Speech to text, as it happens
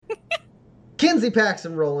Kinsey, Pax,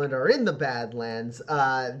 and Roland are in the Badlands.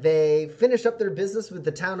 They finished up their business with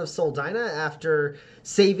the town of Soldina after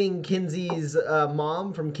saving Kinsey's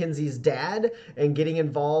mom from Kinsey's dad and getting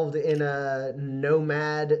involved in a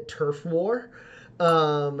nomad turf war.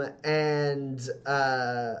 They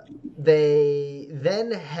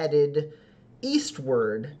then headed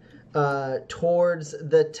eastward towards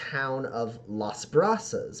the town of Las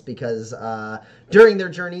Brasas because during their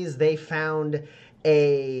journeys they found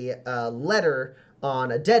a letter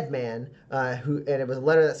on a dead man and it was a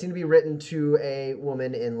letter that seemed to be written to a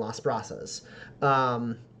woman in Las Brasas.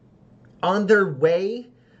 On their way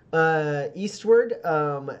eastward,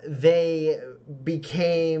 they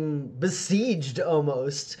became besieged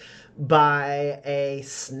almost by a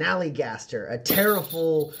Snallygaster, a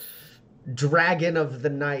terrible dragon of the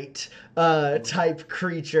night type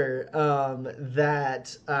creature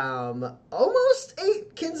that almost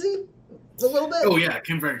ate Kinsey a little bit. Oh yeah, it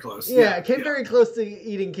came very close. Yeah, it came very close to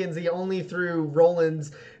eating Kinsey only through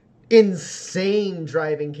Roland's insane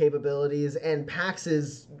driving capabilities and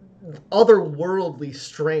Pax's otherworldly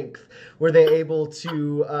strength were they able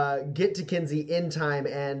to get to Kinsey in time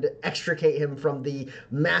and extricate him from the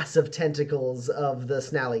massive tentacles of the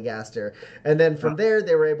Snallygaster. And then from there,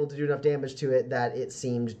 they were able to do enough damage to it that it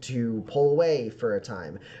seemed to pull away for a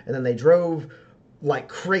time. And then they drove like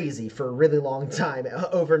crazy for a really long time,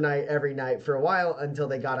 overnight, every night for a while, until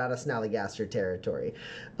they got out of Snallygaster territory.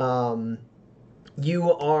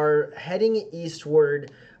 You are heading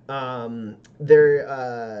eastward. There's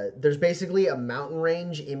basically a mountain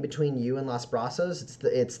range in between you and Las Brasas.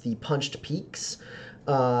 It's the Punched Peaks,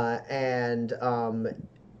 and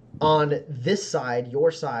on this side,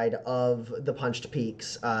 your side of the Punched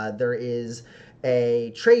Peaks, there is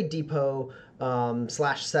a trade depot /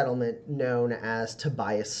 settlement known as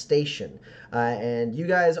Tobias Station, and you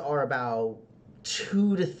guys are about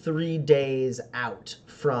 2 to 3 days out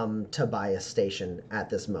from Tobias Station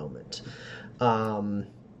at this moment.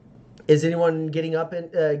 Is anyone getting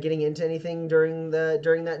into anything during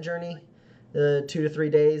that journey? 2 to 3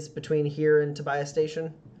 days between here and Tobias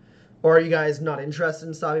Station? Or are you guys not interested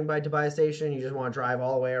in stopping by Tobias Station? You just want to drive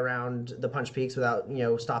all the way around the Punch Peaks without,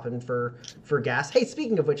 stopping for gas? Hey,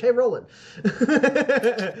 speaking of which, hey, Roland.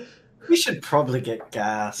 We should probably get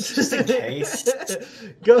gas, just in case.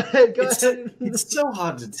 Go ahead. It's so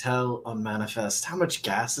hard to tell on Manifest how much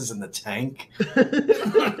gas is in the tank.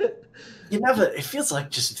 It feels like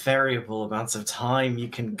just variable amounts of time you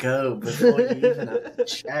can go before you even have to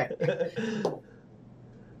check.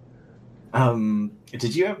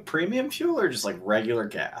 Did you have premium fuel or just like regular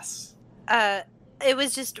gas? It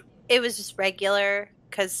was just regular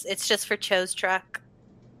because it's just for Cho's truck.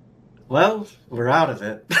 Well, we're out of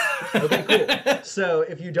it. Okay, cool. So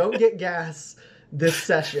if you don't get gas this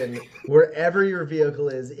session, wherever your vehicle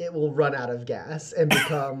is, it will run out of gas and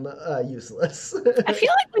become useless. I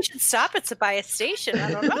feel like we should stop at Tobias Station.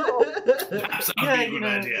 I don't know. That sounds like a good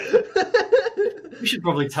idea. We should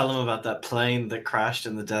probably tell them about that plane that crashed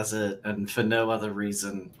in the desert and for no other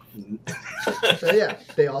reason. So yeah,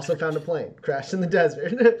 they also found a plane crashed in the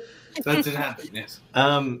desert. That did happen, yes.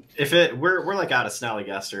 We're like out of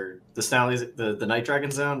Snallygaster, the Night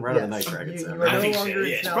Dragon zone. We're out of the Night Dragon zone. You are I no think so, longer in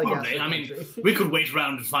yes, Snallygaster probably. I mean, country. we could wait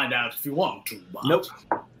around and find out if you want to. But... Nope.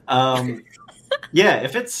 Yeah,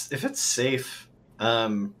 if it's safe,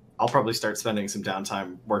 I'll probably start spending some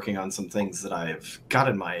downtime working on some things that I've got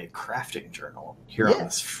in my crafting journal here on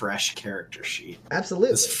this fresh character sheet.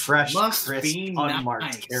 Absolutely. This fresh, Must crisp, be unmarked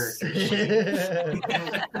nice. character sheet.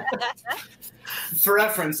 For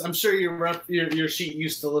reference, I'm sure your sheet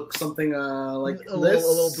used to look something like A this.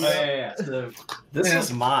 little Yeah. So this Yeah.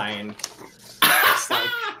 is mine. It's like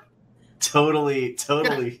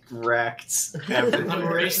totally wrecked. I'm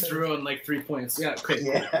raced through in like 3 points. Yeah, okay.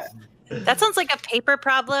 Yeah. That sounds like a paper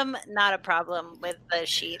problem, not a problem with the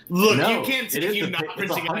sheet. Look, No, you can't it take is you a not pa-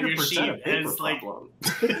 it's printing out your 100% sheet a paper as like problem.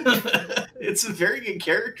 It's a very good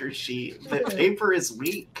character sheet, but paper is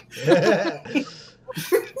weak.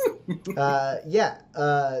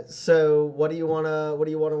 So what do you wanna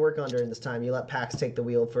work on during this time? You let Pax take the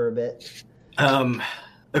wheel for a bit.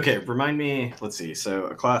 Okay, remind me. Let's see. So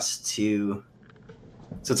a class 2.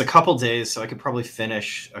 So it's a couple days, so I could probably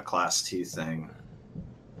finish a class 2 thing,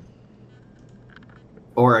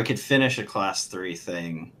 or I could finish a class 3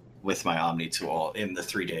 thing with my Omni tool in the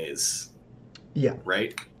 3 days. Yeah.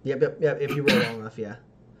 Right. Yep. If you roll long enough, yeah.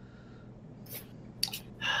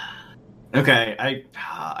 Okay,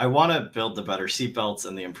 I want to build the better seatbelts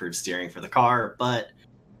and the improved steering for the car, but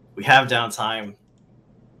we have downtime,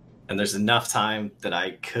 and there's enough time that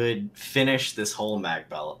I could finish this whole mag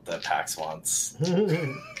belt that Pax wants.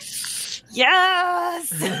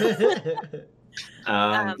 Yes.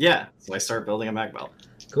 Yeah, so I start building a mag belt.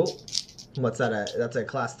 Cool. What's that? That's a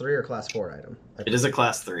class 3 or class 4 item? It is a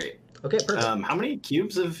class 3. Okay, perfect. How many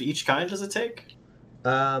cubes of each kind does it take?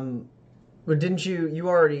 Well, didn't you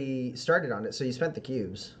already started on it, so you spent the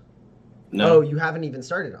cubes. No. Oh, you haven't even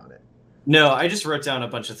started on it. No, I just wrote down a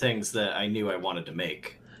bunch of things that I knew I wanted to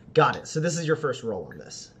make. Got it. So this is your first roll on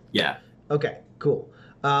this. Yeah. Okay, cool.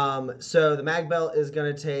 So the mag belt is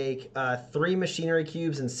going to take 3 machinery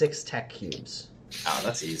cubes and 6 tech cubes. Oh,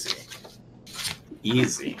 that's easy.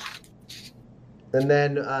 Easy. And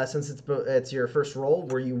then since it's your first roll,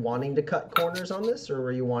 were you wanting to cut corners on this, or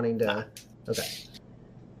were you wanting to? Okay.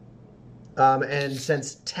 And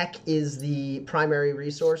since tech is the primary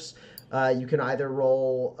resource, you can either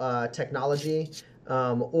roll technology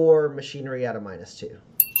or machinery at a -2.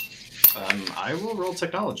 I will roll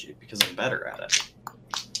technology because I'm better at it.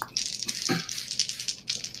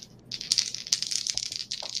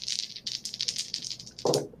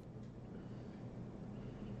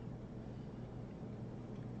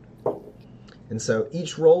 And so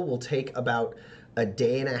each roll will take about a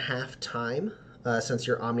day and a half time, since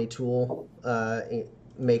your Omni tool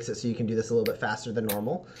makes it so you can do this a little bit faster than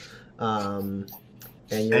normal. And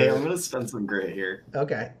Hey, I'm gonna spend some grit here.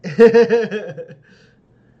 Okay.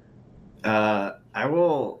 I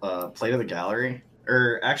will play to the gallery.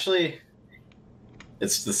 Or actually,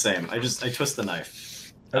 it's the same. I twist the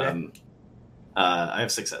knife. Okay. I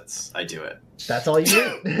have 6 hits. I do it. That's all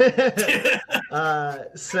you need.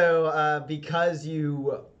 So because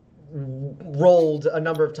you rolled a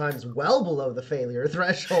number of times well below the failure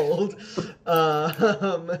threshold,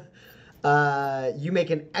 you make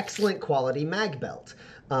an excellent quality mag belt.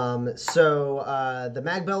 So the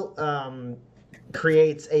mag belt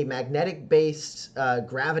creates a magnetic-based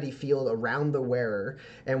gravity field around the wearer,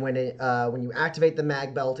 and when you activate the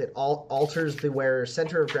mag belt, it alters the wearer's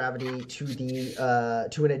center of gravity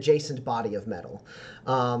to an adjacent body of metal.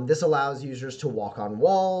 This allows users to walk on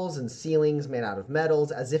walls and ceilings made out of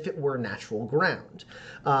metals as if it were natural ground.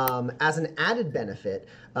 As an added benefit,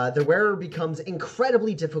 the wearer becomes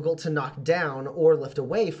incredibly difficult to knock down or lift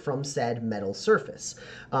away from said metal surface.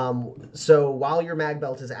 So while your mag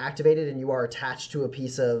belt is activated and you are attached to a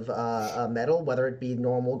piece of metal, whether it be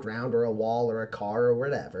normal ground or a wall or a car or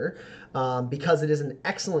whatever, because it is an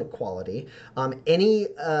excellent quality, any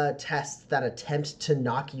tests that attempt to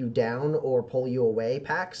knock you down or pull you away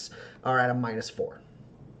packs are at a -4.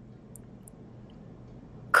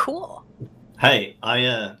 Cool. Hey,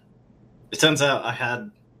 it turns out I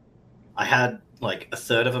had like a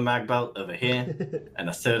third of a mag belt over here and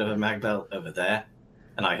a third of a mag belt over there,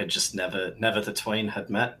 and I had just never the twain had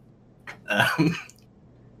met.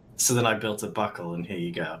 So then I built a buckle, and here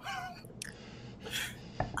you go.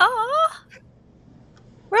 Aw,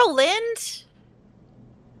 Roland.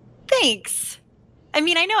 Thanks. I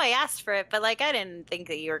mean, I know I asked for it, but like, I didn't think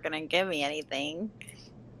that you were gonna give me anything.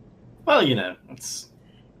 Well,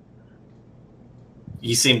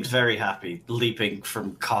 you seemed very happy leaping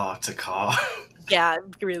from car to car. Yeah,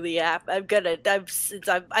 I'm really happy. And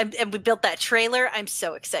we built that trailer. I'm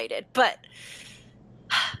so excited, but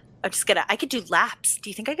I could do laps. Do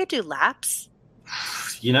you think I could do laps?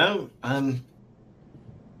 I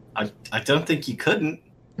don't think you couldn't.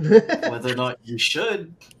 Whether or not you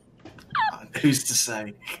should, who's to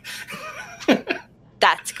say?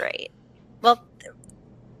 That's great. Well,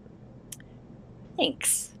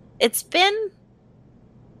 thanks. It's been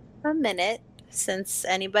a minute since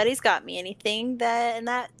anybody's got me anything,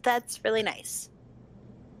 that's really nice.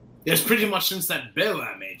 It's pretty much since that bill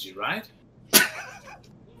I made you, right?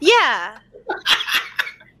 Yeah.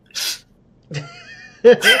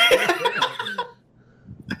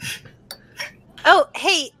 Oh,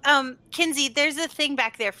 hey, Kinsey, there's a thing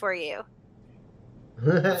back there for you.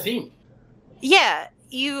 A theme. Yeah,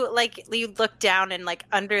 you look down and like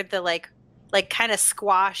under the like kind of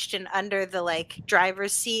squashed and under the like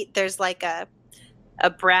driver's seat, there's like a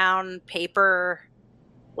brown paper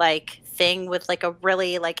like thing with like a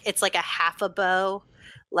really like it's like a half a bow,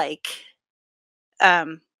 like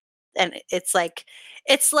and it's like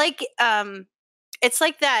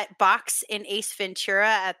that box in Ace Ventura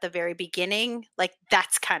at the very beginning. Like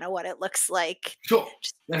that's kind of what it looks like. Sure.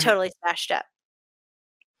 Just totally smashed up.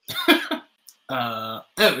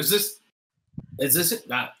 Is this it?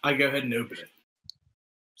 I go ahead and open it.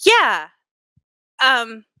 Yeah.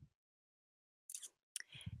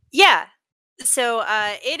 Yeah. So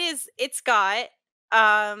it's got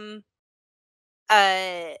a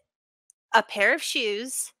pair of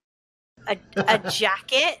shoes, a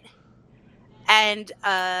jacket, and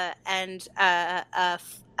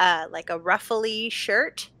like a ruffly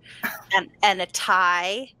shirt, and a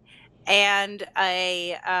tie and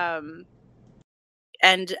a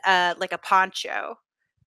like a poncho.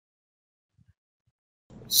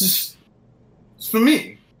 It's for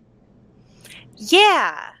me.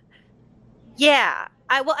 Yeah.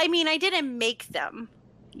 I mean, I didn't make them,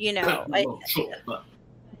 you know. Sure,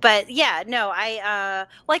 But yeah, no, I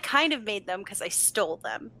kind of made them because I stole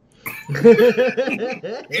them.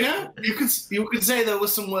 you know, you could say there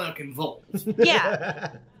was some work involved. Yeah.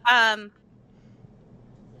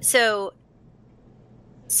 So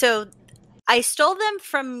I stole them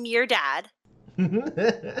from your dad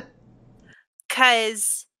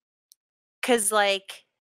cause like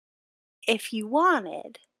if you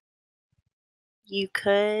wanted, you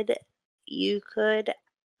could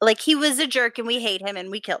like he was a jerk and we hate him and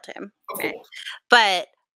we killed him. Of Right? course. But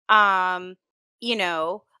you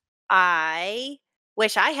know, I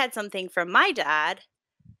wish I had something from my dad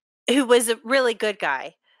who was a really good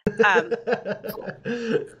guy. And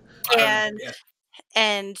Yeah.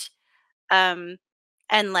 and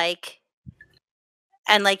like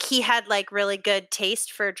he had like really good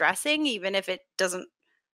taste for dressing even if it doesn't,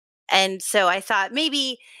 and so I thought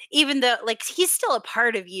maybe even though like he's still a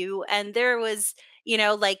part of you and there was, you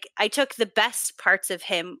know, like I took the best parts of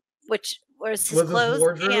him, which was his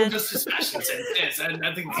clothes and Just his fashion sense, yes, and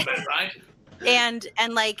I think it's about right.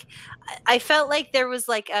 and like I felt like there was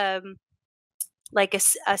like a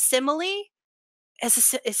simile.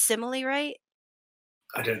 Is simile right?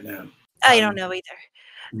 I don't know. I don't know either.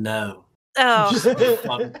 No. Oh,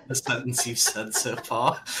 The sentence you've said so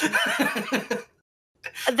far.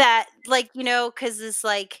 that like, you know, because it's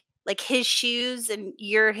like his shoes and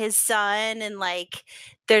you're his son and like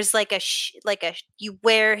there's like you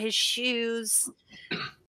wear his shoes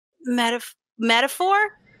metaphor.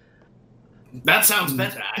 That sounds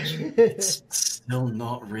better, actually. It's still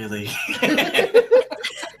not really.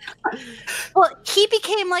 Well, he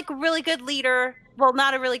became like a really good leader. Well,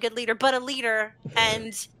 not a really good leader, but a leader.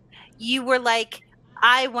 And you were like,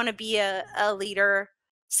 I want to be a leader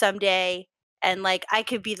someday. And like, I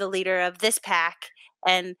could be the leader of this pack.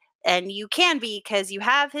 And you can be because you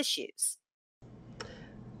have his shoes.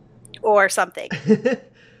 Or something.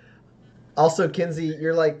 Also, Kinsey,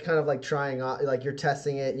 you're like kind of like trying on, like you're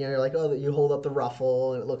testing it. You know, you're like, oh, you hold up the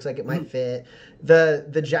ruffle and it looks like it might fit.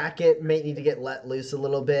 The jacket may need to get let loose a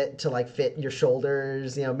little bit to like fit your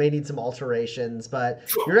shoulders. You know, may need some alterations, but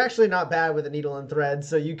you're actually not bad with a needle and thread,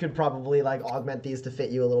 so you could probably like augment these to fit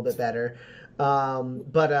you a little bit better.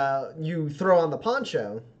 But you throw on the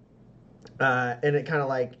poncho, and it kind of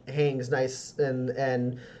like hangs nice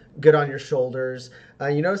and good on your shoulders.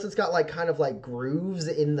 You notice it's got like kind of like grooves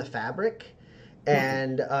in the fabric,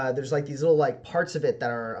 and there's like these little like parts of it that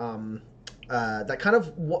are that kind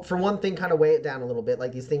of, for one thing, kind of weigh it down a little bit,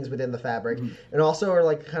 like these things within the fabric, and also are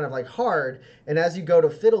like kind of like hard. And as you go to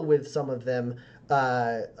fiddle with some of them,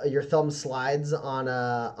 your thumb slides on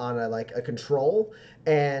a like a control,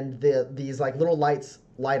 and these like little lights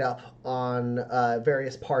light up on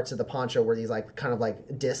various parts of the poncho where these like kind of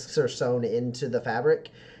like discs are sewn into the fabric,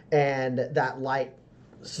 and that light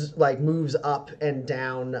like moves up and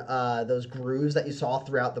down those grooves that you saw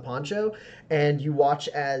throughout the poncho, and you watch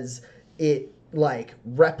as it like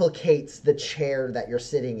replicates the chair that you're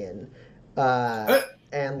sitting in,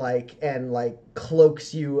 and like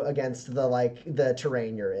cloaks you against the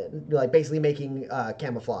terrain you're in, like basically making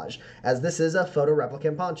camouflage, as this is a photo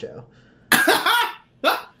replicant poncho.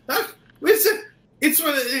 It's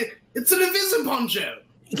an Avisa poncho.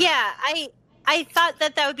 Yeah, I thought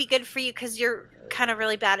that would be good for you because you're kind of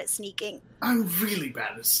really bad at sneaking. I'm really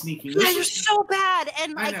bad at sneaking. Yeah, you're so bad,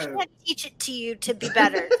 and I can't teach it to you to be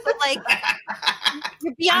better. So, like,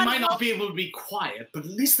 you're beyond. I might not be able to be quiet, but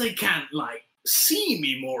at least they can't like see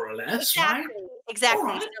me, more or less, exactly, right? Exactly.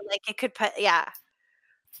 Right. So, like, it could put, yeah.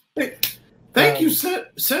 Thank you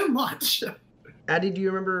so much. Addie, do you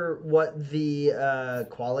remember what the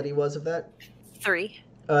quality was of that? 3.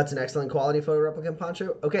 It's an excellent quality photo replicant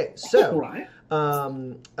poncho. Okay, so Right.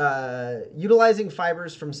 Utilizing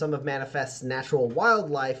fibers from some of Manifest's natural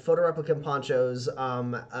wildlife, photo replicant ponchos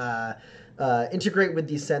integrate with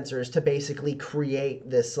these sensors to basically create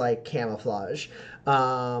this like camouflage,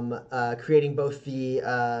 creating both the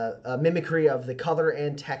mimicry of the color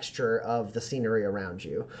and texture of the scenery around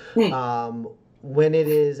you. When it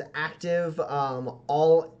is active,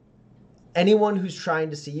 anyone who's trying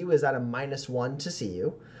to see you is at a -1 to see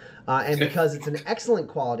you. And because it's an excellent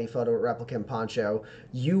quality photo replicant poncho,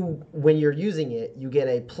 when you're using it, you get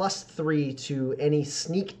a +3 to any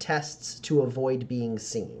sneak tests to avoid being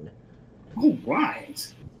seen. All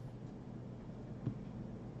right.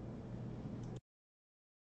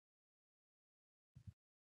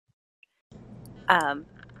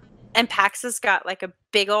 And Pax has got like a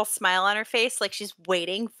big old smile on her face, like she's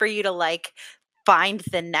waiting for you to like find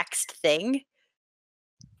the next thing.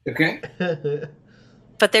 Okay.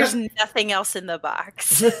 But there's nothing else in the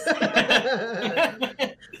box.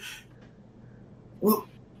 Well,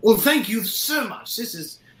 thank you so much.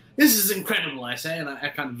 This is incredible, I say, and I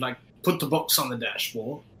kind of like put the box on the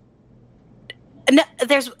dashboard. No,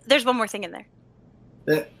 there's one more thing in there.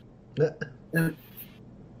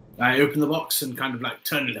 I open the box and kind of like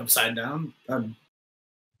turn it upside down. Oh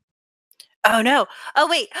no! Oh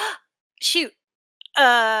wait! Shoot!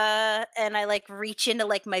 And I like reach into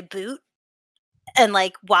like my boot, and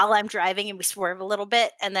like while I'm driving, and we swerve a little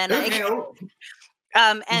bit, and then and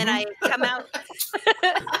I come out.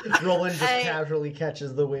 Roland just casually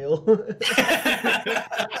catches the wheel.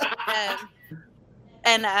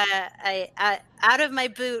 And I out of my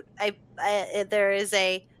boot, there is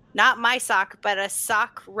a not my sock, but a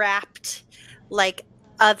sock wrapped like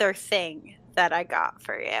other thing that I got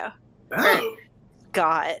for you. Oh,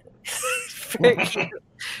 got for you.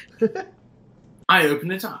 I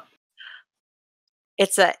open it up.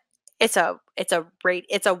 It's a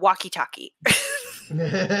walkie-talkie.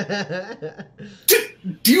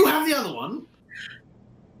 Do you have the other one?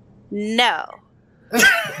 No.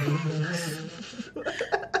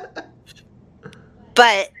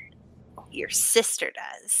 But your sister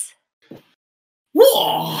does.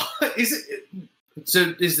 Whoa!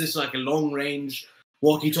 Is this like a long range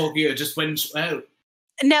walkie-talkie, or just when? Oh,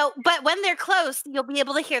 no, but when they're close, you'll be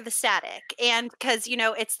able to hear the static, and because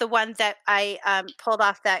it's the one that I pulled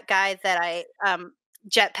off that guy that I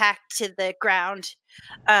jetpacked to the ground,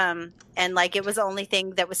 and like it was the only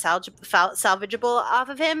thing that was salvageable off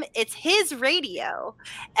of him. It's his radio,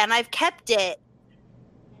 and I've kept it.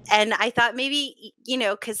 And I thought maybe,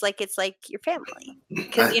 because like it's like your family,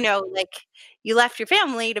 because like you left your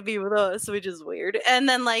family to be with us, which is weird. And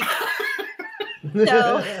then like,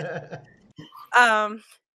 so,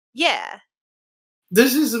 yeah.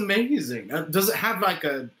 This is amazing. Does it have like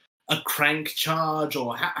a crank charge,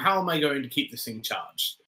 or how am I going to keep this thing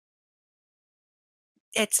charged?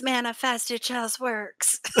 It's manifest. It just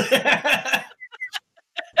works. It's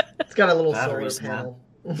got a little Batteries, solar panel.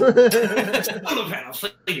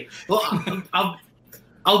 Well,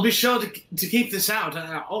 I'll be sure to keep this out,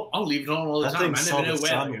 and I'll leave it on all the That time. thing I saw never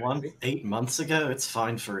the know where. sun 8 months ago. It's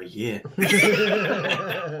fine for a year.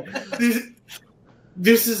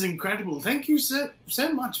 This is incredible. Thank you so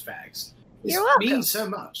much, Fags. This You're welcome. means so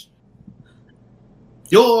much.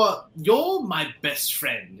 You're my best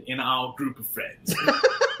friend in our group of friends.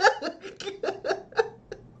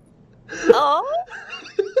 Oh.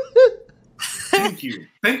 Thank you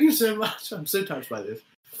so much. I'm so touched by this.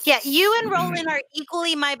 Yeah, you and Roland are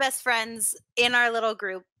equally my best friends in our little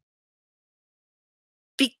group.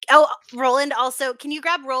 Roland also. Can you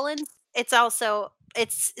grab Roland? It's also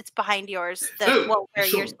it's behind yours. Where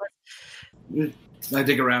sure. yours. I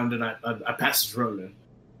dig around and I pass it to Roland.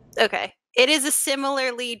 Okay, it is a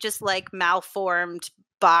similarly just like malformed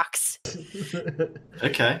box.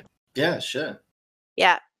 Okay. Yeah, sure.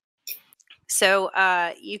 Yeah. So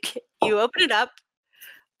you open it up,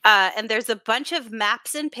 and there's a bunch of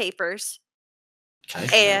maps and papers.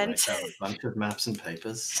 Okay. And a bunch of maps and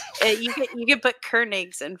papers. You can put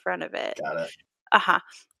Koenigs in front of it. Got it.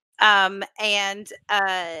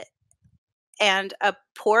 And a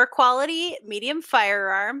poor quality medium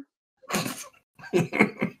firearm.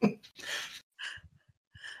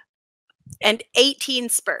 And 18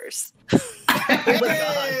 spurs. Oh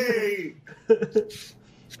my God.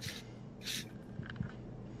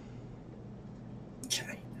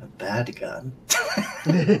 Okay, a bad gun.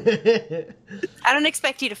 I don't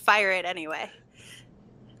expect you to fire it anyway.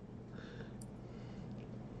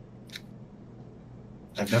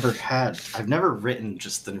 I've never written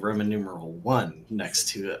just the Roman numeral 1 next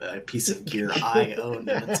to a piece of gear I own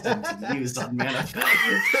and intend to use on Manifest.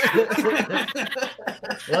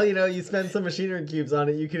 Well, you spend some machinery cubes on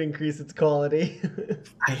it, you can increase its quality.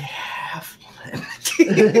 I have one.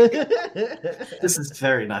 This is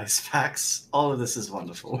very nice, Pax. All of this is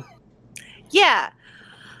wonderful. Yeah.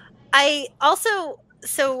 I also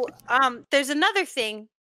there's another thing,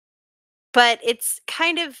 but it's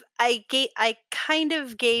kind of I kind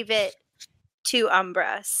of gave it to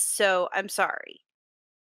Umbra, so I'm sorry.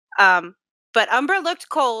 But Umbra looked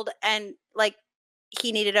cold and like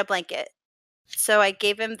he needed a blanket. So I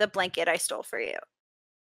gave him the blanket I stole for you.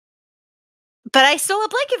 But I stole a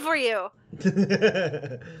blanket for you.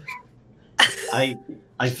 I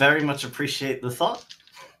very much appreciate the thought.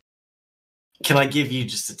 Can I give you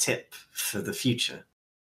just a tip for the future?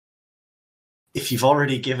 If you've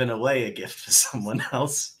already given away a gift for someone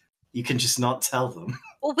else, You can just not tell them.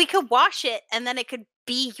 Well, we could wash it, and then it could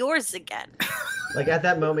be yours again. Like at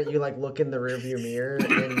that moment, you like look in the rearview mirror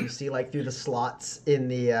and you see like through the slots in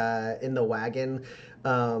the wagon,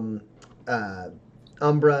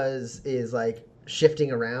 Umbra is like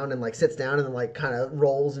shifting around and like sits down and then like kind of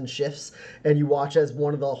rolls and shifts, and you watch as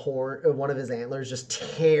one of his antlers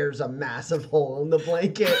just tears a massive hole in the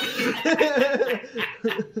blanket.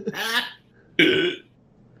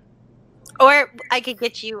 Or I could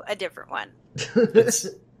get you a different one.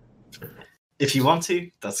 If you want to,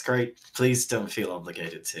 that's great. Please don't feel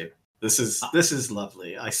obligated to. This is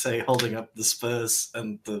lovely. I say, holding up the spurs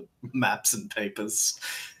and the maps and papers.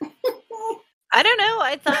 I don't know.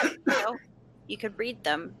 I thought you could read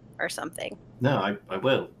them or something. No, I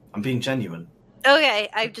will. I'm being genuine. Okay,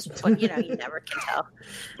 I just you never can tell.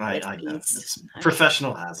 I know. It's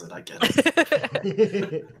professional hazard. I get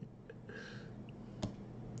it.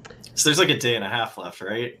 So there's like a day and a half left,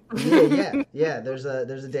 right? Yeah. There's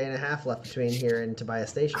a day and a half left between here and Tobias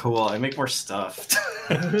Station. Cool. I make more stuff.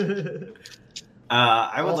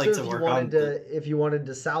 I would like to work on. If you wanted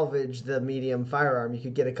to salvage the medium firearm, you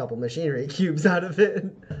could get a couple machinery cubes out of it.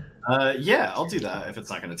 Yeah, I'll do that if it's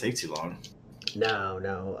not going to take too long.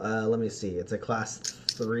 No. Let me see. It's a class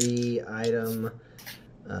 3 item.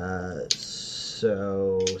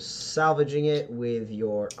 So salvaging it with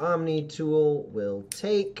your Omni tool will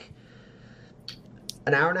take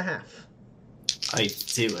an hour and a half. I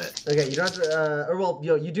do it. Okay, you don't have to.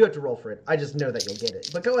 You do have to roll for it. I just know that you'll get it.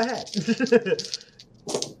 But go ahead. It's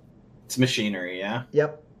machinery, yeah?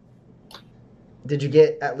 Yep. Did you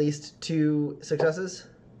get at least 2 successes?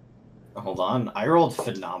 Hold on. I rolled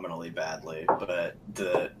phenomenally badly, but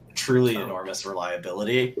the truly enormous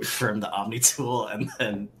reliability from the Omni tool and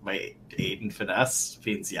then my 8 in finesse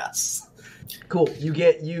means yes. Cool.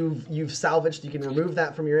 You've salvaged. You can remove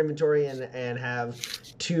that from your inventory and have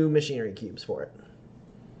 2 machinery cubes for it.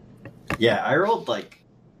 Yeah, I rolled like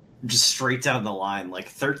just straight down the line, like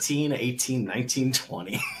 13, 18, 19,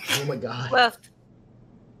 20. Oh my god. Well,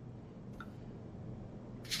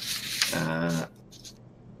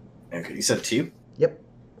 okay, you said 2? Yep.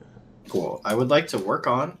 Cool. I would like to work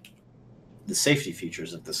on the safety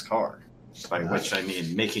features of this car, by which I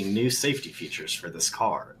mean making new safety features for this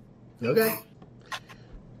car. Okay.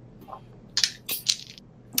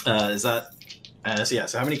 Is that...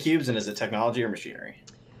 so how many cubes, and is it technology or machinery?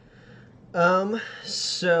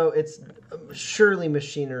 So it's surely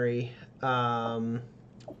machinery.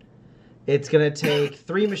 It's gonna take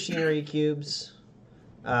 3 machinery cubes.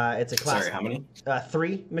 It's a class... Sorry, how many?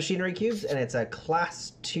 3 machinery cubes, and it's a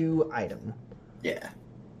class 2 item. Yeah.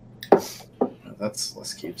 That's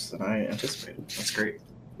less cubes than I anticipated. That's great.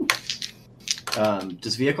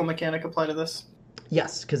 Does vehicle mechanic apply to this?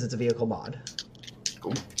 Yes, because it's a vehicle mod.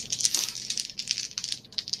 Cool.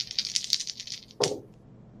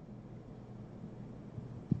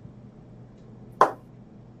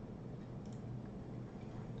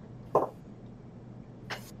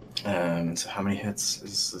 So how many hits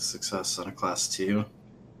is the success on a class 2?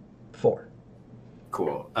 4.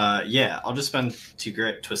 Cool. Yeah, I'll just spend 2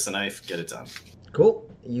 grit, twist the knife, get it done. Cool.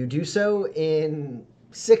 You do so in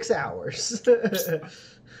 6 hours.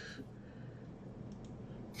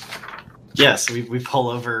 Yes, we pull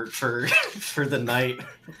over for the night.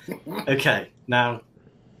 Okay, now,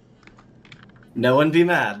 no one be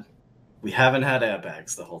mad. We haven't had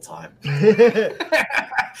airbags the whole time.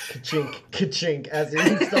 Ka-chink, as he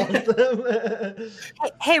installs them.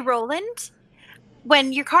 hey, Roland.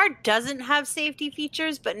 When your car doesn't have safety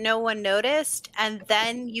features, but no one noticed, and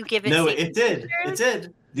then you give it safety features, it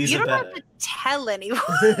did. These you are don't better. have to tell anyone.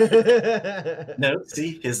 No,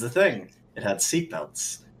 see, here's the thing. It had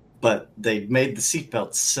seatbelts, but they made the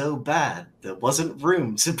seatbelts so bad there wasn't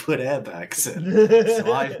room to put airbags in.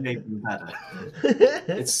 So I've made them better.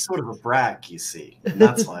 It's sort of a brag, you see. And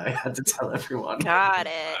that's why I had to tell everyone. Got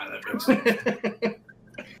it.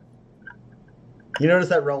 You notice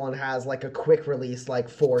that Roland has like a quick release, like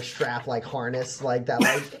 4-strap like harness, like that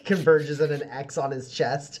like converges in an X on his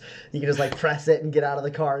chest. You can just like press it and get out of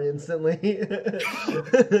the car instantly.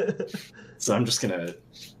 So I'm just gonna...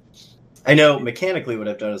 I know mechanically what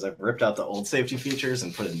I've done is I've ripped out the old safety features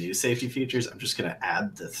and put in new safety features. I'm just gonna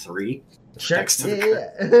add the 3 Sure. next to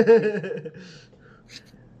the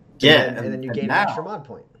Yeah. And then you gain an extra mod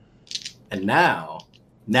point. And now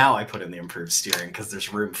I put in the improved steering because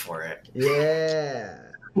there's room for it. Yeah.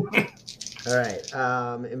 All right.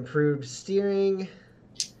 Improved steering.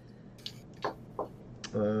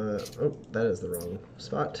 That is the wrong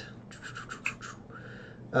spot.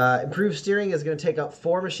 Improved steering is going to take up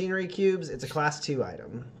 4 machinery cubes. It's a class 2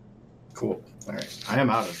 item. Cool. All right. I am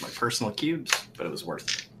out of my personal cubes, but it was worth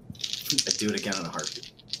it. I'd do it again in a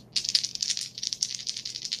heartbeat.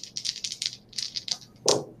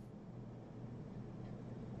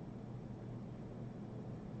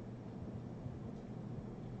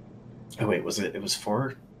 Oh wait, was it? It was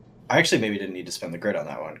 4. I actually maybe didn't need to spend the grid on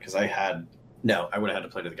that one because I had. No, I would have had to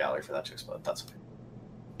play to the gallery for that to explode. That's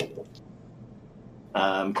okay.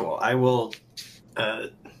 Cool. I will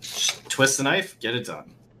twist the knife, get it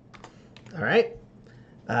done. All right.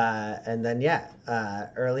 And then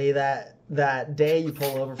early that day you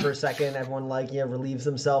pull over for a second. Everyone relieves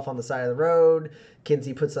himself on the side of the road.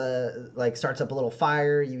 Kinsey puts starts up a little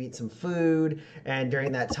fire. You eat some food, and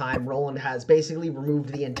during that time, Roland has basically removed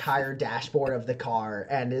the entire dashboard of the car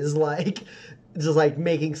and is just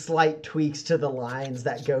making slight tweaks to the lines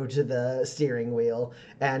that go to the steering wheel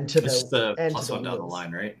and to the +1 down the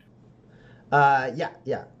line, right?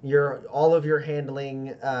 Yeah. All of your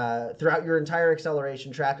handling throughout your entire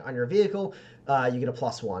acceleration track on your vehicle, you get a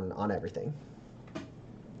 +1 on everything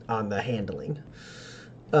on the handling.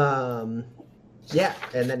 Yeah,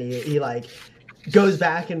 and then he goes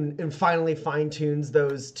back and finally fine-tunes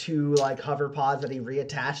those 2 hover pods that he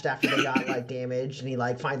reattached after they got damaged, and he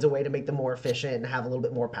finds a way to make them more efficient and have a little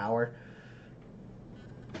bit more power.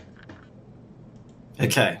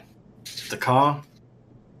 Okay, the car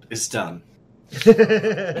is done.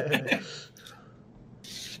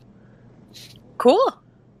 Cool.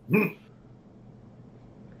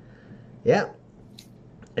 Yeah,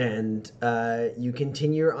 and you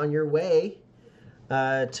continue on your way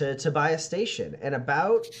to Tobias Station, and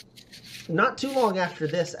about not too long after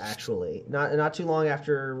this, actually, not too long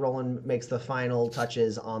after Roland makes the final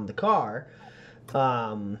touches on the car,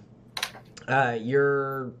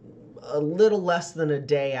 you're a little less than a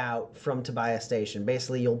day out from Tobias Station.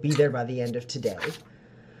 Basically, you'll be there by the end of today.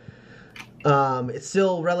 It's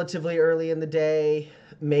still relatively early in the day,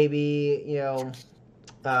 maybe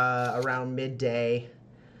around midday,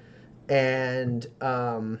 and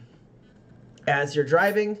as you're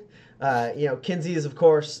driving, Kinsey is, of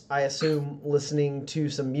course, I assume, listening to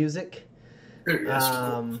some music. Yes,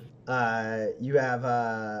 You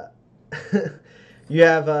have you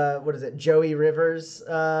have what is it, Joey Rivers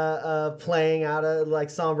playing out a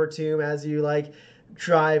somber tune as you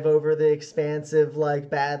drive over the expansive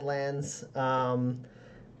Badlands.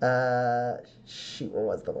 Shoot, what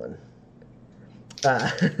was the one?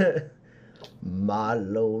 My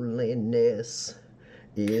loneliness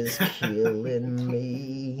is killing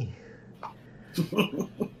me.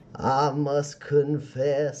 I must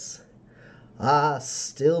confess, I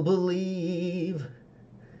still believe.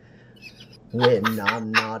 When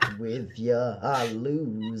I'm not with you, I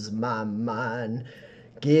lose my mind.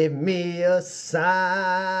 Give me a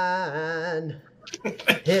sign.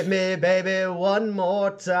 Hit me, baby, one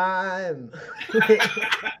more time.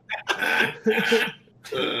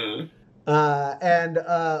 And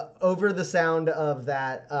over the sound of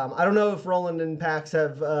that, I don't know if Roland and Pax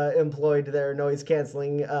have employed their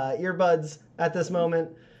noise-canceling earbuds at this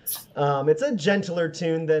moment. It's a gentler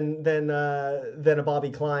tune than a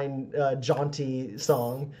Bobby Klein jaunty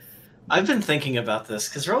song. I've been thinking about this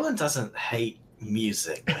because Roland doesn't hate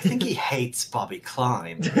music. I think he hates Bobby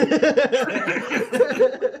Klein.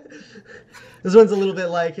 This one's a little bit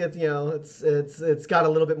like it, it's got a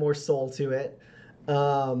little bit more soul to it.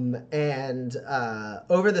 And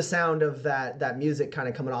over the sound of that music kind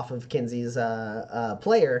of coming off of Kinsey's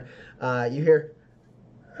player, you hear,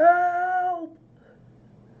 "Help!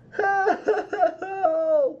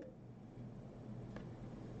 Help!"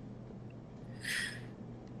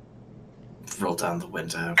 Roll down the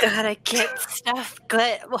window. Gotta get stuff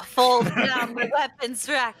good. Fold down the weapons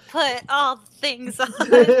rack. Put all the things on.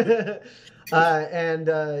 And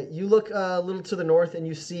you look a little to the north, and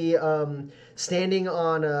you see standing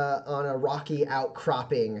on a rocky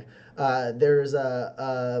outcropping. There's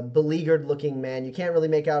a beleaguered-looking man. You can't really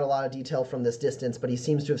make out a lot of detail from this distance, but he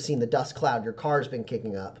seems to have seen the dust cloud your car's been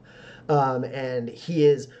kicking up. And he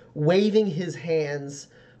is waving his hands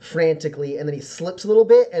frantically, and then he slips a little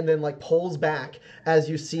bit and then pulls back as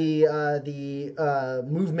you see the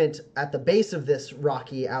movement at the base of this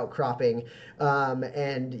rocky outcropping,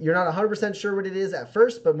 and you're not 100% sure what it is at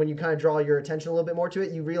first, but when you kind of draw your attention a little bit more to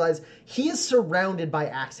it, you realize he is surrounded by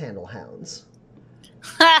axe handle hounds.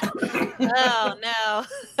 Oh no.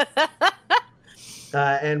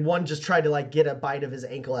 And one just tried to get a bite of his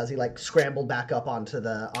ankle as he scrambled back up onto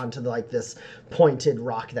this pointed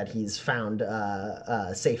rock that he's found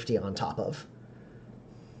safety on top of.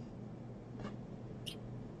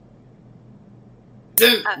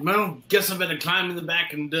 Well, guess I better climb in the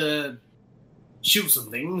back and shoot some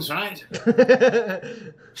things, right?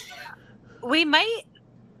 We might.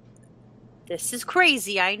 this is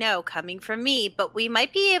crazy, I know, coming from me, but we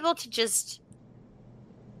might be able to just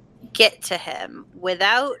get to him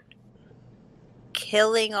without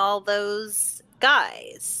killing all those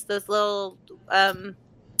guys, those little The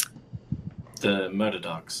murder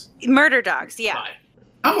dogs. murder dogs. Yeah. Right.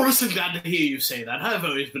 I'm honestly glad to hear you say that. I've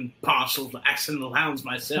always been partial to accidental hounds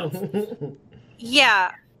myself.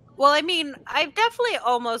 Yeah. Well, I mean, I've definitely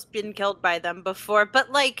almost been killed by them before,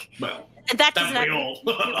 but like Well, that doesn't that have we anything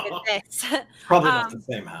to do with this. Probably not the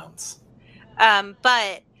same hounds.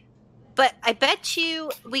 But I bet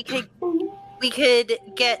you we could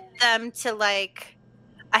get them to like.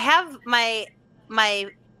 I have my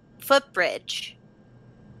footbridge.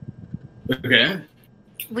 okay.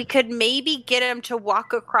 We could maybe get him to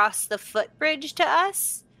walk across the footbridge to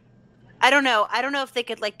us. I don't know. I don't know if they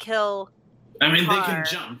could like kill. I mean, they Car. can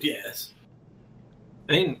jump, yes.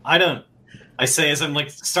 I mean, I don't. I say as I'm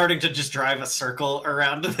like starting to just drive a circle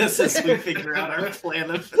around this as we figure out our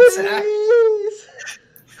plan of attack. Please.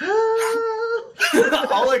 Help.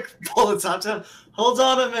 I'll like pull the top down. Hold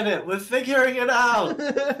on a minute, we're figuring it out.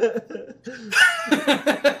 Please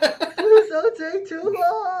don't take too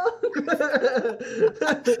long.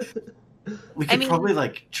 We could mean- probably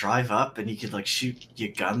like drive up and you could like shoot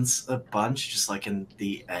your guns a bunch just like in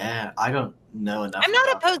the air. I don't know enough. I'm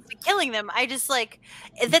not about opposed to killing them. I just like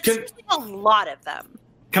that Can- seems like a lot of them.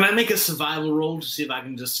 Can I make a survival roll to see if I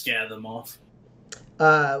can just scare them off?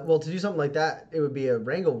 Well, to do something like that, it would be a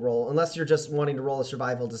wrangle roll, unless you're just wanting to roll a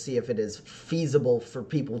survival to see if it is feasible for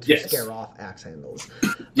people to Yes. scare off axe handles.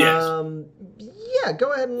 Yes. Yeah,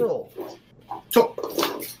 go ahead and roll. So,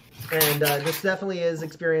 And this definitely is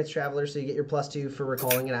experienced traveler, so you get your +2 for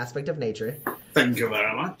recalling an aspect of nature. thank you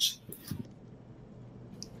very much.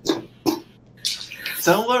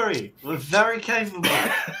 Don't worry, we're very capable.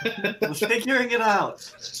 We're figuring it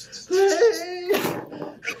out.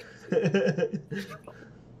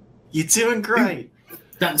 You're doing great.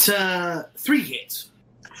 That's 3 hits.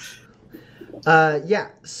 Yeah,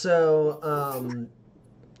 so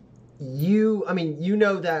you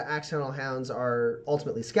know that accidental hounds are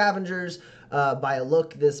ultimately scavengers. By a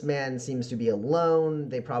look, this man seems to be alone.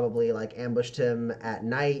 They probably like ambushed him at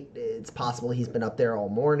night. It's possible he's been up there all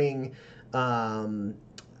morning. You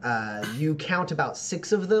count about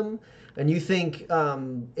 6 of them, and you think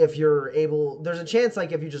if you're able, there's a chance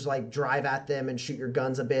like if you just like drive at them and shoot your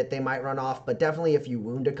guns a bit, they might run off. But definitely if you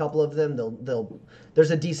wound a couple of them, they'll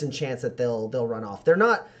there's a decent chance that they'll run off. They're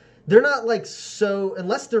not like so,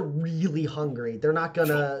 unless they're really hungry, they're not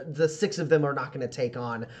gonna, the 6 of them are not gonna take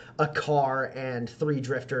on a car and 3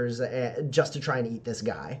 drifters just to try and eat this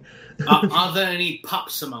guy. Are there any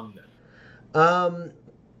pups among them?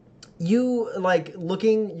 You like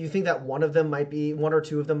looking, you think that one or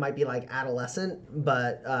two of them might be like adolescent,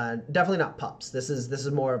 but definitely not pups. This is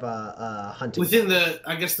more of a hunting. Within the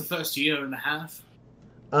first year and a half?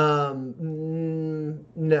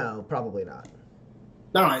 No, probably not.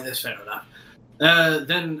 All right, that's fair enough.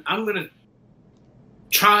 Then I'm gonna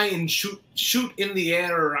try and shoot in the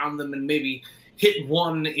air around them and maybe hit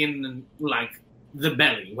one in like the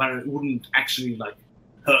belly where it wouldn't actually like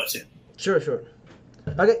hurt him. Sure.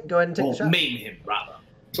 Okay, go ahead and take Or a shot. maim him rather.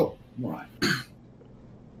 Sure. All right.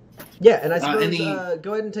 Yeah, and I suppose any-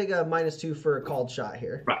 go ahead and take a -2 for a called shot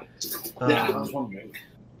here. Right. Yeah, I Um, was wondering.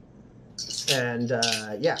 And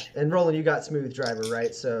yeah, and Roland, you got smooth driver,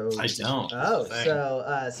 right? So I don't. oh,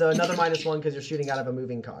 Dang. so another -1 because you're shooting out of a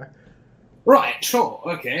moving car. Right. Sure.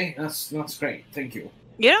 Okay. That's great. Thank you.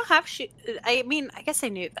 You don't have I mean, I guess I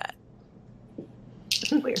knew that.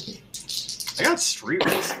 Weird. I got street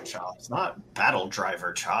racing chops, not battle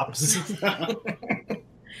driver chops.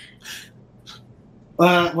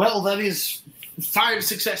 Well, that is 5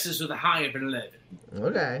 successes with a high of 11.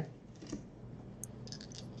 Okay.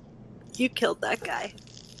 You killed that guy.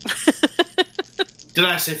 Did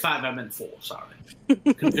I say 5? I meant 4. Sorry.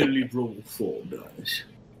 Can only roll 4 dice.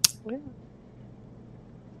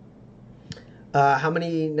 How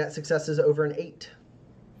many net successes over an 8?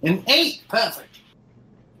 An 8. Perfect.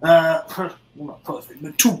 Not perfect,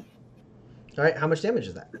 but 2. All right. How much damage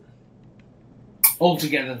is that?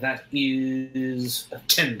 Altogether, that is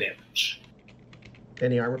 10 damage.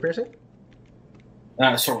 Any armor piercing?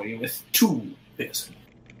 Sorry, with 2 piercing.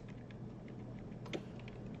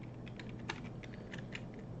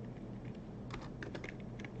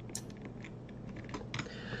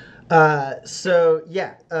 So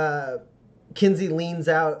yeah, Kinsey leans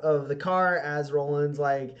out of the car as Roland's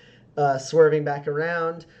like swerving back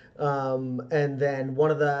around, and then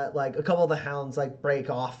a couple of the hounds like break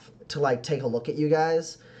off to like take a look at you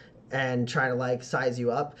guys and try to like size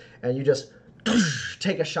you up, and you just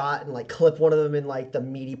take a shot and like clip one of them in like the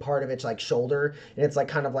meaty part of its like shoulder, and it's like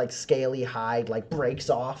kind of like scaly hide like breaks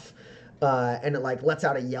off, and it like lets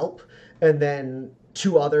out a yelp, and then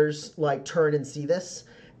two others like turn and see this,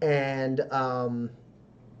 and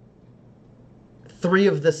three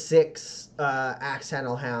of the six axe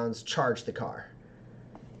handle hounds charge the car.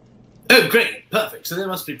 Oh, great, perfect. So they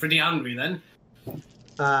must be pretty hungry then.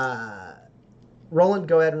 Roland,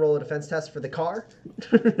 go ahead and roll a defense test for the car.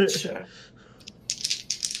 Sure.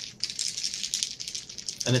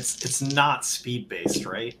 And it's not speed based,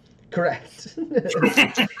 right? Correct.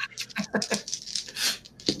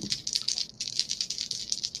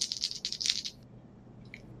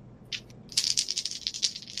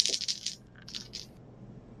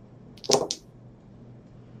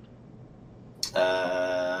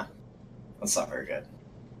 That's not very good.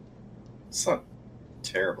 It's not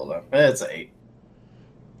terrible though. It's an 8.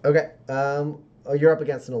 Okay. You're up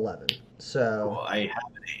against an 11. So Well, I have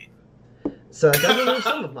an 8. So it doesn't lose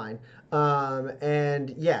some of mine. And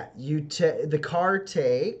yeah, the car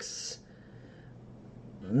takes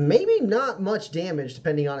maybe not much damage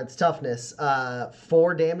depending on its toughness.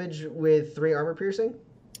 4 damage with 3 armor piercing.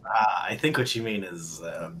 I think what you mean is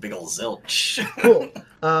big ol' zilch. Cool.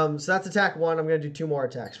 So that's attack 1. I'm going to do 2 more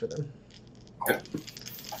attacks for them. Okay.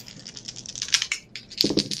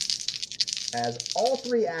 As all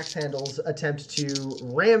 3 axe handles attempt to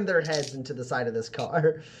ram their heads into the side of this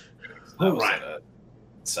car. That was at a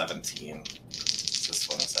 17. This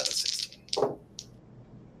one is at a 16.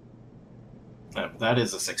 No, that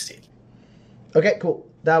is a 16. Okay, cool.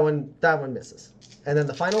 That one misses. And then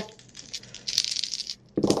the final.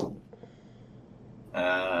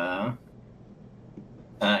 An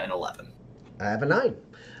 11. I have a 9.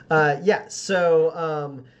 Yeah,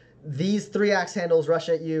 so these 3 axe handles rush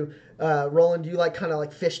at you. Roland, you like kind of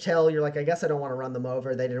like fishtail. You're like, I guess I don't want to run them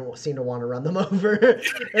over. They didn't seem to want to run them over.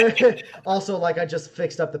 Also, like, I just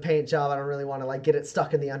fixed up the paint job. I don't really want to like get it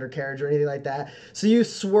stuck in the undercarriage or anything like that. So you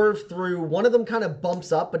swerve through. One of them kind of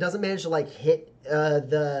bumps up, but doesn't manage to like hit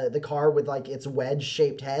the car with like its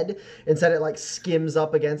wedge-shaped head. Instead, it like skims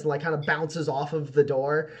up against and like kind of bounces off of the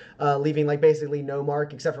door, leaving like basically no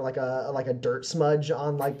mark except for like a dirt smudge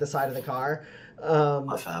on like the side of the car.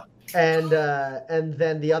 And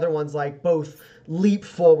then the other ones like both leap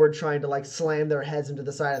forward trying to like slam their heads into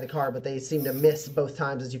the side of the car, but they seem to miss both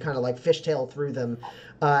times as you kind of like fishtail through them.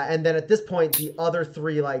 And then at this point, the other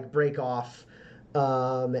 3 like break off.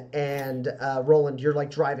 And Roland, you're like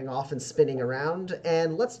driving off and spinning around.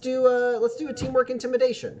 And let's do a teamwork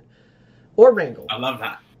intimidation or wrangle. I love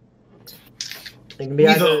that. It can be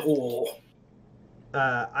Either or.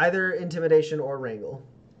 either intimidation or wrangle.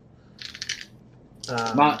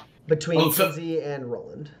 Between Kinsey and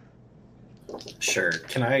Roland. Sure.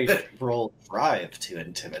 Can I roll drive to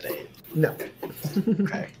intimidate? No.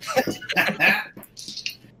 Okay.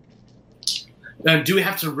 Do we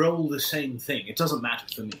have to roll the same thing? It doesn't matter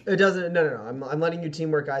for me. It doesn't. No. I'm letting you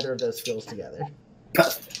teamwork either of those skills together.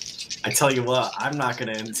 I tell you what, I'm not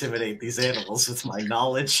going to intimidate these animals with my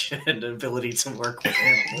knowledge and ability to work with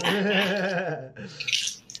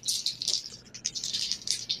animals.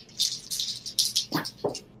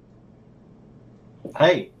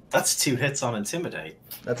 Hey, that's 2 hits on intimidate.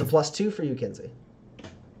 That's a +2 for you, Kinsey.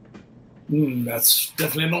 That's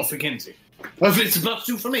definitely not for Kinsey. Well, it's a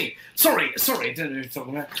 +2 for me. Sorry, I didn't know you were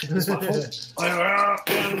talking about. It's my fault.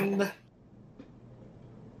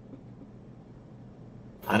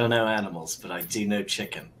 I don't know animals, but I do know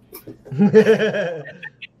chicken.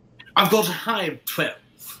 I've got a high of 12.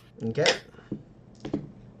 Okay.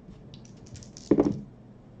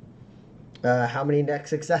 How many net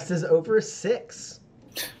successes over 6?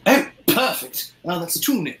 Oh, perfect. Well, that's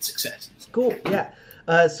 2 net successes. Cool. Yeah.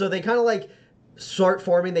 So they kind of like start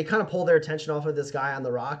forming. They kind of pull their attention off of this guy on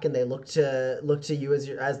the rock, and they look to you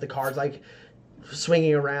as the car's like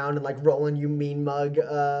swinging around and like rolling you mean mug,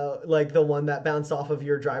 like the one that bounced off of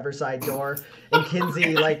your driver's side door. And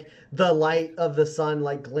Kinsey, like the light of the sun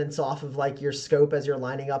like glints off of like your scope as you're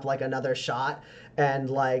lining up like another shot, and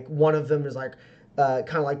like one of them is like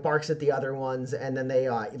kind of like barks at the other ones, and then they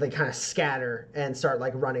kind of scatter and start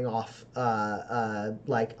like running off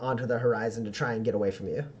like onto the horizon to try and get away from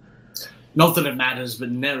you. Not that it matters, but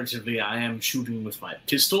narratively I am shooting with my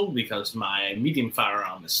pistol because my medium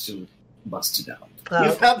firearm is still busted out.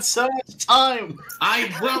 You've had so much time. I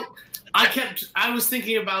was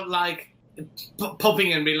thinking about like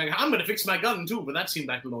popping and being like, I'm gonna fix my gun too, but that seemed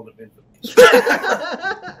like a lot of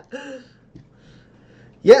information.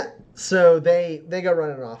 Yeah, so they go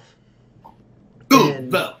running off. Good,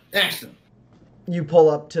 well, excellent. You pull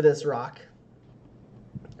up to this rock.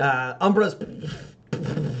 Umbra's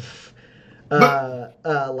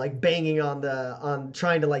like banging on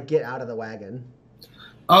trying to like get out of the wagon.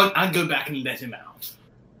 I'd go back and let him out.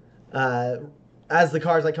 As the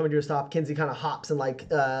car's like coming to a stop, Kinsey kind of hops and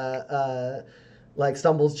like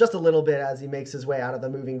stumbles just a little bit as he makes his way out of the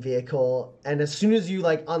moving vehicle. And as soon as you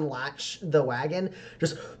like unlatch the wagon,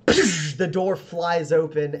 just the door flies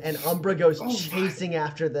open and Umbra goes chasing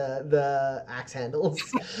after the axe handles.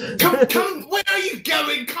 Come! Where are you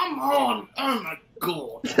going? Come on! Oh my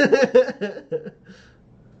god!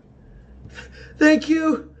 Thank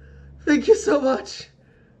you so much.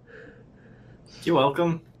 You're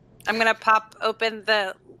welcome. I'm gonna pop open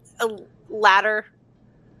the ladder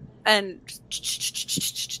and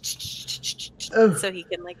so he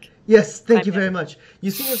can like. Yes, thank you very much.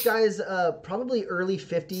 You see this guy's probably early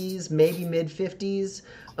 50s, maybe mid 50s.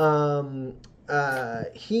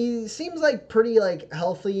 He seems like pretty like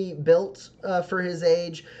healthy built for his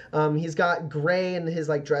age. He's got gray in his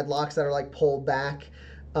like dreadlocks that are like pulled back.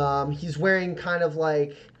 He's wearing kind of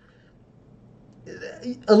like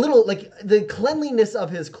a little like the cleanliness of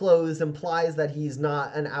his clothes implies that he's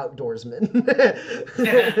not an outdoorsman.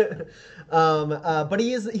 But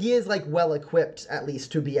he is like well equipped at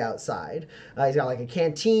least to be outside. He's got like a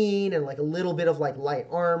canteen and like a little bit of like light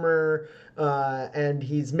armor, and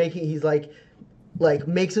he's makes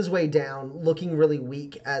his way down, looking really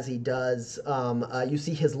weak as he does. You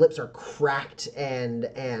see his lips are cracked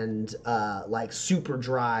and like super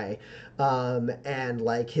dry, and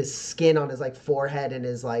like his skin on his like forehead and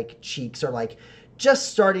his like cheeks are like just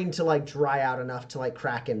starting to like dry out enough to like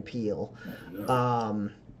crack and peel.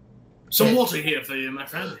 Some water here for you, my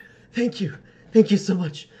friend. Thank you so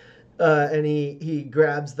much. And he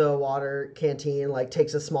grabs the water canteen, like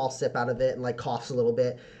takes a small sip out of it and like coughs a little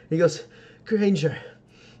bit. And he goes, Granger.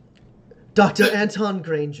 Dr. Anton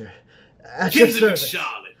Granger. At your service.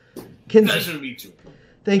 Charlotte. Kinsey. Pleasure to meet you.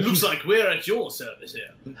 Thank you. Looks like we're at your service here.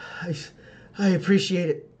 I appreciate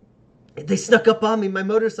it. They snuck up on me, my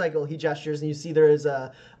motorcycle. He gestures, and you see there is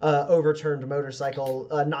a overturned motorcycle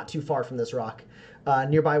not too far from this rock.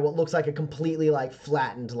 Nearby what looks like a completely like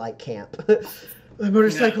flattened like camp. My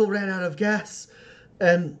motorcycle ran out of gas,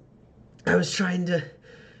 and I was trying to,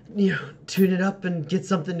 tune it up and get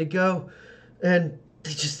something to go, and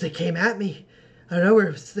they came at me. I don't know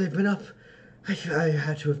where they've been up. I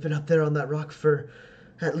had to have been up there on that rock for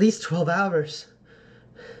at least 12 hours.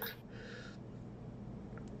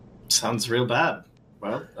 Sounds real bad.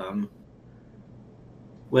 Well,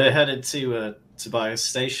 we're headed to Tobias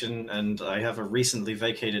Station, and I have a recently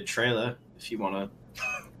vacated trailer, if you want to...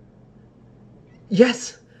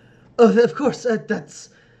 Yes! Oh, of course, that's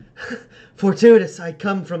fortuitous. I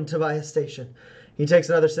come from Tobias Station. He takes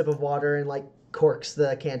another sip of water and, like, corks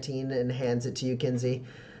the canteen and hands it to you, Kinsey.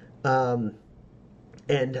 And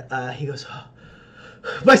he goes, oh,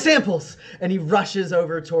 my samples! And he rushes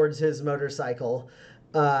over towards his motorcycle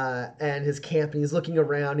and his camp, and he's looking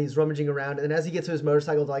around, he's rummaging around, and then as he gets to his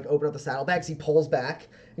motorcycle to, like, open up the saddlebags, he pulls back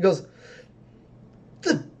and goes,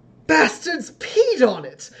 the bastards peed on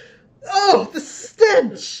it! Oh, the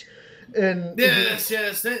stench! And yes,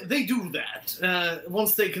 they do that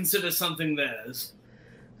once they consider something theirs.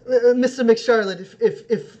 Mr. McCharlotte,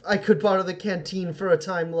 if I could borrow the canteen for a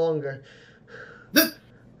time longer.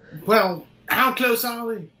 Well, how close are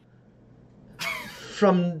we?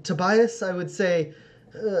 From Tobias, I would say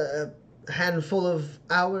a handful of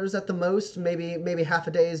hours at the most, maybe half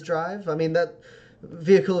a day's drive. I mean, that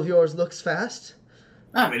vehicle of yours looks fast.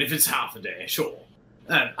 I mean, if it's half a day, sure.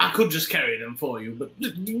 I could just carry them for you, but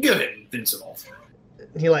go ahead and rinse them off.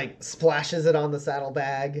 He, like, splashes it on the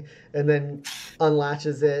saddlebag and then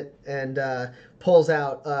unlatches it and pulls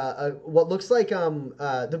out what looks like,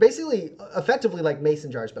 they're basically effectively like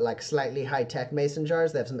mason jars, but like slightly high-tech mason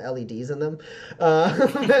jars. They have some LEDs in them.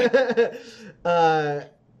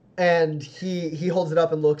 And he holds it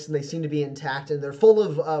up and looks, and they seem to be intact, and they're full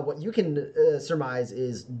of what you can surmise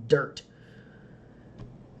is dirt.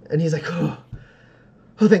 And he's like, oh,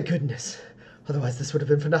 thank goodness. Otherwise, this would have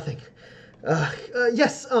been for nothing.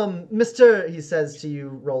 Yes, Mr. He says to you,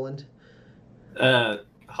 Roland.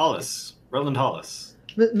 Hollis. Roland Hollis.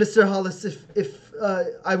 Mr. Hollis, if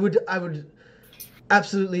I would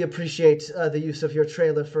absolutely appreciate the use of your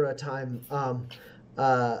trailer for a time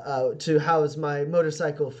to house my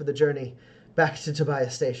motorcycle for the journey back to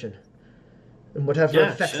Tobias Station. And whatever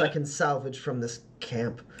effects I can salvage from this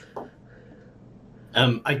camp.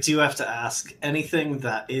 I do have to ask, anything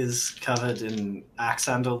that is covered in axe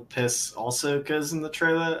handle piss also goes in the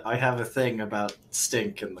trailer? I have a thing about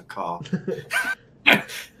stink in the car.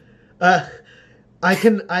 I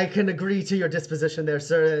can agree to your disposition there,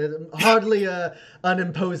 sir. Hardly an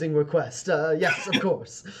imposing request. Yes, of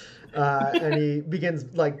course. And he begins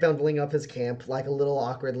like bundling up his camp like a little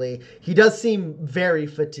awkwardly. He does seem very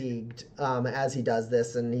fatigued as he does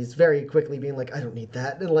this, and he's very quickly being like, I don't need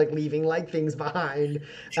that, and like leaving like things behind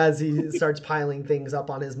as he starts piling things up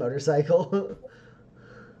on his motorcycle.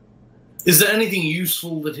 Is there anything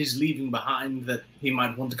useful that he's leaving behind that he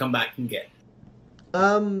might want to come back and get?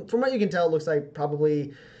 From what you can tell, it looks like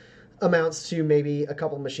probably amounts to maybe a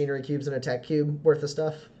couple machinery cubes and a tech cube worth of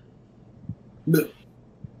stuff. But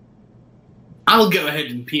I'll go ahead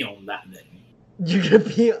and pee on that then. You're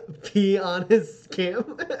gonna pee on his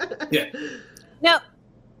camp? Yeah. No.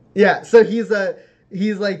 Yeah, so he's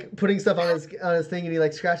like putting stuff on his thing, and he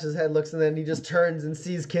like scratches his head, looks, and then he just turns and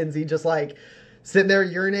sees Kinsey just like sitting there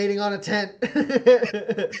urinating on a tent.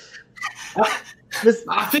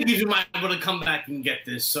 I think you might want to come back and get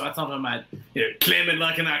this, so I thought I might claim it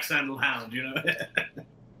like an accidental hound,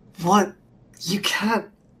 What? You can't.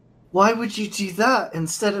 Why would you do that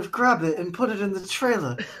instead of grab it and put it in the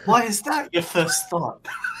trailer? Why is that your first thought?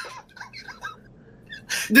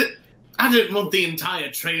 I don't want the entire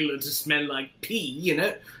trailer to smell like pee,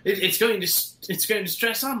 It's going to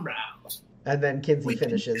stress Umbra out. And then Kinsey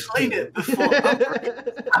finishes. Clean it before.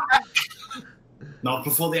 Not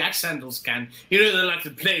before the accentals can. They like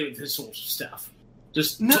to play with this sort of stuff.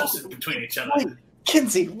 Just toss it between each other. Wait,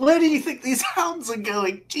 Kinsey, where do you think these hounds are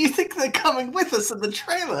going? Do you think they're coming with us in the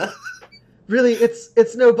trailer? Really,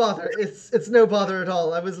 it's no bother. It's no bother at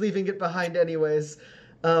all. I was leaving it behind anyways.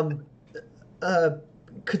 Could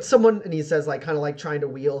someone? And he says, like, kind of like trying to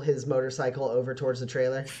wheel his motorcycle over towards the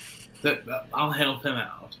trailer. I'll help him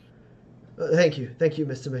out. Thank you,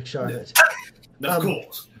 Mr. McCharlotte. Of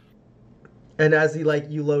course. And as he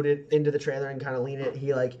you load it into the trailer and kind of lean it,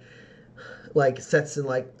 he like sets in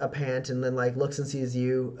like a pant and then like looks and sees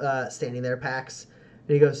you standing there, Pax,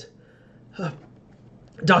 and he goes,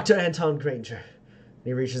 Dr. Anton Granger. And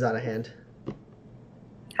he reaches out a hand.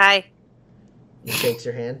 Hi. He shakes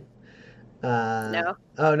your hand. No.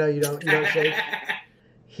 Oh no, you don't shake.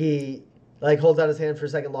 He holds out his hand for a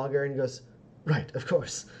second longer and goes, right, of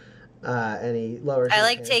course. And he lowers.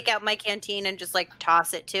 I his take out my canteen and just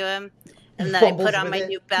toss it to him, and then I Fumbles put on with my it.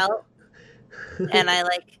 new belt, and I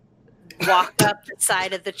walk up the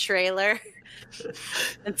side of the trailer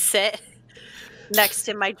and sit next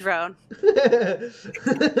to my drone.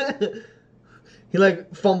 He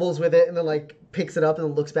fumbles with it and then picks it up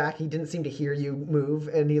and looks back. He didn't seem to hear you move,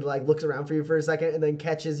 and he looks around for you for a second and then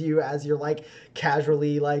catches you as you're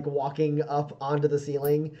casually walking up onto the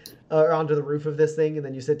ceiling or onto the roof of this thing, and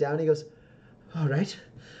then you sit down. And he goes, all right.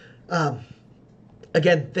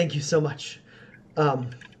 Again, thank you so much. Yeah,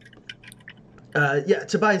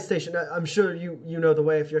 Tobias Station. I'm sure you know the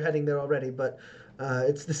way if you're heading there already, but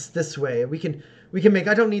it's this way. We can make.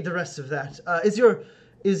 I don't need the rest of that.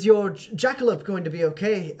 Is your jackalope going to be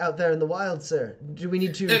okay out there in the wild, sir? Do we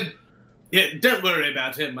need to? Yeah, don't worry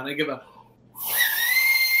about him, man. I give a.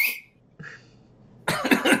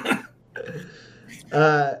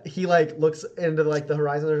 He looks into the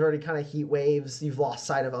horizon. There's already kind of heat waves. You've lost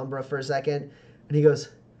sight of Umbra for a second, and he goes,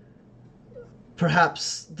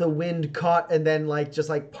 perhaps the wind caught, and then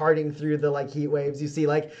just parting through the heat waves, you see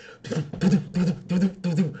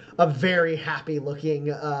a very happy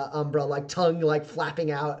looking Umbra, tongue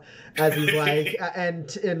flapping out as he's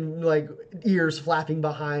and ears flapping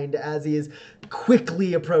behind as he is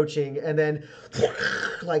quickly approaching, and then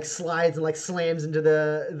slides and slams into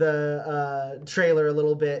the trailer a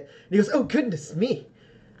little bit. And he goes, oh goodness me,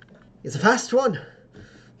 it's a fast one.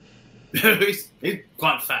 He's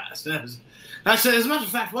quite fast. Actually, as a matter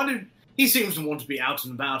of fact, he seems to want to be out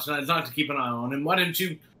and about, and I'd like to keep an eye on him. Why don't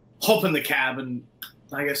you hop in the cab, and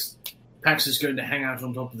I guess Pax is going to hang out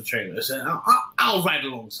on top of the trailer, so I'll ride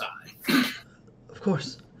alongside. Of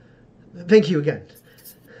course. Thank you again.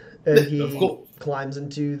 And Of he course. climbs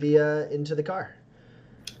into the car.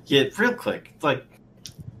 Yeah, real quick. It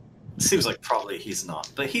seems like probably he's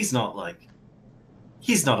not, but he's not a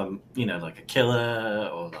a killer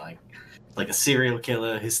or like a serial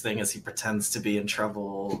killer. His thing is he pretends to be in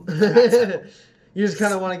trouble. You just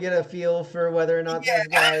kind of want to get a feel for whether or not this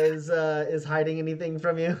guy is hiding anything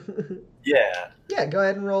from you. Yeah. Yeah, go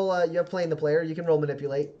ahead and roll. You're playing the player. You can roll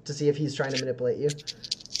manipulate to see if he's trying to manipulate you.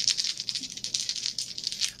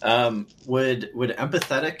 Would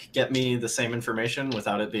empathetic get me the same information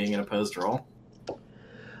without it being an opposed roll?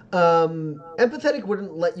 Empathetic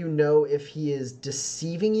wouldn't let you know if he is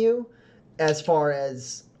deceiving you as far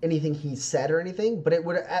as anything he said or anything, but it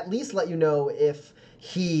would at least let you know if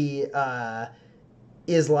he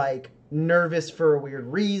is nervous for a weird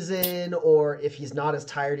reason, or if he's not as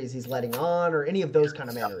tired as he's letting on, or any of those kind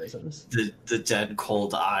of mannerisms. The dead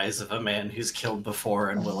cold eyes of a man who's killed before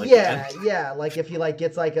and will Yeah, again. yeah, like if he like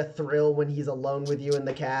gets like a thrill when he's alone with you in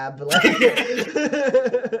the cab, like.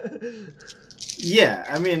 Yeah,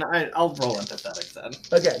 I mean, I'll roll empathetic then.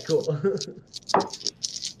 Okay, cool.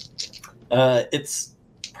 It's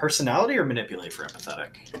personality or manipulate for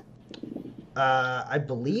empathetic? I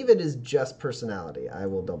believe it is just personality. I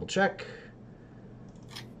will double check.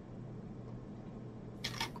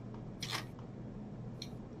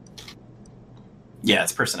 Yeah,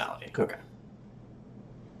 it's personality. Cool. Okay.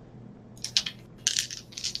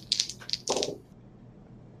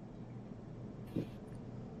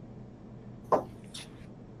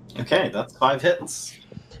 Okay, that's 5 hits.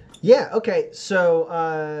 Yeah, okay,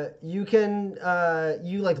 so you can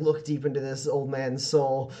you like look deep into this old man's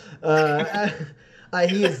soul.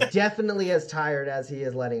 He is definitely as tired as he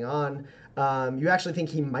is letting on. You actually think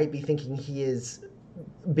he might be thinking he is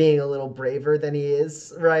being a little braver than he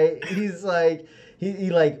is, right? He's like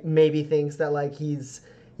he like maybe thinks that like he's,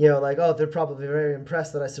 you know, like, oh, they're probably very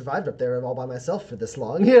impressed that I survived up there all by myself for this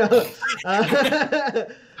long, you know.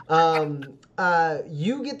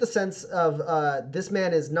 You get the sense of this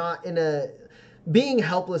man is not in a... Being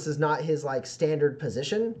helpless is not his, like, standard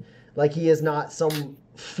position. Like, he is not some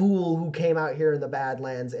fool who came out here in the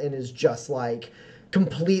Badlands and is just, like,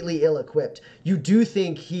 completely ill-equipped. You do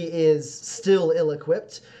think he is still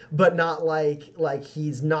ill-equipped, but not like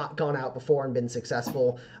he's not gone out before and been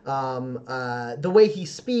successful. The way he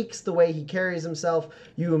speaks, the way he carries himself,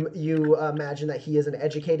 you imagine that he is an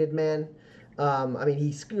educated man. I mean,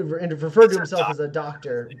 he referred to himself as a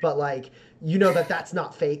doctor, but, like, you know that that's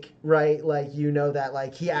not fake, right? Like, you know that,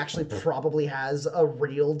 like, he actually probably has a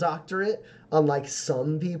real doctorate, unlike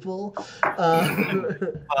some people.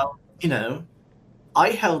 Well, you know, I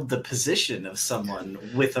held the position of someone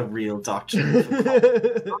with a real doctorate,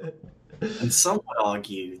 and some would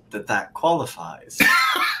argue that that qualifies.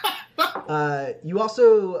 You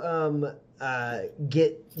also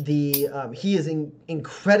get the... he is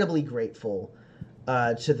incredibly grateful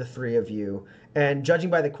to the three of you. And judging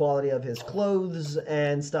by the quality of his clothes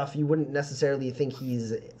and stuff, you wouldn't necessarily think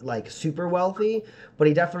he's, like, super wealthy. But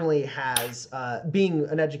he definitely has... being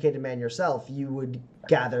an educated man yourself, you would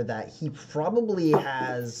gather that he probably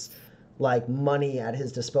has, like, money at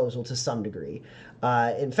his disposal to some degree.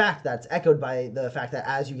 In fact, that's echoed by the fact that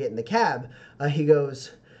as you get in the cab, he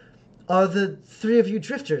goes... Are the three of you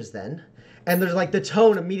drifters, then? And there's, like, the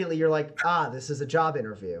tone immediately, you're like, this is a job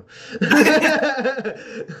interview.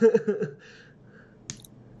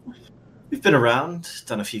 We've been around,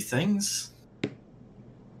 done a few things.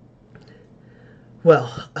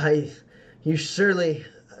 Well, you surely...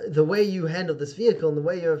 The way you handle this vehicle and the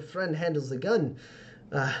way your friend handles the gun,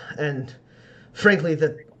 and frankly,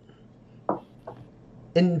 the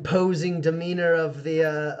imposing demeanor of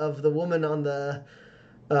the woman on the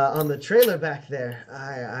trailer back there,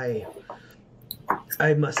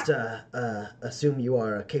 I must assume you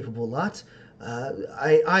are a capable lot.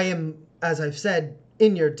 I am, as I've said,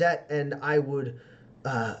 in your debt, and I would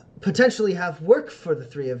potentially have work for the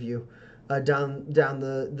three of you down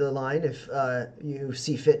the line if you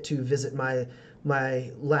see fit to visit my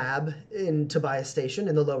lab in Tobias Station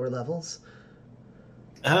in the lower levels.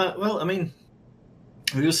 Well, I mean,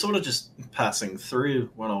 we were sort of just passing through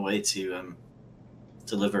on our way to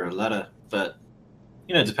deliver a letter, but,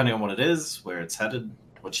 you know, depending on what it is, where it's headed,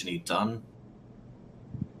 what you need done,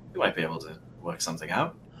 you might be able to work something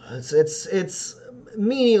out. It's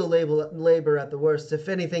menial labor at the worst. If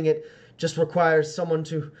anything, it just requires someone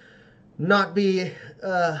to not be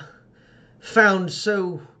found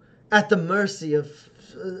so at the mercy of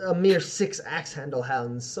a mere 6 axe-handle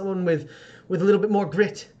hounds. Someone with a little bit more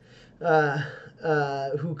grit,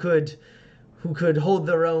 who could hold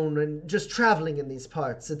their own, and just traveling in these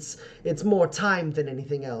parts. It's more time than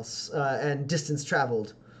anything else, and distance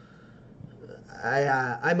traveled.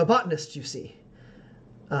 I'm a botanist, you see.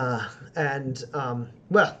 Well,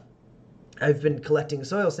 I've been collecting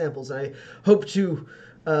soil samples, and I hope to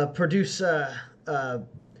produce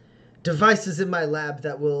devices in my lab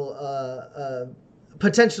that will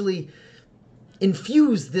potentially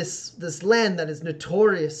infuse this land that is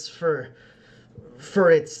notorious for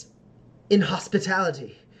its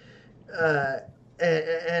inhospitality,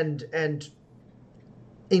 and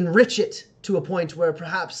enrich it to a point where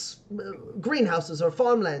perhaps greenhouses or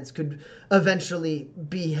farmlands could eventually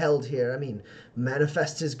be held here. I mean,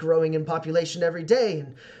 Manifest is growing in population every day,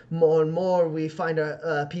 and more we find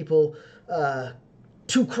our people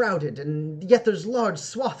too crowded, and yet there's large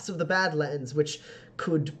swaths of the Badlands which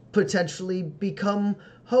could potentially become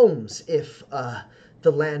homes if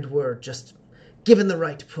the land were just given the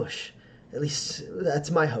right push. At least that's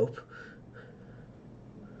my hope.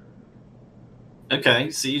 Okay,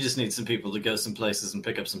 so you just need some people to go some places and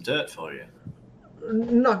pick up some dirt for you.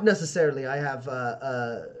 Not necessarily. I have,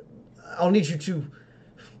 I'll need you to,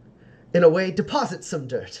 in a way, deposit some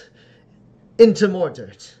dirt into more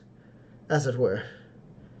dirt, as it were.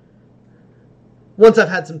 Once I've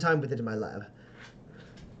had some time with it in my lab.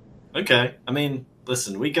 Okay, I mean,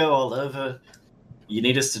 listen, we go all over. You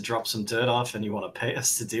need us to drop some dirt off and you want to pay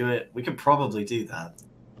us to do it, we could probably do that.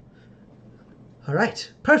 All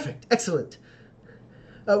right. Perfect. Excellent.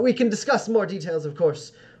 We can discuss more details, of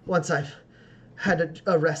course, once I've had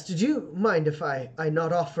a rest. Did you mind if I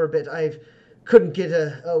nod off for a bit? I couldn't get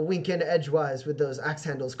a wink in edgewise with those axe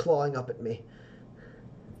handles clawing up at me.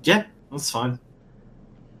 Yeah, that's fine.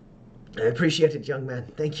 I appreciate it, young man.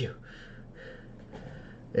 Thank you.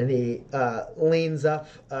 And he leans up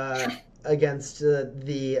against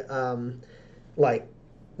the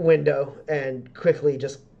window and quickly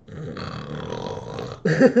just...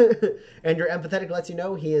 And your empathetic lets you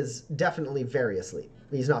know he is definitely very asleep.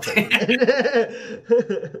 He's not very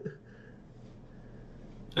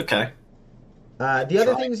Okay. The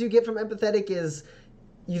other things you get from empathetic is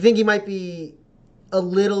you think he might be a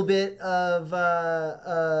little bit of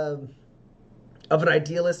an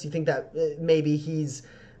idealist. You think that maybe he's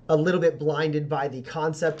a little bit blinded by the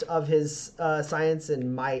concept of his science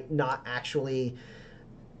and might not actually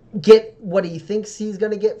get what he thinks he's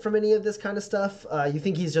going to get from any of this kind of stuff. You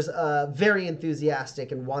think he's just very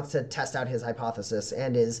enthusiastic and wants to test out his hypothesis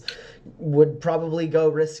and would probably go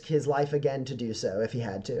risk his life again to do so if he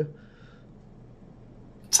had to.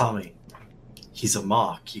 Tommy, he's a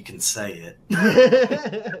mark. You can say it.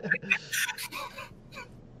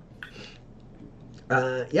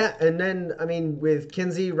 Yeah, and then, I mean, with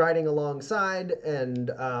Kinsey riding alongside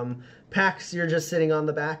and Pax, you're just sitting on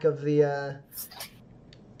the back of the...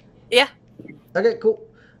 Yeah. Okay, cool.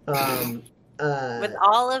 With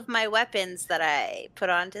all of my weapons that I put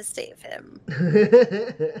on to save him.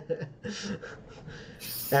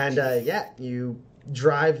 And yeah, you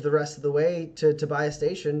drive the rest of the way to Tobias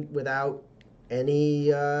Station without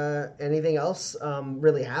anything else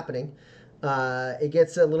really happening. It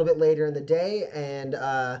gets a little bit later in the day, and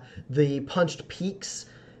the punched peaks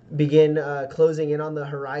begin closing in on the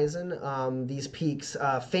horizon. These peaks,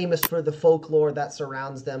 famous for the folklore that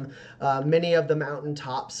surrounds them. Many of the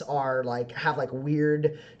mountaintops are have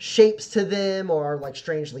weird shapes to them, or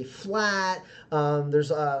strangely flat.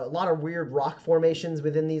 There's a lot of weird rock formations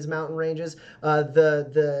within these mountain ranges.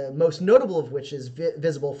 The most notable of which is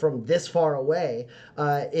visible from this far away.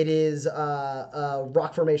 It is a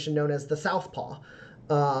rock formation known as the Southpaw.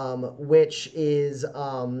 Which is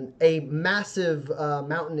a massive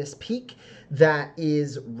mountainous peak that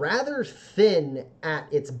is rather thin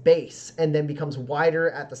at its base and then becomes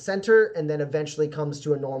wider at the center and then eventually comes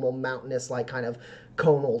to a normal mountainous kind of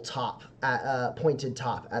conal top, pointed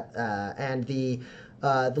top. And the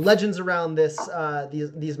legends around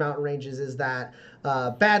these mountain ranges is that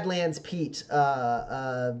Badlands Pete,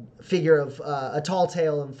 figure of a tall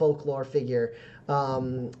tale and folklore figure,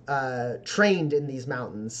 trained in these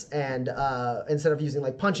mountains, and instead of using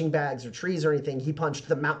punching bags or trees or anything, he punched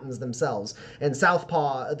the mountains themselves. And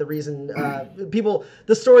Southpaw, the reason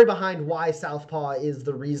the story behind why Southpaw is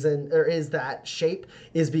the reason, or is that shape,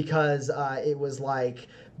 is because it was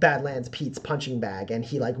Badlands Pete's punching bag, and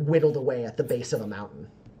he whittled away at the base of a mountain.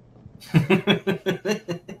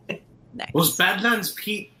 Nice. Was Badlands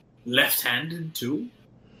Pete left-handed too?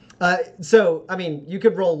 So, I mean, you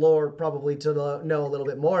could roll lore probably to know a little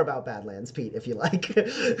bit more about Badlands Pete if you like.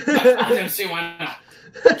 I don't see why not.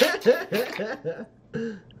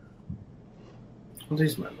 What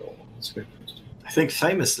is my roll? That's a good question. I think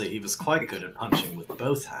famously he was quite good at punching with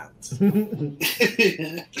both hands.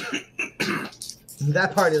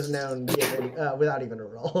 That part is known without even a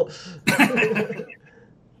roll.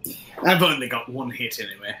 I've only got one hit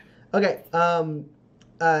anyway. Okay,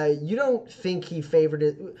 you don't think he favored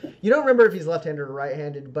it. You don't remember if he's left-handed or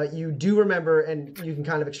right-handed, but you do remember, and you can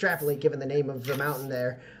kind of extrapolate given the name of the mountain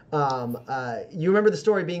there. You remember the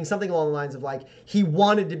story being something along the lines of he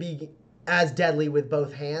wanted to be as deadly with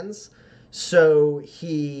both hands, so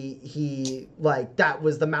he that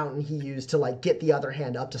was the mountain he used to get the other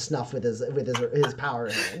hand up to snuff with his power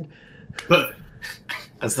hand. But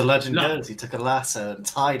as the legend goes, he took a lasso and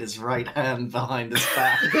tied his right hand behind his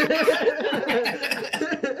back.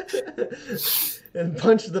 And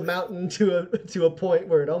punched the mountain to a point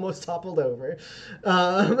where it almost toppled over.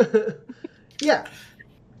 Yeah.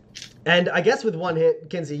 And I guess with one hit,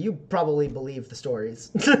 Kinsey, you probably believe the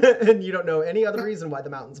stories. And you don't know any other reason why the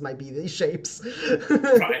mountains might be these shapes.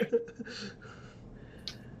 Right.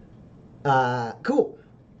 Cool.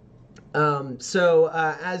 So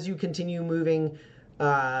as you continue moving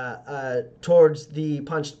towards the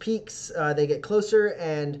Punched Peaks, they get closer,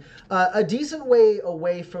 and a decent way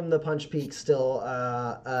away from the Punched Peaks still,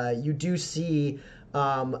 you do see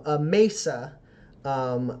a mesa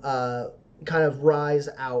kind of rise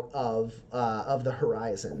out of the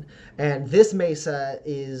horizon. And this mesa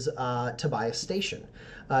is Tobias Station.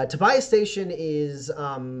 Tobias Station is,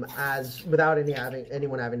 as without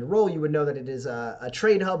anyone having to roll, you would know that it is a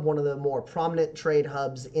trade hub, one of the more prominent trade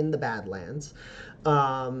hubs in the Badlands.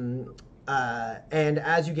 And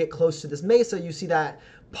as you get close to this mesa, you see that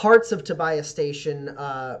parts of Tobias Station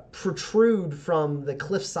protrude from the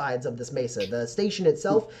cliff sides of this mesa. The station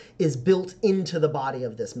itself is built into the body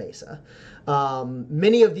of this mesa.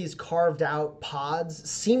 Many of these carved out pods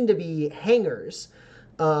seem to be hangars.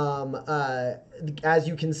 As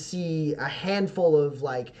you can see, a handful of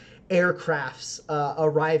like aircrafts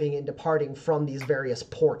arriving and departing from these various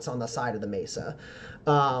ports on the side of the mesa.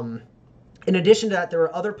 In addition to that, there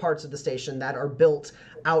are other parts of the station that are built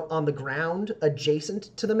out on the ground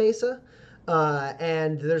adjacent to the mesa.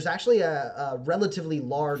 And there's actually a relatively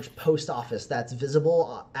large post office that's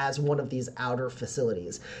visible as one of these outer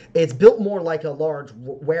facilities. It's built more like a large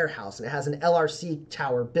warehouse, and it has an LRC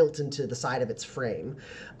tower built into the side of its frame.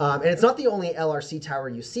 And it's not the only LRC tower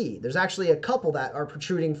you see. There's actually a couple that are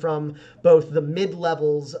protruding from both the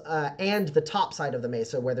mid-levels and the top side of the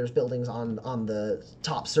mesa, where there's buildings on the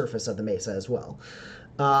top surface of the mesa as well.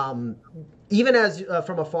 Even as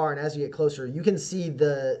from afar and as you get closer, you can see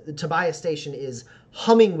the Tobias Station is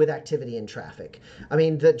humming with activity and traffic. I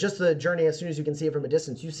mean, just the journey, as soon as you can see it from a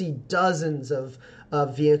distance, you see dozens of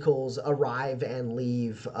vehicles arrive and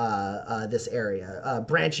leave this area,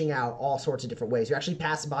 branching out all sorts of different ways. You actually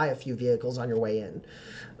pass by a few vehicles on your way in.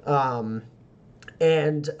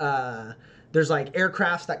 There's like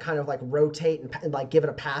aircrafts that kind of like rotate and like give it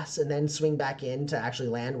a pass and then swing back in to actually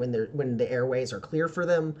land when the airways are clear for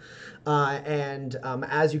them.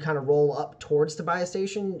 As you kind of roll up towards Tobias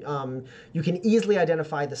Station, you can easily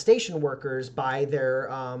identify the station workers by their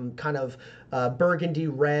kind of burgundy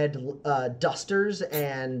red dusters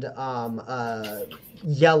and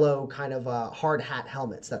yellow kind of hard hat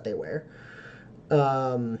helmets that they wear.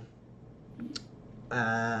 And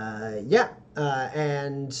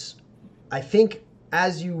I think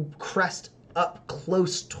as you crest up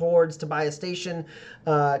close towards Tobias Station,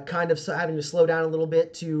 kind of having to slow down a little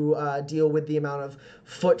bit to deal with the amount of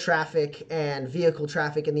foot traffic and vehicle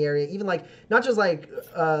traffic in the area. Even like not just like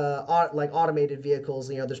automated vehicles.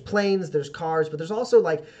 You know, there's planes, there's cars, but there's also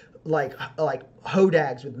like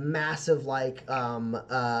hodags with massive like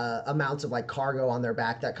amounts of like cargo on their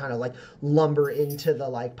back that kind of like lumber into the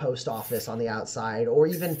like post office on the outside or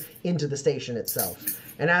even into the station itself.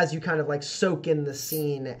 And as you kind of like soak in the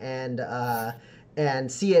scene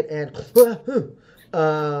and see it, and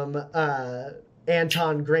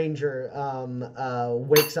Anton Granger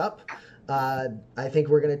wakes up. I think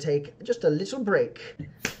we're gonna take just a little break.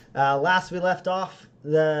 Last we left off,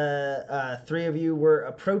 the three of you were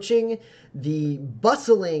approaching the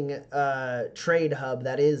bustling trade hub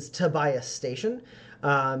that is Tobias Station.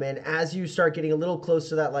 And as you start getting a little close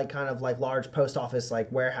to that, like kind of like large post office,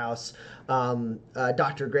 like warehouse,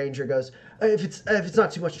 Dr. Granger goes, if it's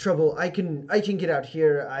not too much trouble, I can get out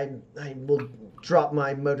here. I will drop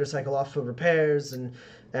my motorcycle off for repairs and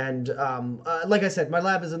like I said, my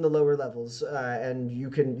lab is in the lower levels, and you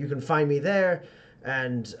can find me there,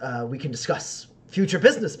 and we can discuss future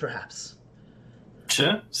business, perhaps.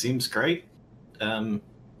 Sure, seems great.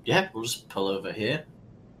 Yeah, we'll just pull over here.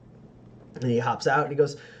 And he hops out and he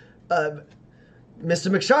goes, Mr.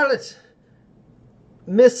 McCharlotte,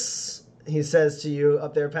 Miss, he says to you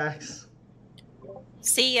up there, Pax.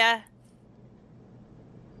 See ya.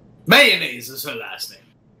 Mayonnaise is her last name.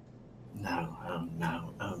 No, oh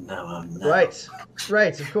no.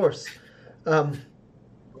 Right, of course.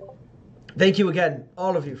 Thank you again,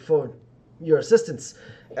 all of you, for your assistance.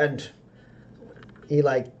 And he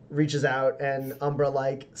like reaches out and Umbra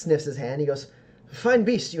like sniffs his hand. He goes, fine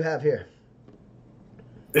beast you have here.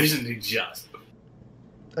 Isn't he just?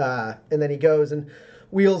 And then he goes and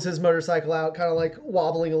wheels his motorcycle out, kind of like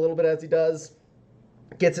wobbling a little bit as he does.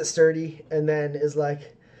 Gets it sturdy, and then is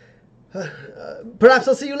like, perhaps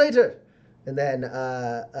I'll see you later. And then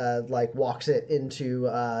like walks it into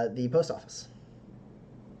the post office.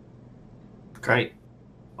 Great.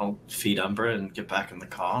 I'll feed Umbra and get back in the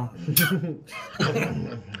car.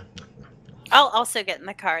 I'll also get in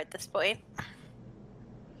the car at this point.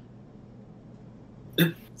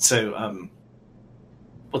 So,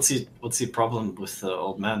 what's your problem with the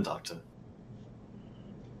old man, Doctor?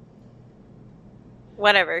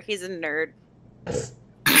 Whatever, he's a nerd.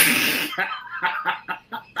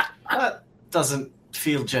 That doesn't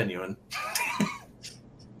feel genuine.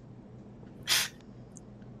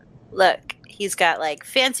 Look, he's got like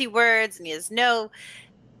fancy words and he has no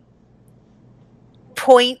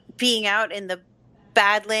point being out in the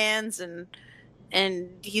Badlands, and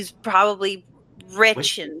he's probably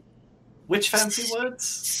rich and Which fancy words?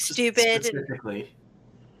 stupid Specifically.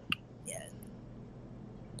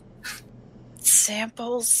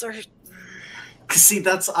 samples or See,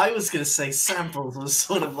 I was gonna say samples was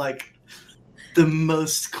sort of like the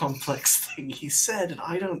most complex thing he said, and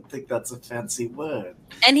I don't think that's a fancy word.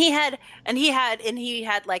 and he had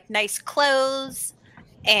like nice clothes,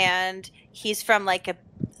 and he's from like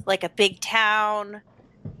a big town,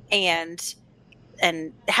 and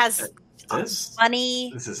has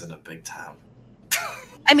money. This isn't a big town.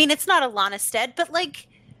 I mean, it's not Alanistead, but like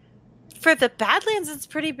for the Badlands, it's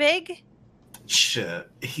pretty big. Sure,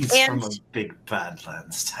 he's from a big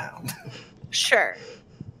Badlands town. Sure.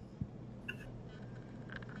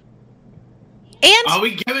 And are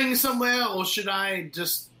we going somewhere, or should I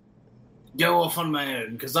just go off on my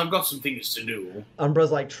own? Because I've got some things to do. Umbra's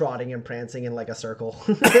like trotting and prancing in like a circle.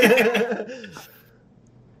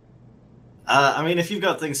 I mean, if you've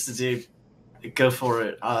got things to do, go for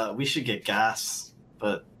it. We should get gas,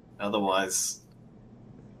 but otherwise...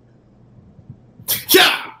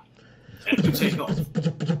 Yeah! And we take off.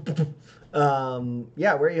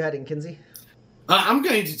 Yeah, where are you heading, Kinsey? I'm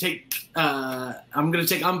going to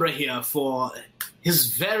take Umbra here for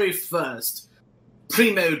his very first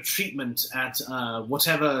primo treatment at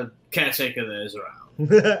whatever caretaker there is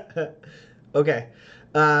around. Okay.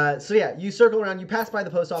 So yeah, you circle around, you pass by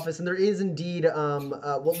the post office, and there is indeed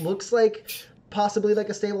what looks like possibly like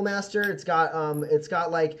a stable master. It's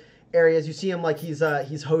got like areas. You see him like he's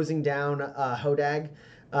hosing down Hodag,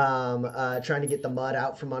 trying to get the mud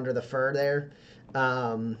out from under the fur there.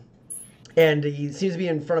 And he seems to be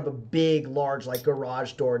in front of a big, large, like,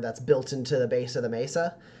 garage door that's built into the base of the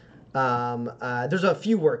mesa. There's a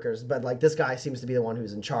few workers, but, like, this guy seems to be the one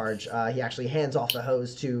who's in charge. He actually hands off the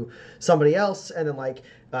hose to somebody else and then, like,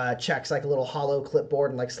 checks, like, a little hollow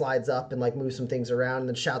clipboard and, like, slides up and, like, moves some things around and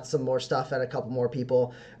then shouts some more stuff at a couple more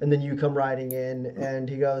people. And then you come riding in and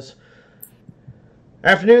he goes,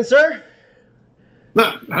 "Afternoon, sir."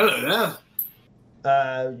 Hello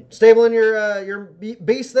there. Stabling your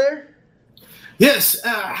beast there? Yes.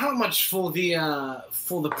 How much for the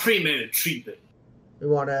primo treatment? We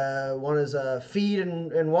want his feed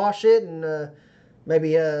and wash it and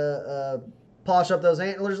maybe polish up those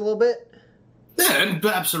antlers a little bit. Yeah, and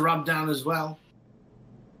perhaps a rub down as well.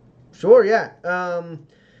 Sure, yeah.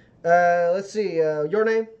 Let's see. Your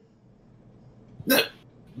name? No.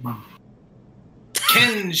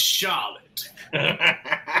 Ken Charlotte.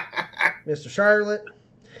 Mr. Charlotte.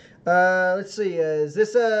 Let's see. Is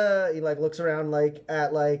this he like looks around like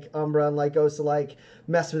at like Umbra and like goes to like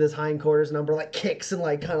mess with his hindquarters, and Umbra like kicks and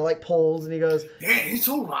like kind of like pulls, and he goes, "Yeah, it's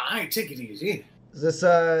all right. Take it easy." "Is this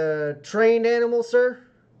a trained animal, sir?"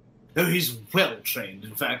 Oh, he's well trained.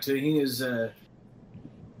 In fact, he is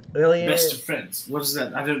Really? best of friends. What is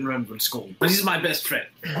that? I don't remember what it's called. But he's my best friend.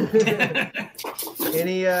 And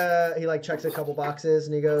he like checks a couple boxes,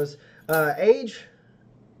 and he goes, "Age?"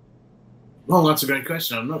 Well, that's a great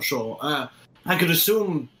question. I'm not sure. I could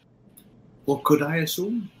assume. What could I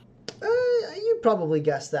assume? You probably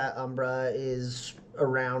guess that Umbra is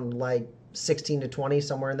around like 16 to 20,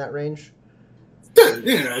 somewhere in that range.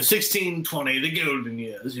 16, 20, the golden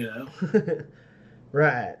years,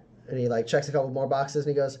 Right. And he like checks a couple more boxes,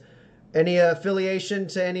 and he goes, "Any affiliation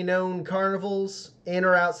to any known carnivals in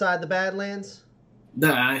or outside the Badlands?"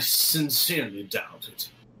 No, I sincerely doubt it.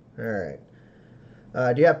 All right.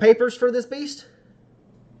 Do you have papers for this beast?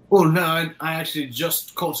 Oh, no, I actually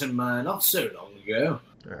just caught him not so long ago.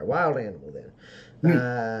 All right, wild animal then.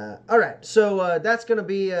 All right, so that's going to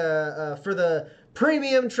be for the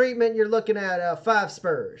premium treatment. You're looking at 5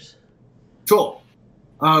 spurs. Sure.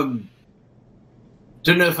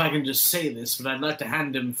 Don't know if I can just say this, but I'd like to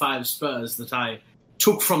hand him 5 spurs that I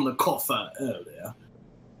took from the coffer earlier.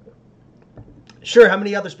 Sure. How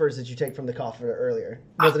many other spurs did you take from the coffer earlier?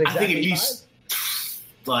 Was it exactly I think at least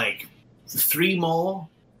 5? 3 more.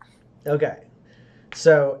 Okay.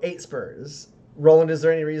 So 8 spurs. Roland, is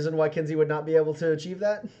there any reason why Kinsey would not be able to achieve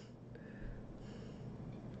that?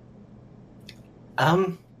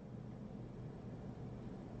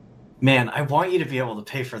 Man, I want you to be able to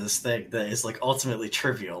pay for this thing that is like ultimately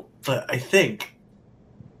trivial, but I think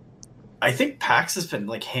I think Pax has been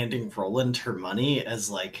like handing Roland her money as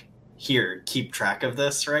like, here, keep track of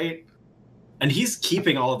this, right? And he's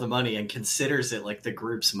keeping all of the money and considers it like the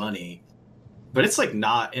group's money. But it's like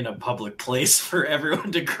not in a public place for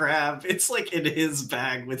everyone to grab. It's like in his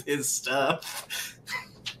bag with his stuff.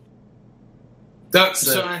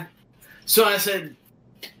 So I said,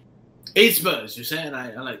 8 spurs, you say? And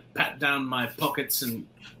I like pat down my pockets and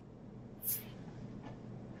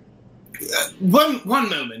one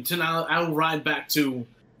moment, and I'll ride back to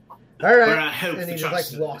All right. where I hope And the he just trust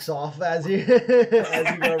like is. walks off as you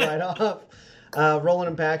as you go right off. Roland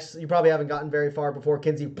and Pax, you probably haven't gotten very far before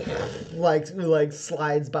Kinsey like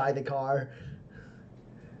slides by the car.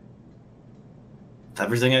 Is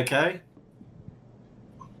everything okay?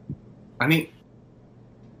 I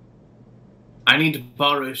need to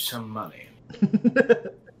borrow some money.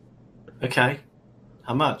 Okay.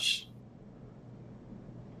 How much?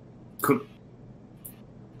 Could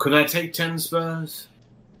I take 10 spurs?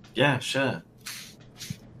 Yeah, sure.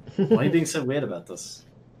 Why are you being so weird about this?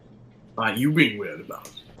 You being weird about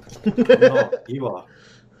it. I'm not. You are.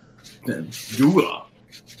 Then you are.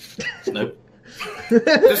 Nope.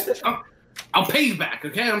 I'll pay you back,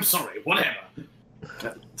 okay? I'm sorry. Whatever.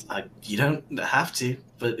 You don't have to,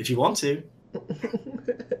 but if you want to.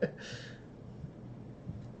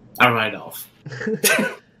 I'll ride off.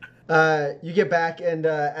 You get back, and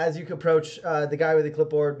as you approach, the guy with the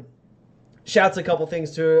clipboard shouts a couple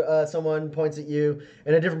things to someone, points at you,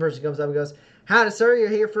 and a different person comes up and goes, "Howdy, sir. You're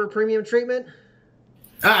here for premium treatment?"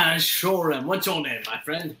 I sure am. What's your name, my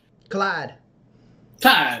friend? Clyde.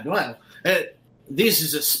 Clyde. Well, this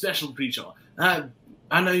is a special creature. I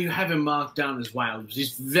know you have him marked down as wild.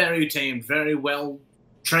 He's very tame, very well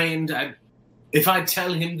trained. If I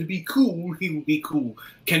tell him to be cool, he will be cool.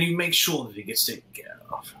 Can you make sure that he gets taken care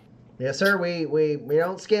of? Yes, sir. We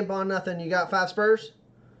don't skimp on nothing. You got 5 spurs?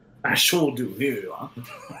 I sure do. Here you are.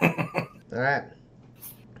 All right.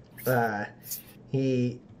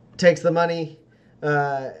 He takes the money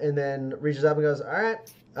and then reaches up and goes, "All right.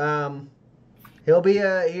 He'll be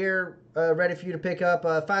here ready for you to pick up.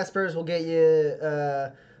 5 spurs will get you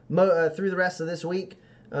through the rest of this week.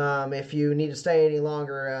 If you need to stay any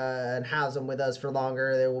longer and house them with us for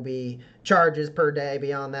longer, there will be charges per day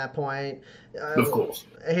beyond that point." Of course.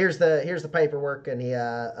 Here's the paperwork, and he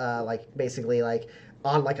basically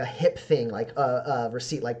on like a hip thing, like a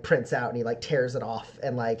receipt like prints out, and he like tears it off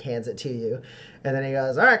and like hands it to you, and then he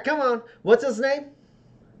goes, "All right, come on. What's his name?"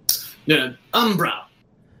 Yeah, Umbra.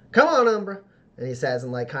 "Come on, Umbra." And he says,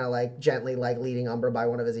 and like kind of like gently like leading Umbra by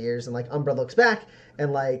one of his ears, and like Umbra looks back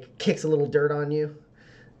and like kicks a little dirt on you.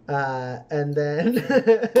 And then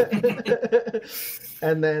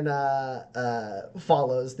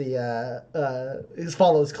follows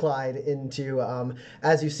Clyde into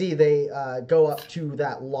as you see, they go up to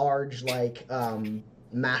that large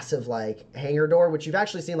massive like hangar door, which you've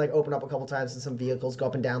actually seen like open up a couple times, and some vehicles go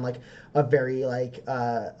up and down like a very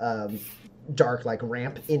dark like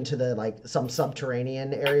ramp into the like some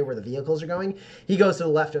subterranean area where the vehicles are going. He goes to the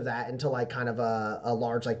left of that into like kind of a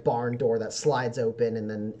large like barn door that slides open, and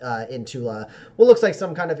then into what looks like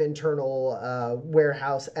some kind of internal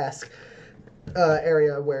warehouse-esque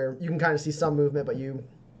area where you can kind of see some movement, but you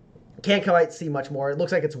can't quite see much more. It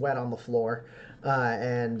looks like it's wet on the floor,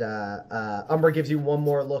 and Umbra gives you one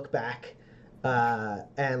more look back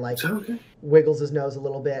and like wiggles his nose a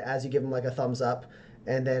little bit as you give him like a thumbs up.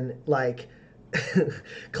 And then, like,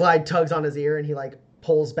 Clyde tugs on his ear, and he, like,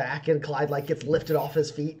 pulls back, and Clyde, like, gets lifted off his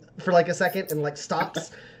feet for, like, a second and, like, stops.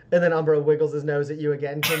 And then Umbra wiggles his nose at you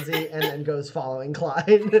again, Kinsey, and then goes following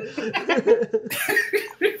Clyde.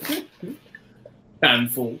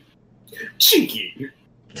 Handful. Cheeky.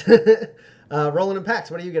 Roland and Pax,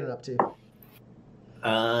 what are you getting up to?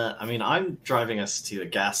 I mean, I'm driving us to a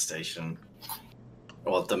gas station.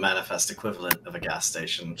 Or the manifest equivalent of a gas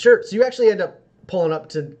station. Sure. So you actually end up pulling up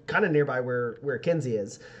to kind of nearby where Kinsey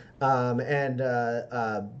is, and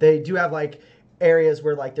they do have like areas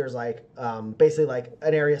where like there's like basically like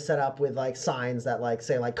an area set up with like signs that like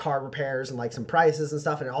say like car repairs and like some prices and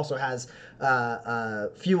stuff, and it also has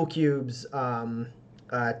fuel cubes, 10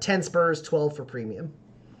 spurs, 12 for premium.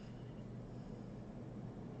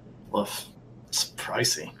 Woof, it's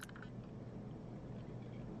pricey.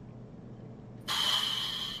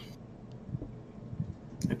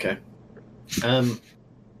 Okay.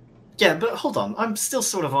 Yeah, but hold on. I'm still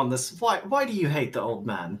sort of on this. Why do you hate the old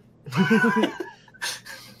man?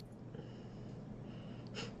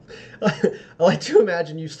 I like to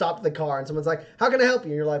imagine you stopped the car and someone's like, "How can I help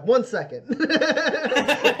you?" And you're like, "1 second."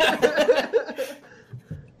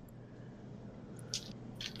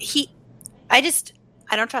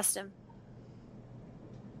 I don't trust him.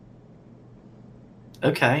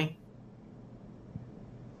 Okay.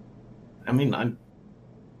 I mean,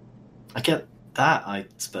 I get that, I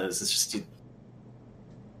suppose. It's just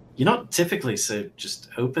you're not typically so just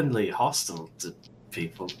openly hostile to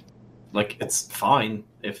people. Like, it's fine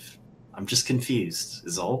if I'm just confused,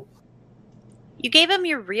 is all. You gave him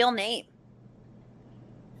your real name.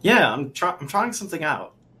 Yeah, I'm trying something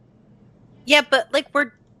out. Yeah, but like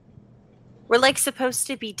we're like supposed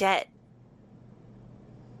to be dead.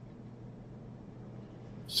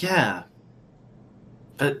 Yeah.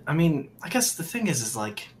 But, I mean, I guess the thing is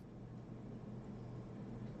like...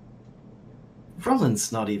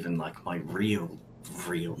 Roland's not even, like, my real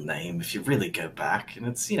name, if you really go back. And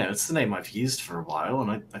it's, it's the name I've used for a while,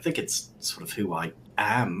 and I think it's sort of who I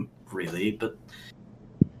am, really, but...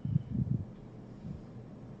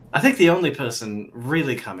 I think the only person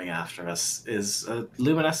really coming after us is a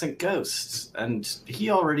luminescent ghost, and he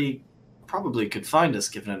already probably could find us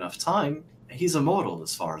given enough time. He's immortal,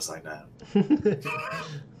 as far as I know.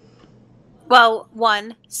 Well,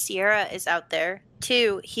 1, Sierra is out there.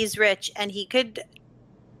 2, he's rich, and he could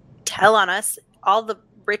tell on us. All the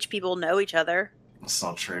rich people know each other. That's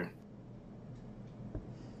not true.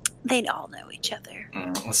 They all know each other.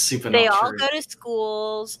 That's super They not all true. go to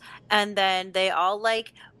schools, and then they all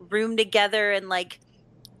like room together and like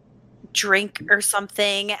drink or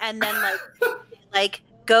something, and then like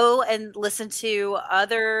go and listen to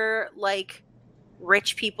other like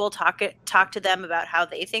rich people talk to them about how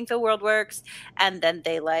they think the world works, and then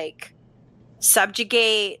they like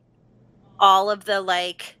subjugate all of the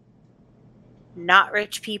like not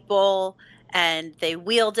rich people, and they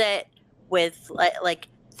wield it with like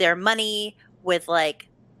their money, with like,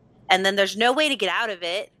 and then there's no way to get out of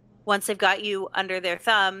it once they've got you under their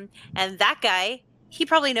thumb. And that guy, he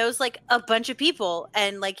probably knows like a bunch of people,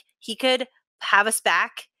 and like he could have us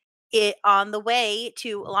back on the way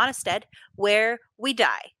to Alanistead where we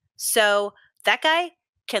die. So that guy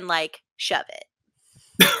can like shove it.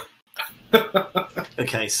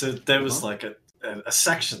 Okay, so there was like a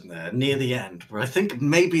section there near the end where I think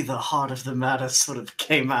maybe the heart of the matter sort of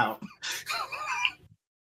came out.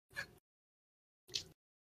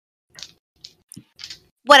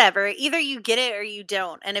 Whatever, either you get it or you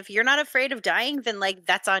don't. And if you're not afraid of dying, then like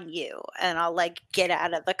that's on you. And I'll like get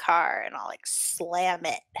out of the car and I'll like slam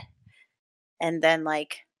it, and then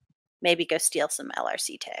like maybe go steal some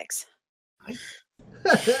LRC tags. I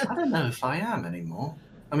don't know if I am anymore.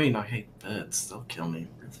 I mean, I hate birds. They'll kill me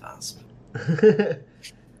real fast. I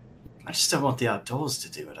just don't want the outdoors to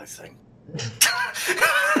do it, I think.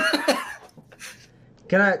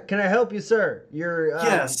 Can I help you, sir? Your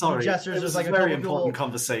yeah, sorry. gestures it was just like a very important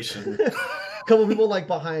conversation. A couple people like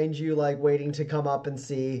behind you, like waiting to come up and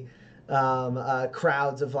see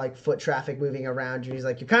crowds of like foot traffic moving around you. He's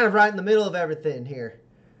like, you're kind of right in the middle of everything here.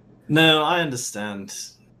 No, I understand.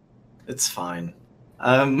 It's fine.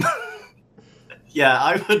 Yeah,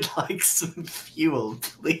 I would like some fuel,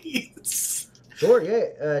 please. Sure,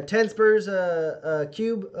 yeah. 10 spurs a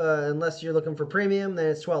cube, unless you're looking for premium, then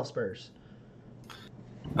it's 12 spurs.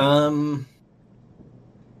 Here's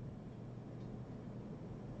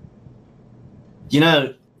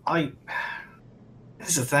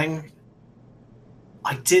the thing.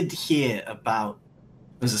 I did hear about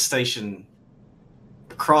there's a station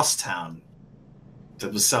across town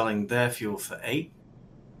that was selling their fuel for 8.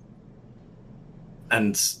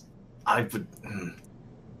 And I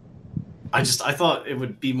thought it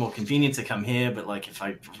would be more convenient to come here, but like if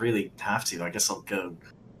I really have to, I guess I'll go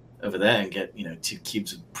over there and get 2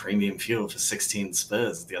 cubes of premium fuel for 16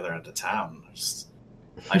 spurs at the other end of town.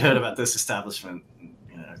 I'd heard about this establishment, and,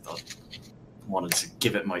 I wanted to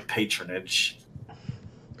give it my patronage.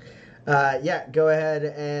 Yeah, go ahead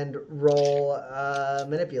and roll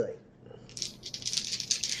manipulate.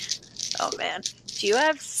 Oh man, do you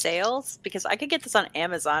have sales? Because I could get this on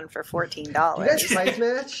Amazon for $14. You guys price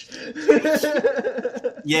match?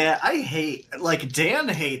 Yeah, I hate, Dan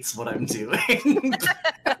hates what I'm doing.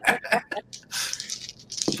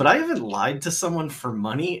 But I haven't lied to someone for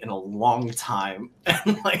money in a long time.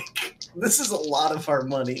 And, this is a lot of our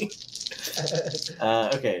money.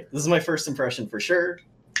 Okay, this is my first impression for sure.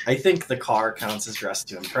 I think the car counts as dressed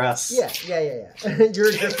to impress. Yeah.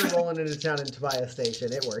 You're just rolling into town in Tobias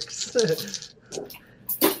Station. It works.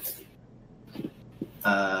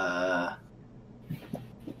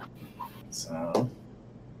 So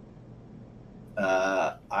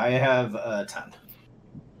I have 10.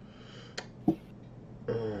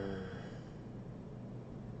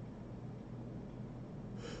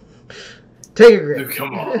 Take a grit.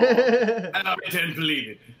 Come on. I don't believe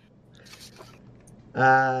it.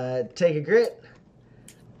 Take a grit.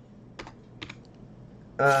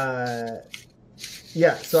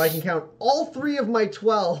 Yeah, so I can count all 3 of my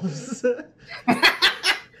 12s.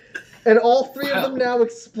 And all 3 of them now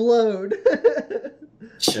explode.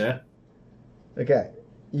 Sure. Okay.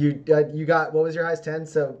 You got, what was your highest? 10?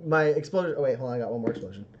 So my explosion, oh wait, hold on, I got one more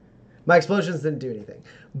explosion. My explosions didn't do anything.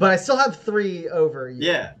 But I still have 3 over you.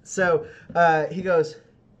 Yeah. So he goes,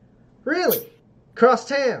 really? Cross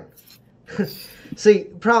town? See,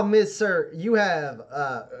 problem is, sir, you have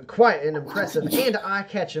quite an impressive and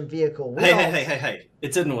eye-catching vehicle. Hey.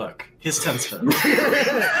 It didn't work. Here's 10 spins.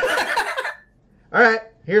 All right,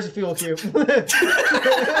 here's a fuel cube.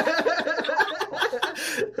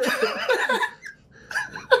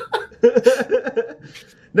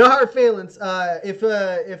 No hard feelings.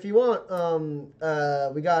 If you want,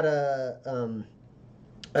 we got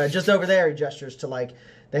just over there. He gestures to like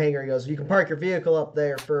the hangar. He goes, "You can park your vehicle up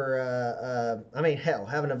there for. I mean, hell,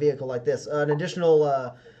 having a vehicle like this, an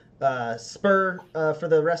additional spur for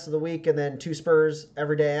the rest of the week, and then 2 spurs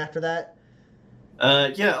every day after that."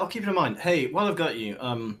 Yeah, I'll keep it in mind. Hey, while I've got you,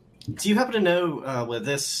 do you happen to know where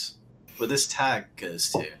this tag goes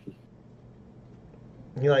to?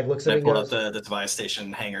 He like looks at I it and pull up goes, the Tobias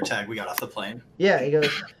Station hangar tag we got off the plane. yeah, he goes,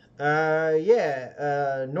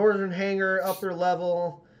 northern hangar, upper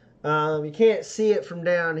level. You can't see it from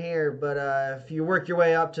down here, but if you work your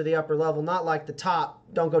way up to the upper level, not like the top,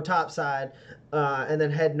 don't go top side, and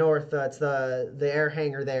then head north, it's the air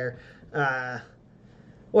hangar there.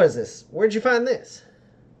 What is this? Where'd you find this?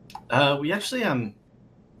 We actually, I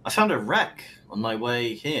found a wreck on my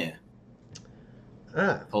way here.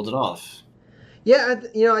 Pulled it off. Yeah,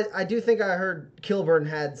 I do think I heard Kilburn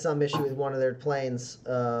had some issue with one of their planes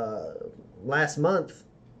last month.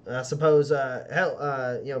 I suppose,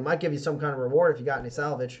 might give you some kind of reward if you got any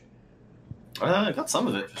salvage. I got some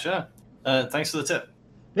of it, for sure. Thanks for the tip.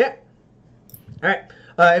 Yeah. All right.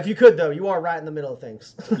 If you could, though, you are right in the middle of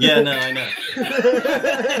things. Yeah, no, I know.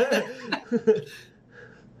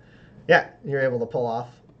 Yeah, you're able to pull off.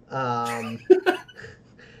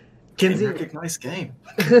 Kinsey, Nice game.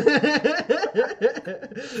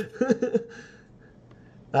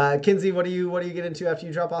 Kinsey, what do you get into after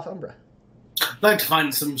you drop off Umbra? I'd like to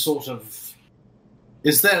find some sort of...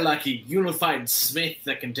 Is there like a unified smith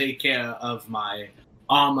that can take care of my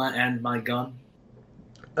armor and my gun?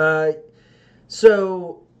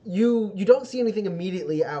 So you don't see anything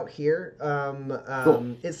immediately out here.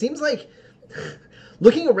 Cool. It seems like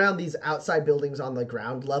looking around these outside buildings on the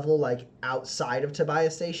ground level, like outside of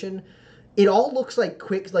Tobias Station, it all looks like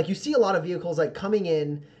quick. Like you see a lot of vehicles like coming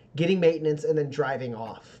in, getting maintenance, and then driving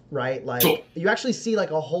off. Right? Like Sure. you actually see like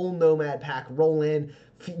a whole nomad pack roll in,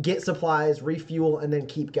 get supplies, refuel, and then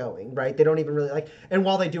keep going, right? They don't even really like, and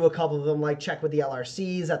while they do, a couple of them like check with the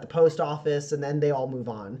LRCs at the post office, and then they all move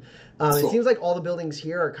on. It Cool. seems like all the buildings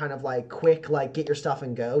here are kind of like quick, like get your stuff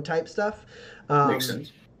and go type stuff. Makes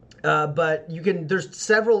sense. But there's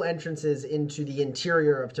several entrances into the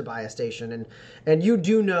interior of Tobias Station, and you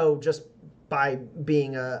do know, just by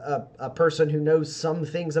being a person who knows some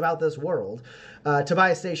things about this world,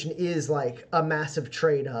 Tobias Station is like a massive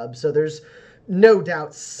trade hub, so there's no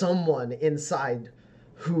doubt someone inside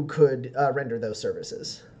who could render those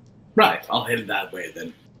services. Right, I'll head that way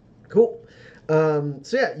then. Cool. So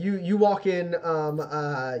yeah, you walk in.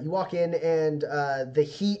 And the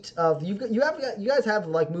heat of you guys have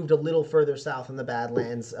like moved a little further south in the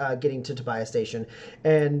Badlands, getting to Tobias Station,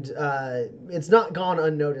 and it's not gone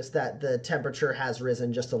unnoticed that the temperature has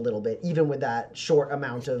risen just a little bit, even with that short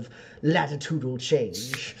amount of latitudinal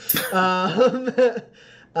change. But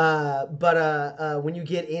when you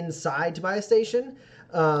get inside Tobias Station,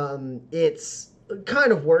 it's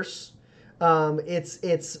kind of worse.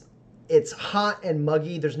 It's hot and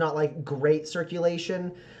muggy. There's not like great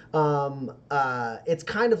circulation. It's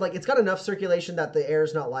kind of like, it's got enough circulation that the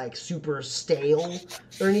air's not like super stale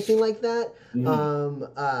or anything like that.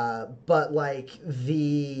 But like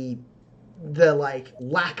the like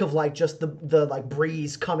lack of like just the like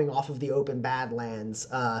breeze coming off of the open Badlands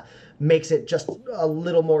makes it just a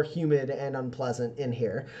little more humid and unpleasant in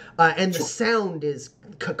here. And the sound is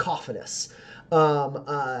cacophonous. You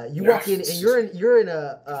walk in and you're in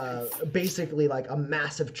a basically like a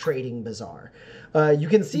massive trading bazaar. You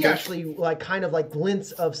can see actually like kind of like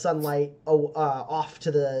glints of sunlight off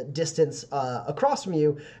to the distance across from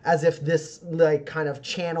you, as if this like kind of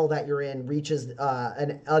channel that you're in reaches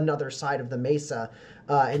another side of the mesa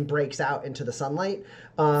and breaks out into the sunlight.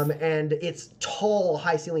 And it's tall,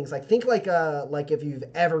 high ceilings. Like think like if you've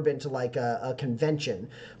ever been to like a convention,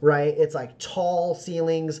 right? It's like tall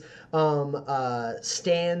ceilings,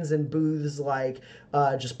 stands and booths like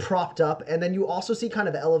just propped up, and then you also see kind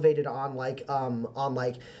of elevated on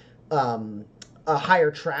a higher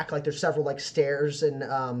track. Like there's several like stairs and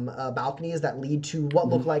balconies that lead to what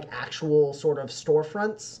look like actual sort of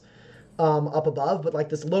storefronts up above. But like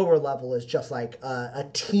this lower level is just like a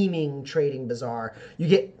teeming trading bazaar. You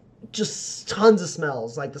get just tons of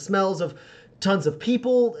smells, like the smells of tons of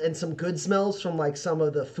people and some good smells from like some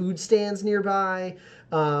of the food stands nearby.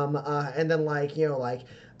 And then like, you know, like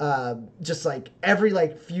just like every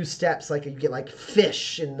like few steps, like you get like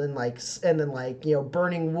fish and then like, you know,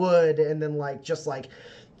 burning wood and then like just like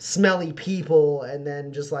smelly people and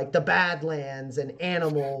then just like the Badlands and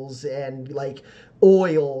animals and like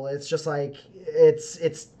oil. It's just like,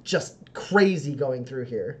 it's just crazy going through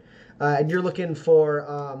here. And you're looking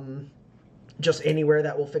for just anywhere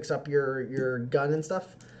that will fix up your gun and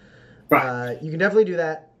stuff. Right. You can definitely do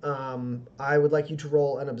that. I would like you to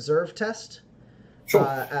roll an observe test Sure.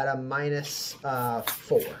 at a minus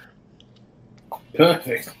 4.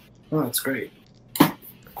 Perfect. Oh, that's great.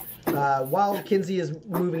 While Kinsey is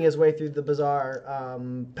moving his way through the bazaar,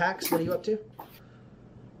 Pax, what are you up to?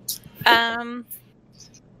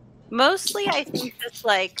 Mostly I think just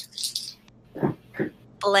like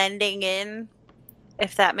blending in,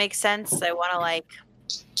 if that makes sense. I want to like,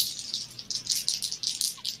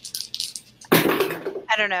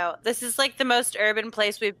 I don't know. This is like the most urban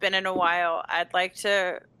place we've been in a while. I'd like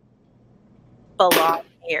to belong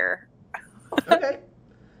here. Okay.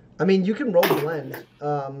 I mean, you can roll blend.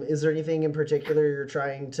 Is there anything in particular you're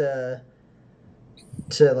trying to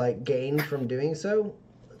like gain from doing so?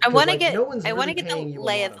 I want to like, get. no one's I want to really get the paying you a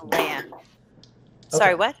lay lot of the of money. land.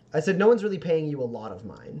 Sorry, what? I said no one's really paying you a lot of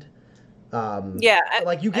mind. Yeah,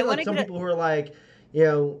 Like you get wanna like some get people who are like, you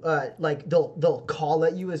know, like they'll call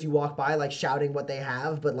at you as you walk by, like shouting what they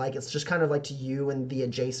have, but like it's just kind of like to you and the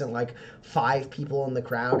adjacent like 5 people in the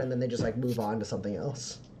crowd, and then they just like move on to something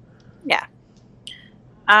else. Yeah.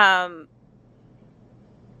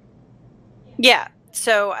 Yeah.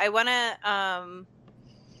 So I want to.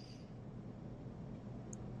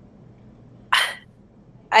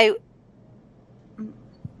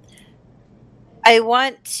 I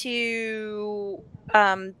want to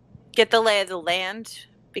get the lay of the land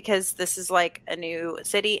because this is like a new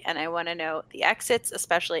city, and I want to know the exits,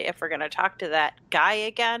 especially if we're going to talk to that guy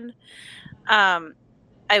again.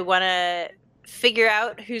 I want to figure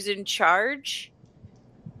out who's in charge,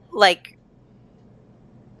 like,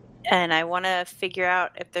 and I want to figure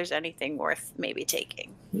out if there's anything worth maybe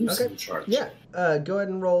taking. Who's Okay. in charge? Yeah. Go ahead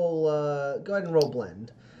and roll. Go ahead and roll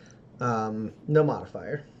blend. No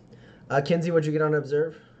modifier. Kinsey, what'd you get on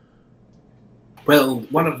observe? Well,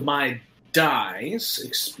 one of my dice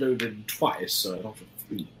exploded twice, so I don't have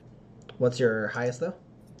 3. What's your highest though?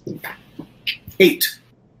 8.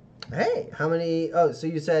 Hey, how many? Oh, so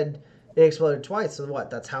you said it exploded twice. So what?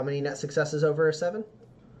 That's how many net successes over a 7?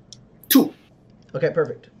 2. Okay,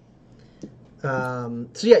 perfect.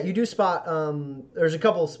 So yeah, you do spot. There's a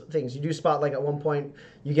couple things you do spot. Like at one point,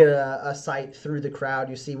 you get a sight through the crowd.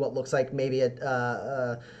 You see what looks like maybe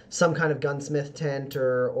some kind of gunsmith tent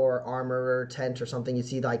or armorer tent or something. You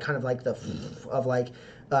see like kind of like the of like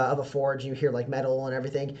of a forge. You hear like metal and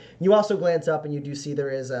everything. You also glance up and you do see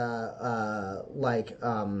there is you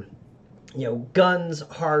know, guns,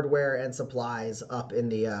 hardware, and supplies up in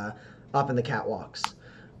the catwalks.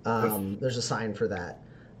 There's a sign for that.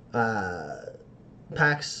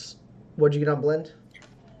 Pax, what'd you get on blend?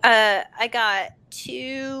 I got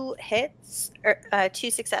 2 hits or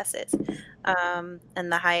 2 successes, and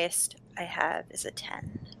the highest I have is a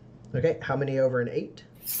 10. Okay, how many over an 8?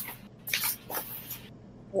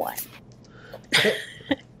 1. Okay.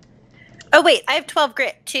 Oh wait, I have 12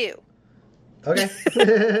 grit too. Okay.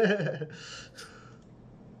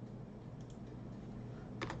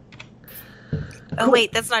 Oh Cool.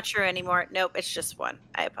 wait, that's not true anymore. Nope, it's just 1.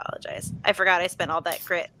 I apologize. I forgot I spent all that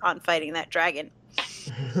grit on fighting that dragon.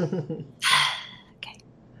 Okay.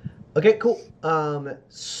 Okay, cool.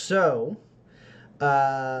 So,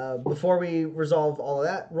 before we resolve all of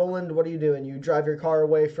that, Roland, what are you doing? You drive your car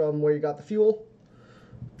away from where you got the fuel?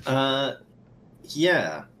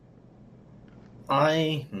 Yeah.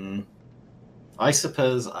 I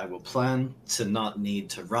suppose I will plan to not need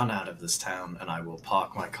to run out of this town, and I will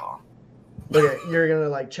park my car. Okay, you're gonna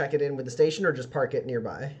like check it in with the station or just park it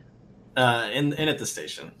nearby? In at the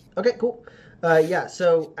station. Okay, cool. Yeah,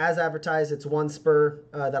 so as advertised, it's 1 spur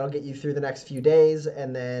that'll get you through the next few days,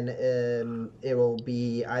 and then it will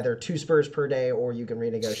be either 2 spurs per day, or you can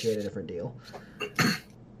renegotiate a different deal.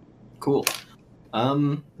 Cool.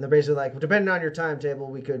 And they're basically like, depending on your timetable,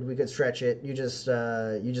 we could stretch it. You just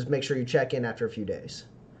make sure you check in after a few days.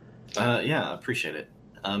 Yeah, I appreciate it.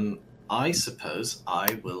 I suppose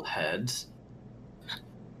I will head.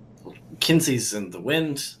 Kinsey's in the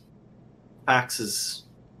wind. Pax is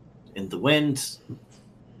in the wind.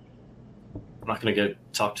 I'm not going to go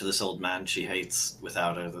talk to this old man she hates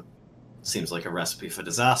without her. That seems like a recipe for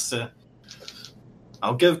disaster.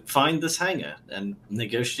 I'll go find this hangar and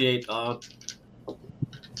negotiate our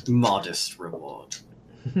modest reward.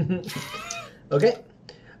 Okay.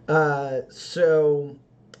 So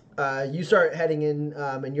you start heading in,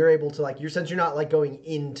 and you're able to since you're not going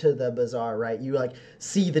into the bazaar, right? You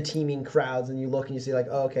see the teeming crowds, and you look and you see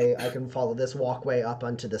oh, okay, I can follow this walkway up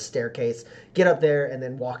onto the staircase, get up there, and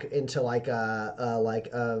then walk into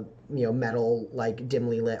a metal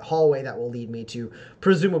dimly lit hallway that will lead me to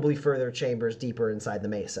presumably further chambers deeper inside the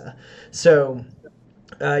mesa. So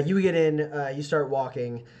you get in, you start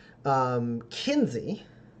walking. Kinsey,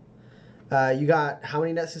 you got how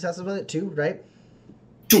many net successes with it? 2, right?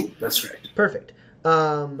 2, that's right. Perfect.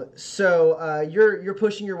 So you're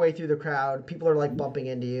pushing your way through the crowd. People are bumping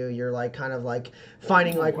into you. You're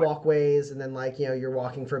finding walkways, and then you're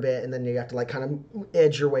walking for a bit, and then you have to kind of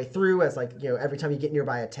edge your way through as every time you get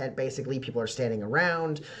nearby a tent, basically people are standing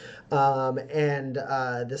around. And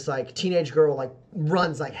this teenage girl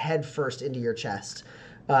runs head first into your chest.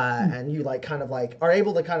 And you are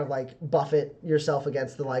able to buffet yourself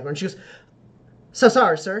against the and she goes, "So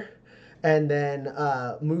sorry, sir." And then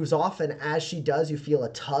moves off, and as she does, you feel a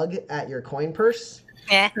tug at your coin purse.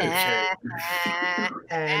 And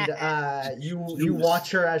you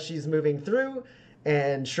watch her as she's moving through,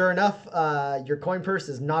 and sure enough, your coin purse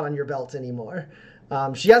is not on your belt anymore.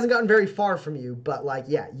 She hasn't gotten very far from you, but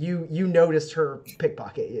you noticed her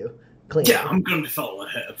pickpocket you. Clean. I'm going to follow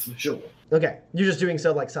her for sure. Okay, you're just doing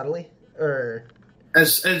so subtly, or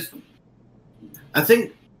as I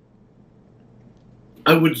think.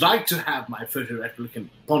 I would like to have my photoreplicant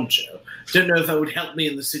poncho. Don't know if that would help me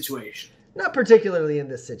in the situation. Not particularly in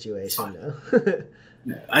this situation, no.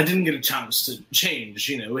 No, I didn't get a chance to change.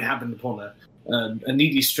 We happened upon a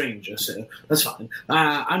needy stranger, so that's fine.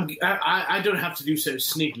 I don't have to do so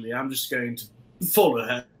sneakily. I'm just going to follow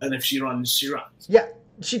her, and if she runs, she runs. Yeah,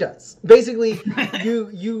 she does. Basically,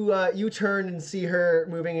 you turn and see her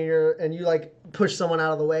moving, and you push someone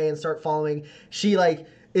out of the way and start following. She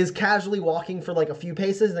is casually walking for a few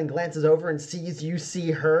paces, and then glances over and sees you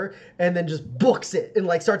see her, and then just books it and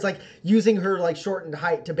starts using her shortened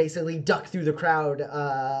height to basically duck through the crowd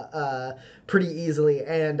pretty easily.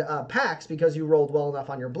 And Pax, because you rolled well enough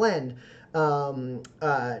on your blend,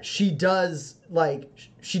 she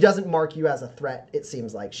doesn't mark you as a threat. It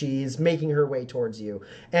seems like she's making her way towards you,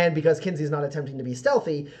 and because Kinsey's not attempting to be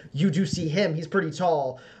stealthy, you do see him. He's pretty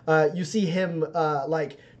tall. You see him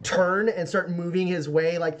turn and start moving his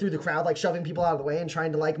way through the crowd, shoving people out of the way and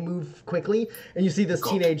trying to move quickly. And you see this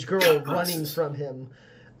teenage girl running from him,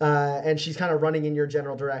 and she's kind of running in your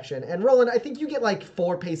general direction. And Roland, I think you get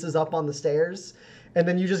 4 paces up on the stairs, and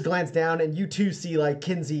then you just glance down, and you too see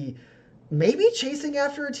Kinsey maybe chasing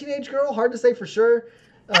after a teenage girl. Hard to say for sure.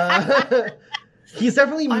 He's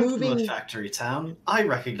definitely moving. I'm from a factory town. I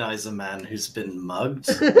recognize a man who's been mugged.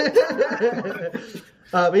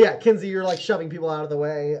 But yeah, Kinsey, you're shoving people out of the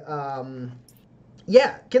way.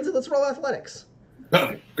 Yeah, Kinsey, let's roll athletics.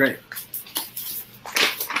 Oh, great.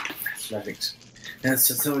 Athletics.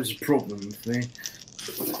 That's always a problem with me.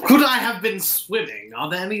 Could I have been swimming? Are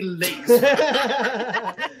there any lakes?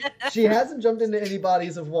 She hasn't jumped into any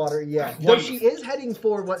bodies of water yet, though she is heading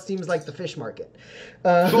for what seems like the fish market.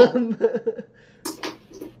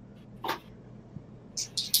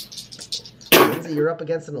 Kinsey, you're up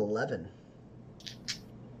against an 11.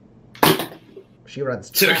 She runs.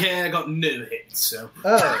 It's okay, I got no hits, so.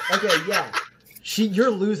 Oh, okay, yeah. You're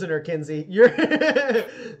losing her, Kinsey.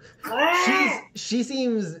 She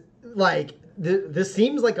seems like this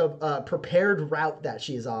seems like a prepared route that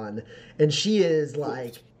she's on, and she is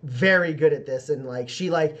very good at this, and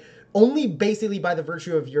she only basically by the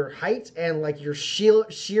virtue of your height and your sheer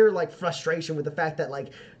frustration with the fact that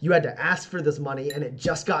you had to ask for this money and it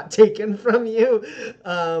just got taken from you,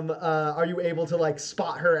 are you able to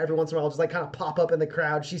spot her every once in a while, just kind of pop up in the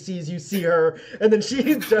crowd. She sees you, see her, and then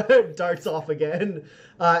she darts off again.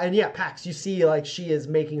 And yeah, Pax, you see she is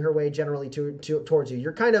making her way generally towards you.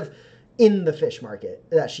 You're kind of in the fish market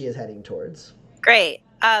that she is heading towards. Great.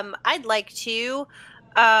 I'd like to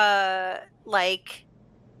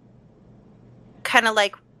kind of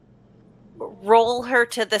roll her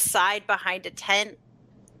to the side behind a tent,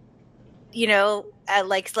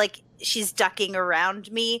 like she's ducking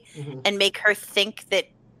around me, and make her think that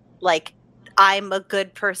I'm a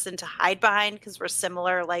good person to hide behind because we're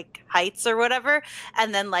similar heights or whatever,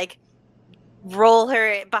 and then roll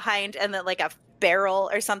her behind and then a barrel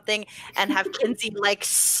or something, and have Kinsey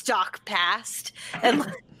stalk past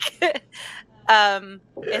and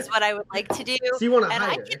is what I would like to do. So you want to And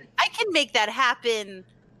hide her? I can make that happen,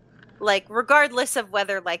 like regardless of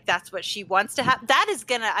whether like that's what she wants to have.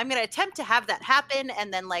 I'm gonna attempt to have that happen,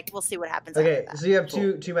 and then like we'll see what happens. Okay, after that. so you have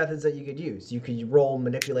two methods that you could use. You could roll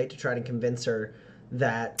manipulate to try to convince her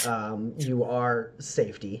that you are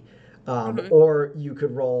safety. Or you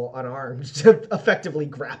could roll unarmed to effectively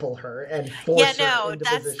grapple her and force her into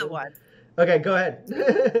that's position. the one. Okay, go ahead.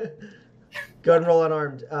 Go ahead and roll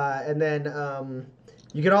unarmed. And then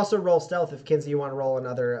you can also roll stealth if, Kinsey, you want to roll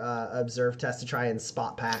another observe test to try and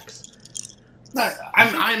spot Pax.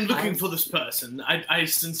 I'm looking for this person. I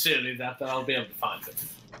sincerely doubt that I'll be able to find them.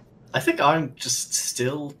 I think I'm just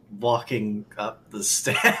still walking up the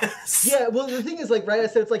stairs. Yeah, well, the thing is, like, right, I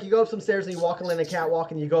said it's like you go up some stairs and you walk along a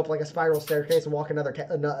catwalk and you go up like a spiral staircase and walk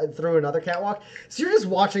through another catwalk. So you're just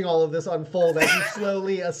watching all of this unfold as you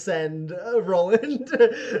slowly ascend, Roland.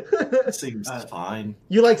 Seems fine.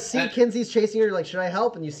 You, like, see Kinsey's chasing her, you're like, should I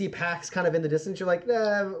help? And you see Pax kind of in the distance, you're like,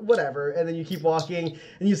 whatever. And then you keep walking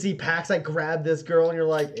and you see Pax, like, grab this girl and you're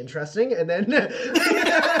like, interesting. And then...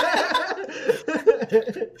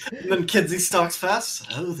 And then Kinsey stalks past.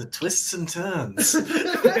 Oh, the twists and turns.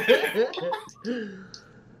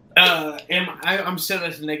 I'm still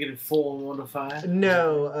at a -4 modifier.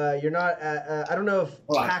 No, you're not. I don't know if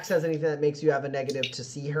Pax has anything that makes you have a negative to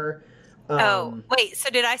see her. Wait. So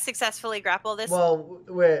did I successfully grapple this? Well,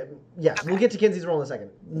 yes. Okay. We'll get to Kinsey's roll in a second.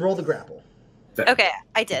 Roll the grapple. Okay,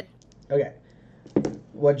 I did. Okay.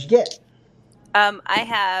 What'd you get? I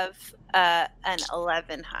have an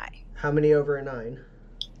 11 high. How many over a 9?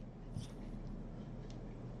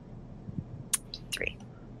 3.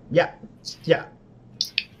 Yeah.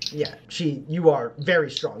 You are very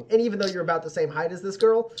strong. And even though you're about the same height as this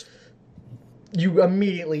girl, you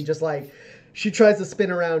immediately just like, she tries to spin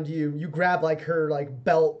around you. You grab like her like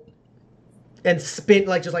belt and spin,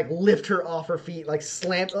 like just like lift her off her feet, like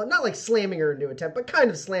not like slamming her into a tent, but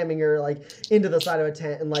kind of slamming her like into the side of a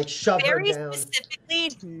tent and like shove her down. Very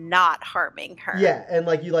specifically not harming her. Yeah, and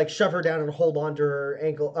like you like shove her down and hold onto her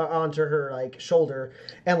ankle, onto her like shoulder,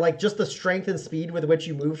 and like just the strength and speed with which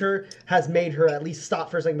you moved her has made her at least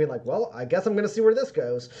stop for a second, and be like, well, I guess I'm gonna see where this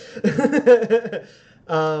goes.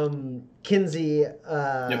 Kinsey,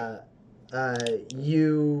 Yep.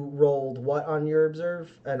 You rolled what on your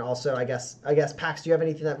observe? And also, I guess, Pax, do you have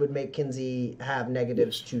anything that would make Kinsey have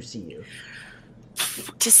negatives to see you?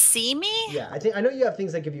 To see me? Yeah, I know you have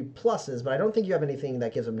things that give you pluses, but I don't think you have anything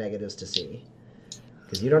that gives them negatives to see.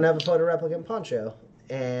 Because you don't have a photoreplicant poncho,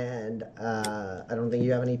 and I don't think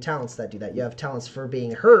you have any talents that do that. You have talents for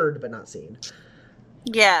being heard, but not seen.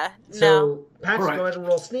 Yeah, So, Pax, Right. go ahead and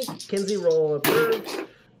roll sneak. Kinsey, roll observe.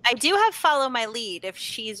 I do have follow my lead if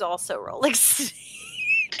she's also rolling sneak.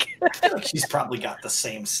 She's probably got the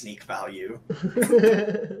same sneak value.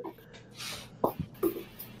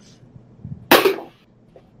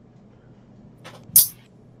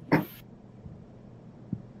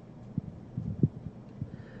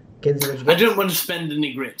 Kinsey, what'd you I get? don't want to spend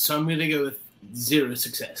any grit, so I'm going to go with 0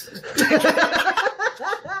 successes.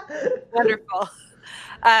 Wonderful.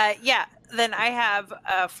 Yeah, then I have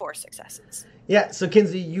 4 successes. Yeah, so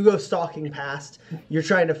Kinsey, you go stalking past. You're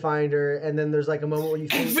trying to find her, and then there's like a moment where you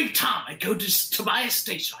think Every time I go to Tobias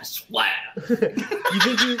Station, I swear.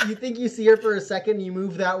 you think you see her for a second. You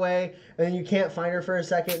move that way, and then you can't find her for a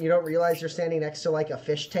second. You don't realize you're standing next to like a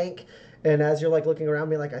fish tank. And as you're like looking around,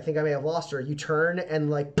 being like, I think I may have lost her. You turn and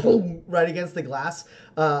like, boom, right against the glass,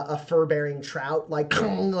 a fur-bearing trout like,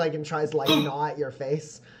 like, and tries to like gnaw at your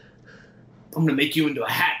face. I'm gonna make you into a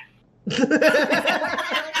hat.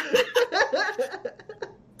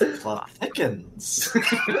 Plot thickens.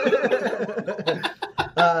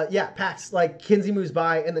 Yeah, Pax, like Kinsey moves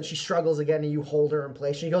by and then she struggles again and you hold her in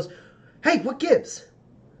place. She goes, hey, what gives?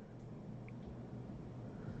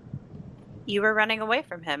 You were running away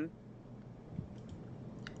from him.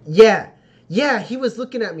 Yeah, he was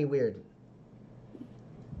looking at me weird.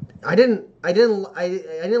 I didn't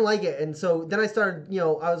like it, and so then I started,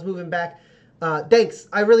 I was moving back. Thanks,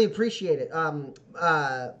 I really appreciate it.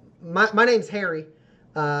 My name's Harry,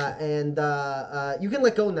 and you can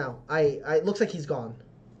let go now. It looks like he's gone.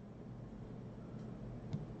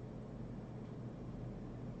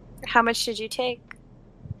 How much did you take?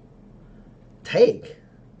 Take?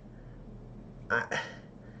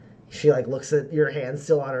 She like looks at your hand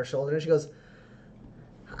still on her shoulder and she goes,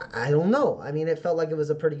 I don't know. I mean, it felt like it was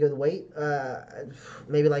a pretty good weight.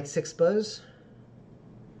 Maybe like 6 spurs.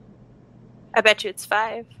 I bet you it's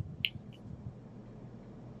 5.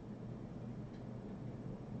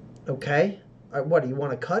 Okay. What, do you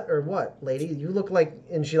want to cut or what, lady? You look like,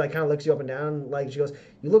 and she like kind of looks you up and down, like she goes,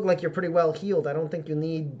 you look like you're pretty well healed. I don't think you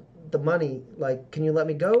need the money. Like, can you let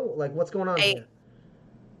me go? Like, what's going on I- here?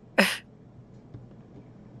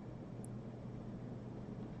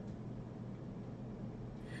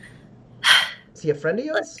 Is he a friend of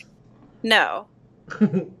yours? No.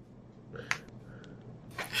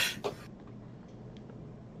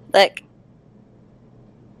 Look,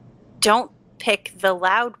 don't pick the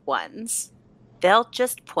loud ones. They'll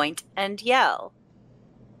just point and yell.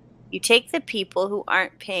 You take the people who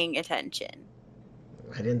aren't paying attention.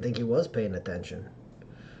 I didn't think he was paying attention.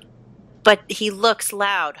 But he looks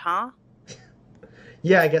loud, huh?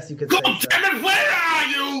 Yeah, I guess you could God say damn it, where are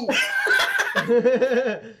you?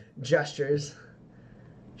 so. Gestures.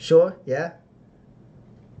 Sure, yeah.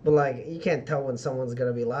 But like, you can't tell when someone's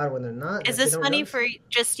gonna be loud when they're not. Is if they this don't money notice. for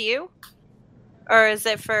just you? Or is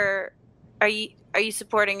it for are you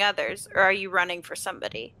supporting others or are you running for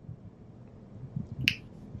somebody?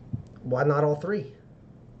 Why not all three?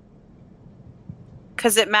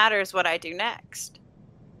 Cuz it matters what I do next.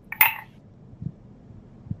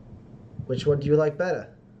 Which one do you like better?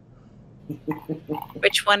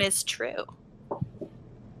 Which one is true?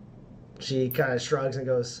 She kind of shrugs and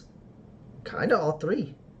goes, "Kinda all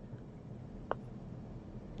three."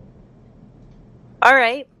 All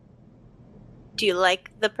right. Do you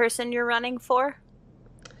like the person you're running for?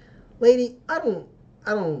 Lady, I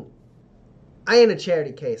ain't a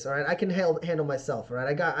charity case, all right? I can handle myself, all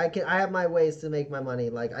right? I have my ways to make my money.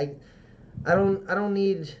 Like I don't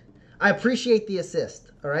need. I appreciate the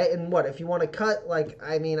assist, all right? And what if you want to cut? Like,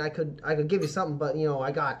 I mean, I could give you something, but you know,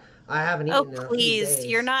 I haven't eaten Oh, in a few please. days.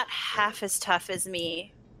 You're not half as tough as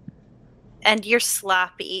me. And you're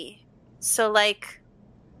sloppy. So, like,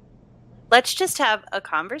 let's just have a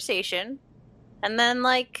conversation. And then,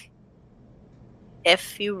 like,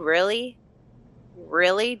 if you really,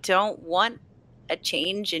 really don't want a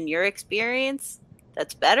change in your experience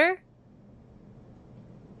that's better,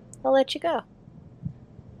 I'll let you go.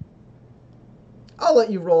 I'll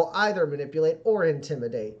let you roll either manipulate or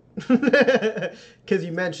intimidate, because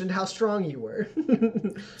you mentioned how strong you were.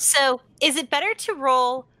 So, is it better to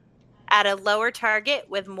roll at a lower target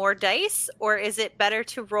with more dice, or is it better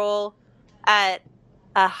to roll at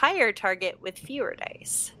a higher target with fewer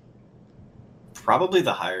dice? Probably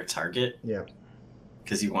the higher target. Yeah.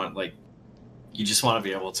 Because you want, like, you just want to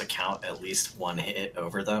be able to count at least one hit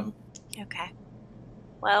over them. Okay.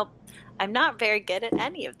 Well, I'm not very good at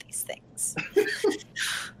any of these things.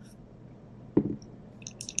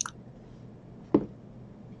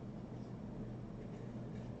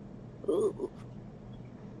 Ooh.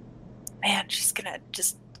 Man, she's gonna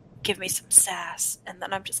just give me some sass, and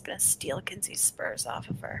then I'm just gonna steal Kinsey's spurs off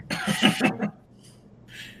of her.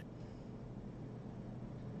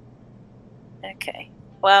 Okay.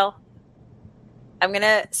 Well, I'm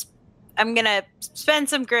gonna spend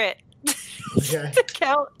some grit Okay.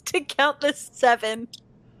 to count this 7.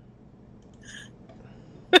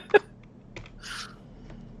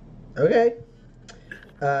 Okay.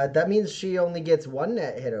 That means she only gets one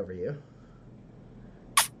net hit over you.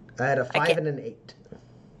 I had a 5 get- and an 8.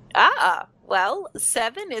 Ah, well,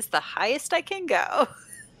 7 is the highest I can go.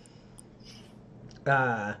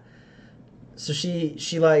 So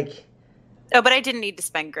she like, Oh, but I didn't need to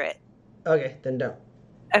spend grit. okay, then don't.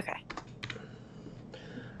 Okay.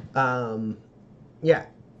 Yeah,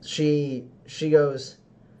 she goes,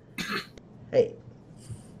 "Hey,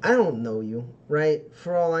 I don't know you, right?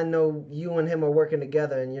 For all I know, you and him are working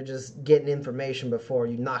together, and you're just getting information before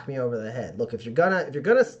you knock me over the head. Look, if you're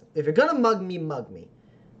gonna mug me,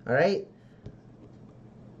 all right?"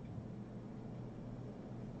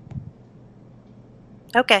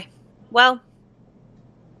 Okay. Well,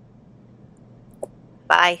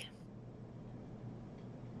 bye.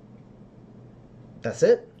 That's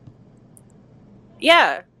it.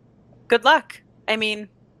 Yeah. Good luck. I mean,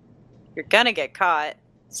 you're gonna get caught,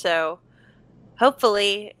 so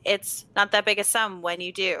hopefully it's not that big a sum when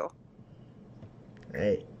you do.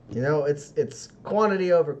 Hey, you know, it's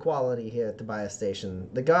quantity over quality here at the bio station.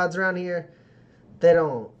 The gods around here, they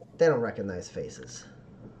don't recognize faces.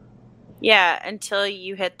 Yeah, until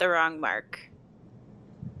you hit the wrong mark.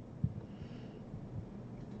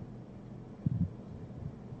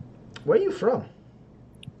 Where are you from?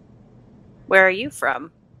 Where are you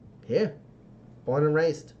from? Here. Born and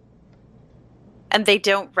raised. And they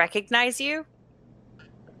don't recognize you?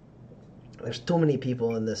 There's too many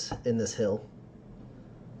people in this hill.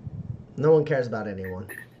 No one cares about anyone.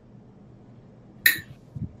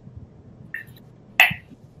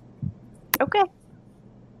 Okay.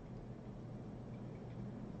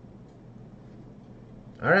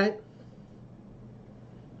 All right.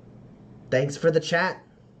 Thanks for the chat.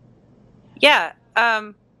 Yeah,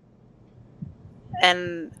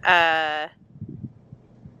 And I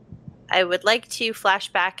would like to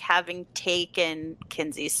flashback having taken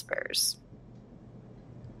Kinsey's spurs.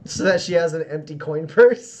 So that she has an empty coin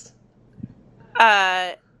purse?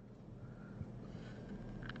 Yeah.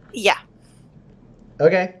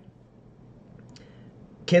 Okay.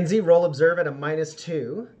 Kinsey, roll observe at a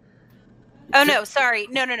 -2. Oh, no, sorry.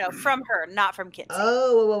 No. From her, not from Kinsey.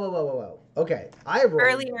 Oh, whoa. Okay. I roll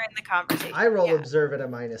Earlier in the conversation. I roll yeah. observe at a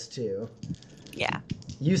 -2. Yeah.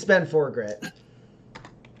 You spend 4 grit.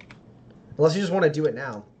 Unless you just want to do it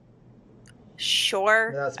now.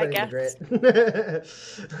 Sure, Without I spending guess. the grit.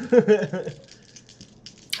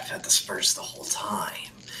 I've had the spurs the whole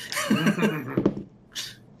time.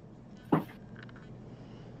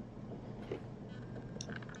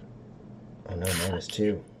 Oh no,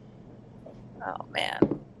 -2. Oh, man.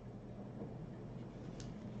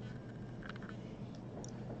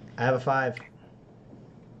 I have a 5.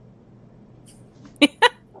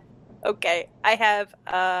 Okay, I have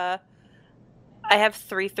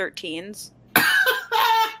 3 13s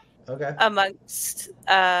Okay. amongst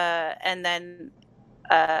and then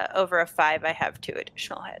over a 5 I have 2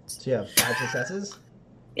 additional hits. So you have 5 successes?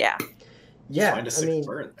 Yeah. Yeah, Find a I six mean,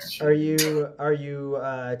 bird. are you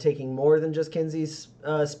taking more than just Kinsey's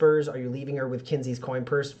spurs? Are you leaving her with Kinsey's coin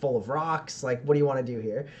purse full of rocks? Like, what do you want to do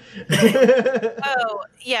here? Oh,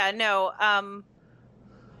 yeah, no.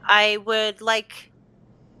 I would like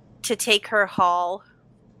to take her haul.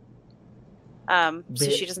 So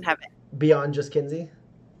she doesn't have it. Beyond just Kinsey?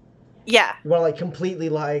 Yeah. You want to, like, completely,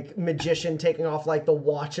 like, magician taking off, like, the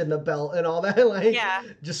watch and the belt and all that? Like, Yeah.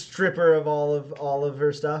 just strip her of all of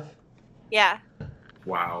her stuff? Yeah.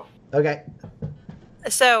 Wow. Okay.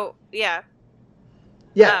 So, yeah.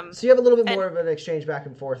 Yeah, so you have a little bit and- more of an exchange back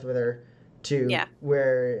and forth with her, too. Yeah.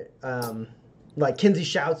 Where, like, Kinsey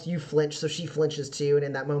shouts, you flinch, so she flinches too, and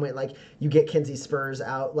in that moment, like, you get Kinsey's spurs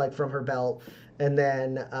out, like, from her belt, and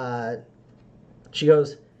then, she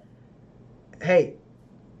goes, hey,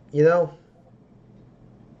 you know,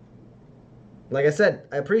 like I said,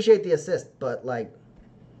 I appreciate the assist, but, like,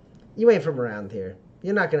 you ain't from around here.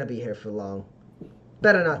 You're not gonna be here for long.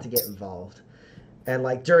 Better not to get involved. And,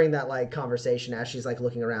 like, during that, like, conversation, as she's, like,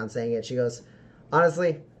 looking around saying it, she goes,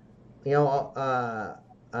 honestly, you know,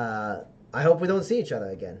 I hope we don't see each other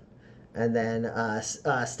again. And then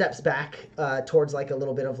steps back towards, like, a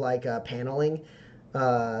little bit of, like, paneling,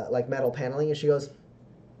 like, metal paneling, and she goes,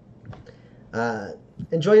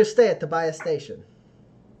 enjoy your stay at Tobias Station.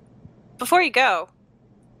 Before you go,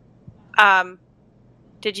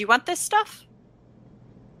 did you want this stuff?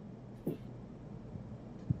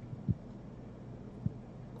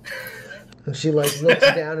 And she, like, looks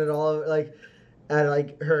down at all of, like, at,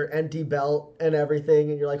 like, her empty belt and everything,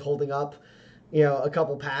 and you're, like, holding up, you know, a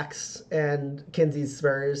couple packs and Kinsey's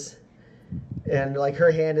spurs. And, like, her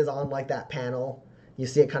hand is on, like, that panel. You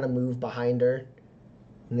see it kind of move behind her.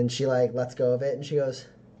 And then she, like, lets go of it, and she goes,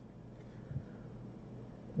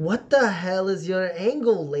 what the hell is your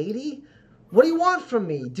angle, lady? What do you want from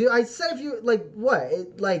me? I said if you, like,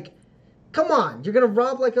 what? Like, come on. You're gonna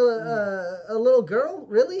rob, like, a little girl?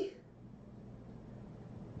 Really?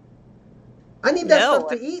 I need that No.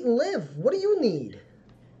 stuff to eat and live. What do you need?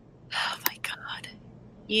 Oh my god.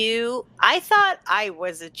 I thought I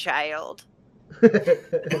was a child.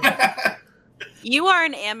 You are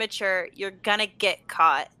an amateur. You're gonna get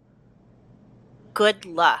caught. Good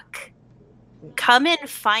luck. Come and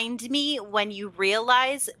find me when you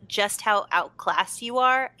realize just how outclassed you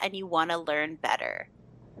are and you want to learn better.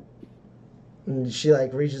 And she,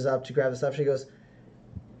 like, reaches up to grab the stuff. She goes,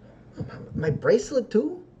 my bracelet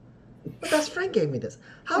too? My best friend gave me this.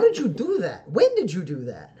 How did you do that? When did you do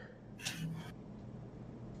that?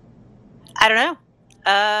 I don't know.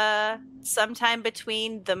 Sometime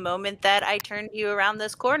between the moment that I turned you around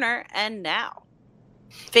this corner and now.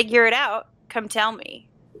 Figure it out. Come tell me.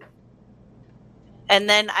 And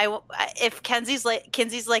then if Kinsey's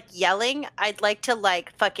like yelling, I'd like to,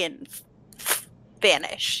 like, fucking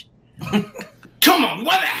vanish. Come on,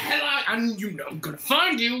 what the hell? You know I'm gonna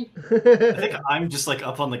find you. I think I'm just like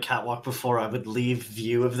up on the catwalk before I would leave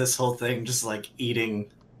view of this whole thing, just like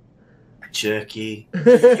eating jerky.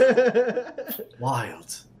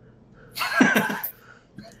 Wild.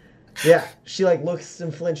 Yeah, she, like, looks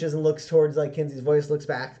and flinches and looks towards, like, Kinsey's voice, looks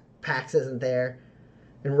back. Pax isn't there.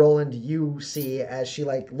 And Roland, you see as she,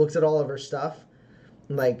 like, looks at all of her stuff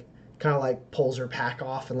and, like, kind of, like, pulls her pack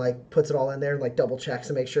off and, like, puts it all in there and, like, double checks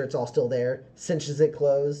to make sure it's all still there, cinches it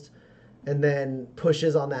closed, and then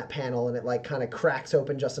pushes on that panel and it, like, kind of cracks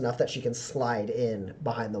open just enough that she can slide in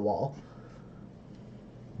behind the wall.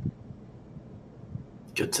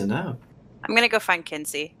 Good to know. I'm gonna go find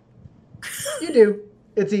Kinsey. You do.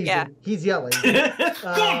 It's easy. Yeah. He's yelling. God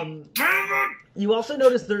damn it! You also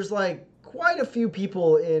notice there's like quite a few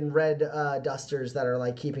people in red dusters that are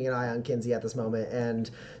like keeping an eye on Kinsey at this moment, and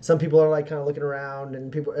some people are like kind of looking around,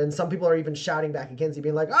 and some people are even shouting back at Kinsey,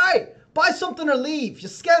 being like, "Hey, buy something or leave! You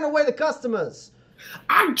scare away the customers."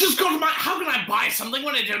 I've just got my. How can I buy something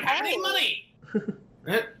when I don't have any money?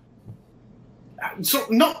 So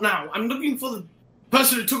not now. I'm looking for the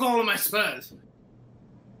person who took all of my spurs.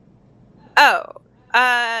 Oh,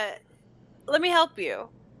 let me help you.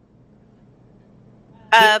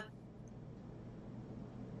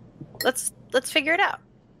 Let's figure it out.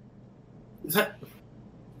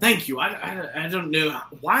 Thank you. I don't know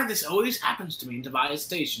why this always happens to me in Tobias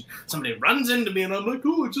Station. Somebody runs into me and I'm like,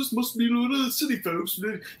 oh, it just must be one of the city folks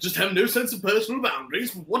who just have no sense of personal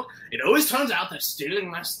boundaries. But what? It always turns out they're stealing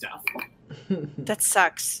my stuff. That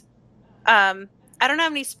sucks. I don't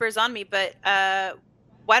have any spurs on me, but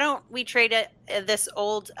why don't we trade this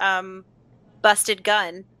old busted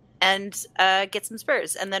gun and get some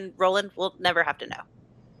spurs, and then Roland will never have to know.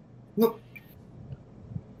 Look.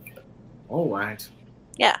 All right.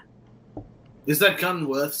 Yeah. Is that gun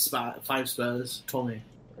worth 5 spurs? Tell me.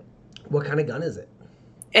 What kind of gun is it?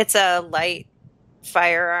 It's a light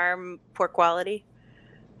firearm, poor quality.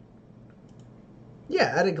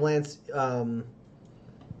 Yeah, at a glance,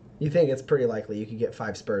 you think it's pretty likely you could get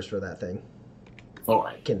 5 spurs for that thing. All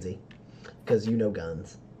right. Kinsey, because you know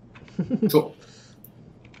guns. Cool.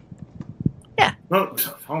 Yeah. Well,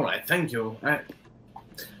 all right. Thank you.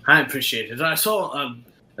 I appreciate it. I saw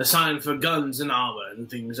a sign for guns and armor and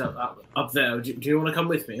things up there. Do you want to come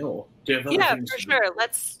with me, or do you have other things for to do? sure.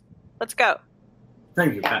 Let's go.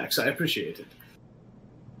 Thank you, Pax. I appreciate it.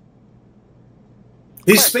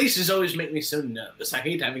 These spaces always make me so nervous. I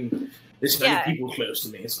hate having this many people close to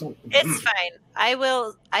me. It's not. It's fine. I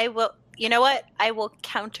will. You know what? I will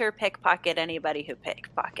counter pickpocket anybody who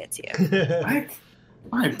pickpockets you.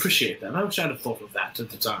 I appreciate that. I wish I'd have thought of that at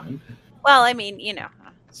the time. Well, I mean, you know.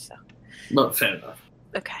 So. But fair enough.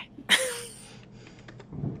 Okay.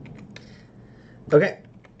 Okay.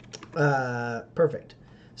 Perfect.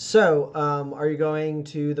 So, are you going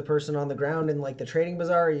to the person on the ground in like the trading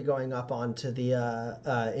bazaar, or are you going up onto the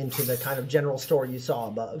into the kind of general store you saw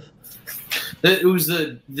above? It was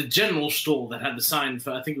the general store that had the sign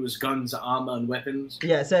for, I think it was guns, armor, and weapons.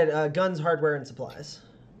 Yeah, it said guns, hardware, and supplies.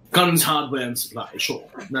 Guns, hardware, and supplies. Sure,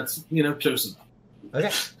 that's close enough.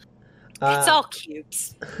 Okay. It's all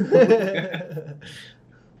cubes.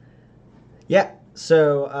 Yeah.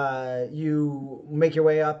 So you make your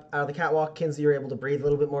way up out of the catwalk. Kinsey, you're able to breathe a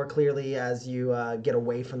little bit more clearly as you get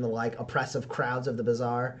away from the like oppressive crowds of the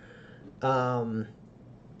bazaar.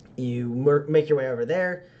 You make your way over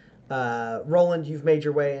there. Roland, you've made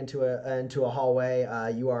your way into a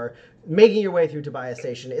hallway. You are making your way through Tobias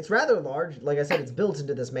Station. It's rather large. Like I said, it's built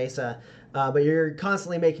into this mesa, but you're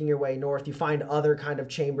constantly making your way north. You find other kind of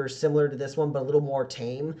chambers similar to this one, but a little more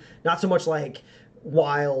tame. Not so much like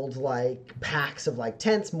wild like packs of like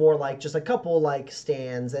tents, more like just a couple like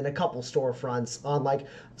stands and a couple storefronts on like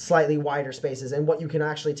slightly wider spaces. And what you can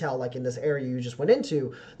actually tell, like in this area you just went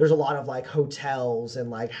into, there's a lot of like hotels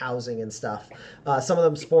and like housing and stuff. Some of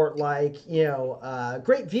them sport like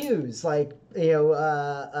great views, like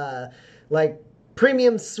like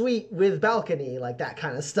premium suite with balcony, like that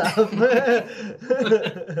kind of stuff.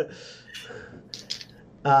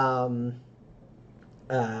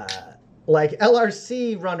 Like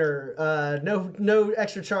LRC runner, no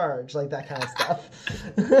extra charge, like that kind of stuff.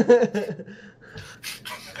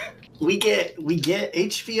 We get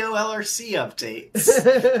HBO LRC updates.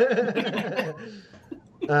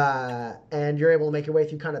 And you're able to make your way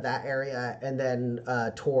through kind of that area, and then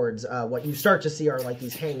towards what you start to see are like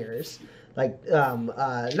these hangars. Like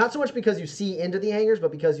not so much because you see into the hangars,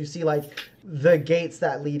 but because you see like the gates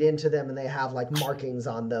that lead into them, and they have like markings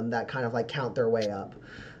on them that kind of like count their way up.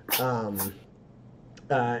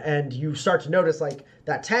 And you start to notice like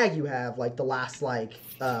that tag you have, like the last like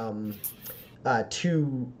the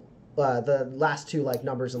last two like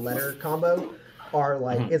numbers and letter combo are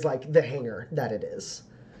like is like the hangar that it is.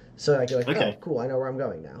 So like you're like, okay, oh, cool, I know where I'm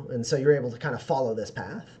going now, and so you're able to kind of follow this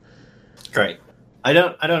path. Great. I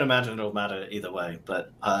don't imagine it'll matter either way,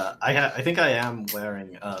 but I think I am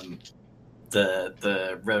wearing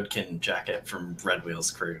the Roadkin jacket from Red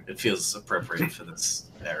Wheels Crew. It feels appropriate for this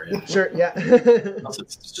area. Sure, yeah. Also,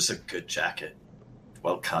 it's just a good jacket.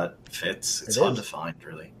 Well cut, fits. It's It hard is. to find,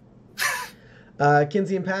 really.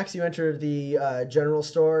 Kinsey and Pax, you enter the general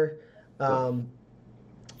store. The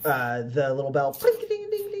little bell, ding, ding,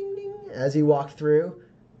 ding, ding, ding, as you walk through,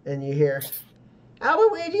 and you hear, "I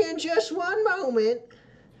will wait here in just one moment."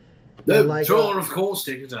 The like, drawer, of course,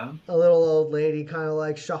 take it down. A little old lady kind of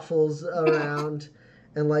like shuffles around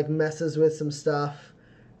and like messes with some stuff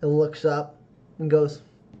and looks up and goes,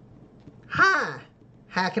 "Hi,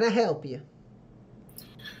 how can I help you?"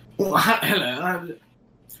 Well, hello.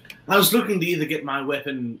 I was looking to either get my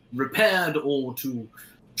weapon repaired or to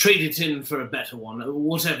trade it in for a better one.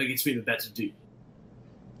 Whatever gets me the better deal.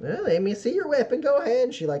 Well, let me see your weapon. Go ahead.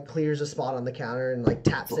 And she like clears a spot on the counter and like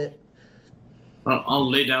taps it. I'll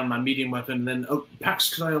lay down my medium weapon and then... Oh,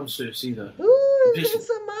 Pax, could I also see the... Ooh, pistol? get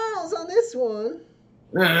some miles on this one.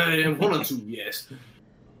 One or two, yes.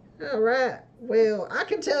 All right. Well, I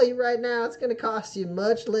can tell you right now it's going to cost you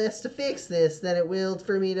much less to fix this than it will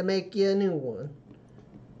for me to make you a new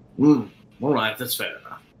one. All right, that's fair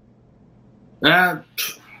enough.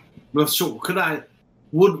 Well, sure. Could I...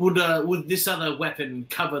 Would this other weapon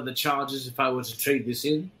cover the charges if I were to trade this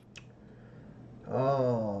in?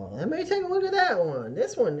 Oh, let me take a look at that one.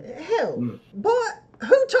 This one, hell, boy,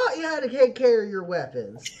 who taught you how to take care of your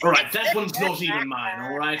weapons? All right, that one's not even mine.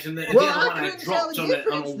 All right, and the Well, other one I I couldn't tell dropped the on a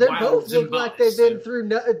difference. They both wild look like they've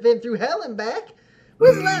been through hell and back.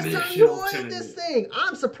 When's the last time you oiled this thing?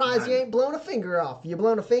 I'm surprised you ain't blown a finger off. You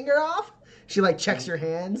blown a finger off? She like checks your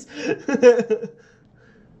hands.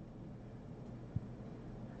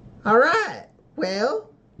 All right.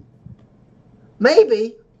 Well,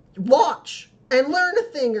 maybe watch and learn a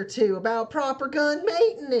thing or two about proper gun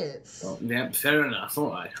maintenance. Oh, yeah, fair enough.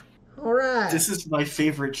 All right. All right. This is my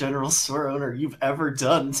favorite general store owner you've ever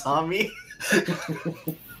done, Tommy.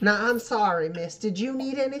 Now, I'm sorry, miss. Did you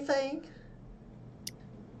need anything?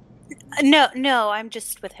 No, I'm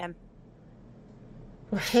just with him.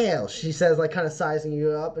 Well, hell, she says, like, kind of sizing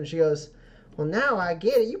you up, and she goes, well, now I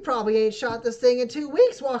get it. You probably ain't shot this thing in 2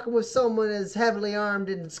 weeks walking with someone as heavily armed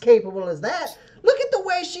and as capable as that. Look at the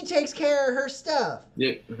way she takes care of her stuff.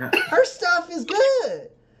 Yeah. Her stuff is good.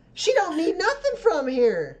 She don't need nothing from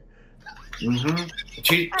here. Mm-hmm.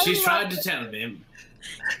 She's tried to tell him.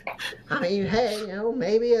 I mean, hey, you know,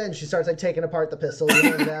 maybe, and she starts like taking apart the pistol and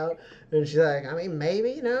pulling it out, and she's like, I mean,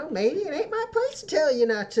 maybe, you know, maybe it ain't my place to tell you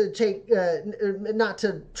not to not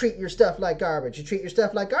to treat your stuff like garbage. You treat your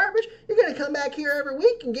stuff like garbage, you're gonna come back here every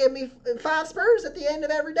week and give me 5 spurs at the end of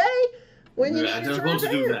every day when you need I it don't to want to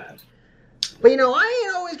do repair. that. But you know, I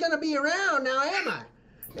ain't always gonna be around now, am I?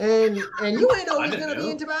 And you ain't always gonna be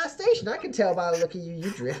in Tobias Station. I can tell by the look of you,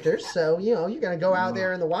 you drifters. So, you know, you're gonna go out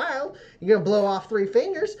there in the wild, you're gonna blow off 3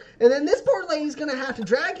 fingers, and then this poor lady's gonna have to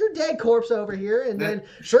drag your dead corpse over here, and then,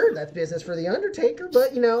 sure, that's business for the Undertaker,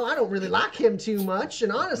 but, you know, I don't really like him too much,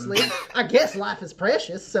 and honestly, I guess life is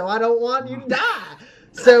precious, so I don't want you to die.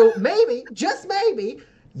 So maybe, just maybe,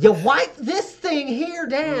 you wipe this thing here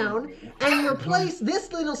down and replace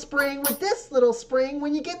this little spring with this little spring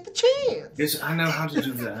when you get the chance. Yes, I know how to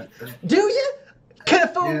do that. Do you? Could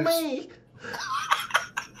have fooled Yes. me.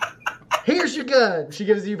 Here's your gun. She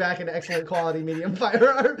gives you back an excellent quality medium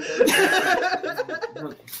firearm.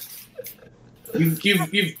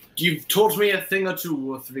 You've taught me a thing or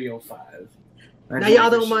 2 or 3 or 5. Now y'all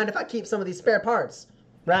don't mind if I keep some of these spare parts,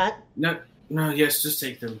 right? No, yes, just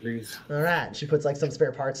take them, please. All right. She puts like some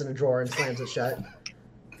spare parts in a drawer and slams it shut.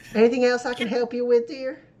 Anything else I can help you with,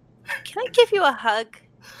 dear? Can I give you a hug?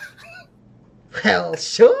 Well,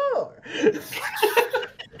 sure.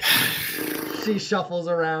 She shuffles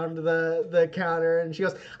around the counter and she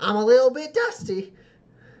goes, I'm a little bit dusty.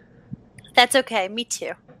 That's okay. Me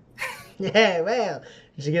too. Yeah, well.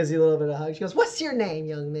 She gives you a little bit of a hug. She goes, what's your name,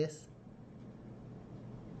 young miss?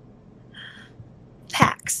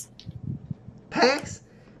 Pax. Pax,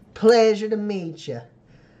 pleasure to meet you.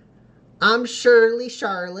 I'm Shirley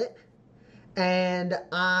Charlotte, and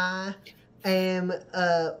I am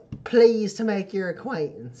pleased to make your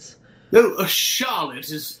acquaintance. No, Charlotte,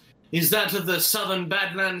 is that of the Southern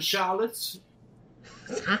Badlands Charlottes?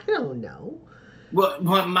 I don't know. Well,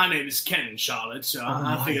 my name is Ken Charlotte, so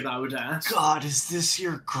I figured I would ask. God, is this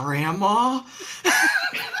your grandma?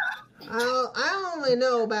 I only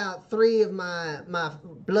know about 3 of my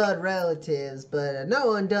blood relatives, but no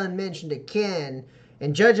one done mentioned a Ken.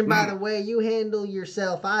 And judging by the way you handle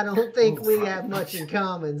yourself, I don't think we have much in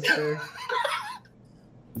common, sir.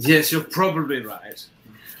 Yes, you're probably right.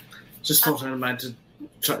 Just thought I might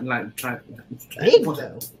try. Big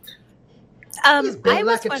though. He's big I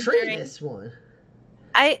was like a tree, wondering. this one.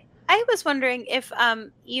 I was wondering if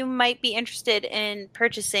you might be interested in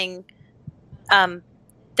purchasing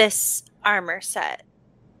this armor set.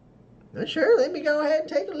 Sure, let me go ahead and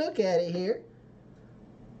take a look at it here.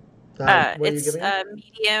 What are you It's giving me? a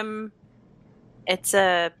medium. It's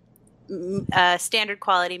a standard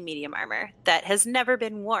quality medium armor that has never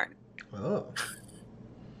been worn. Oh.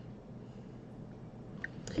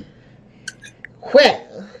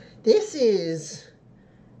 Well, this is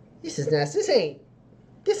nice. This ain't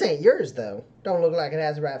yours though. Don't look like it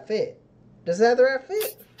has the right fit. Does it have the right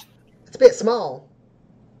fit? It's a bit small.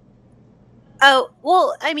 Oh,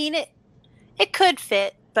 well, I mean it could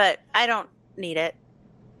fit, but I don't need it.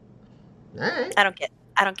 All right. I don't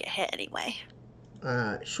get hit anyway.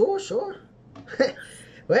 Sure.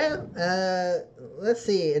 Well, let's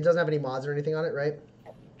see. It doesn't have any mods or anything on it, right?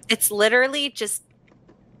 It's literally just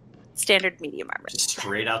standard medium armor.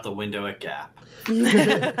 Straight out the window at Gap.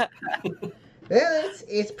 Well,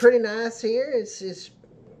 it's pretty nice here. It's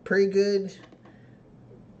pretty good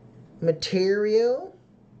material.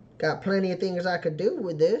 Got plenty of things I could do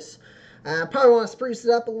with this. I probably want to spruce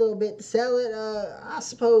it up a little bit to sell it. I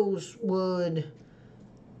suppose would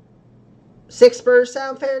 6 spurs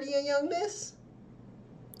sound fair to you, young miss?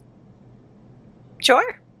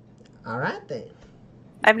 Sure. All right then.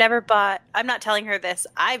 I'm not telling her this.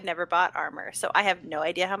 I've never bought armor, so I have no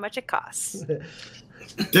idea how much it costs.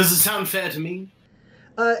 Does it sound fair to me?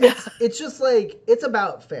 It's just like, it's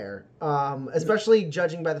about fair. Especially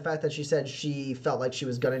judging by the fact that she said she felt like she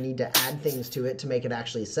was going to need to add things to it to make it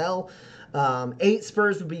actually sell. 8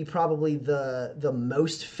 spurs would be probably the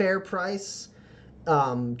most fair price,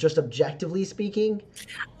 just objectively speaking.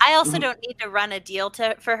 I also don't need to run a deal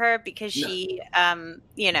for her because she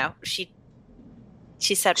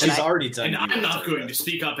said She's already done. And I'm not going to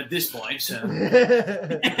speak up at this point, so.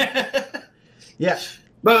 Yeah.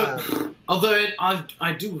 But although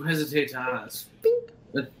I do hesitate to ask.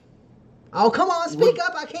 Oh, come on, speak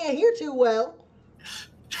up. I can't hear too well.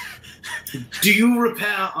 Do you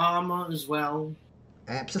repair armor as well?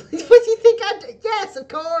 Absolutely. What do you think I do? Yes, of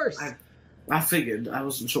course. I figured. I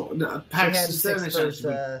wasn't sure. No, She had Pax, is there 6 any spurs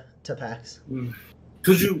chance to Pax.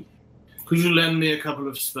 Could you lend me a couple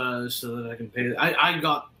of spurs so that I can pay? I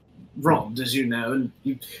got robbed, as you know, and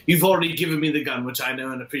you've already given me the gun, which I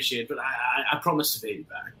know and appreciate, but I promise to pay you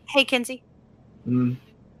back. Hey, Kinsey.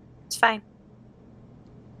 It's fine.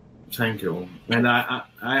 Thank you. And I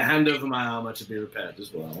hand over my armor to be repaired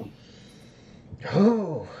as well.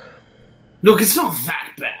 Oh. Look, it's not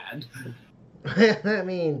that bad. I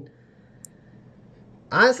mean,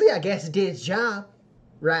 honestly, I guess it did its job,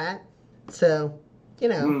 right? So,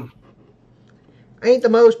 ain't the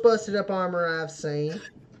most busted up armor I've seen.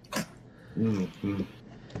 And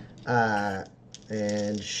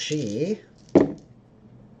she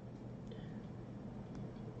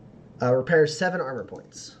repairs 7 armor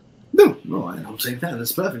points. No, I'll take that.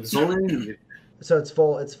 That's perfect. That's all I needed. So it's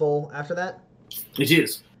full after that? It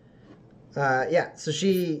is. Yeah, so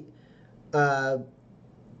she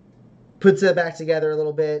puts it back together a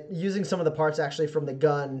little bit, using some of the parts actually from the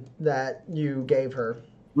gun that you gave her.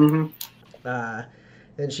 And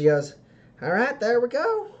she goes, all right, there we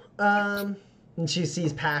go. And she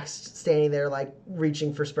sees Pax standing there, like,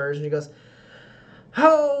 reaching for spurs, and she goes,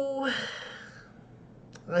 oh,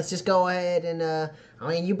 let's just go ahead and,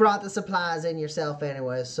 you brought the supplies in yourself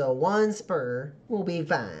anyway, so 1 spur will be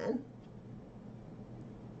fine.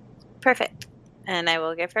 Perfect. And I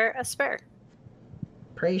will give her a spur.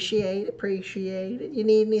 Appreciate it. You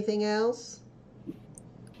need anything else?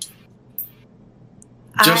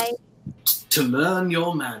 Just to learn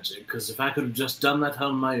your magic, because if I could have just done that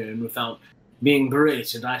on my own without being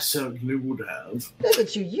berated, I certainly would have. Look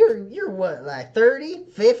at you. You're what, like 30,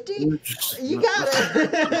 50? You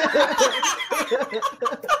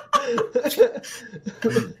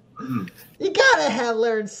gotta have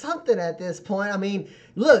learned something at this point. I mean,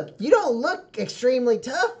 look, you don't look extremely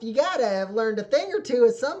tough. You gotta have learned a thing or two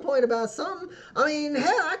at some point about something. I mean,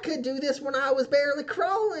 hell, I could do this when I was barely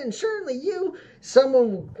crawling. Surely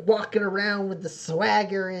someone walking around with the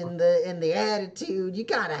swagger and the attitude, you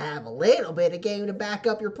gotta have a little bit of game to back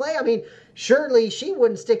up your play. I mean, surely she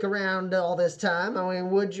wouldn't stick around all this time. I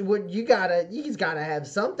mean, he's gotta have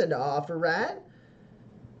something to offer, right?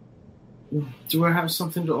 Do I have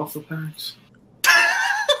something to offer, Pax?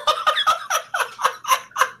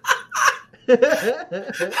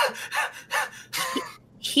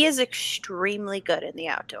 He is extremely good in the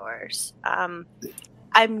outdoors. I'm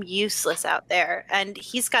useless out there, and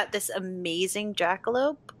he's got this amazing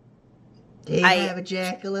jackalope. Do you have a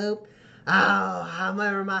jackalope? Oh, I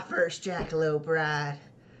remember my first jackalope ride.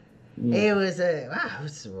 It was a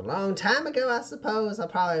long time ago, I suppose. I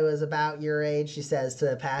probably was about your age, she says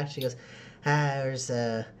to Pax. She goes, there's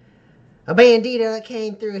a bandito that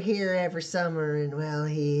came through here every summer, and, well,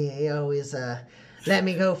 he always let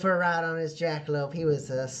me go for a ride on his jackalope. He was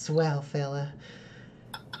a swell fella.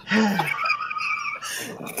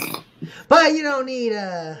 But you don't need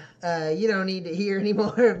to hear any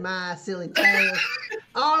more of my silly tales.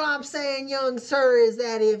 All I'm saying, young sir, is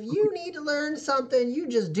that if you need to learn something, you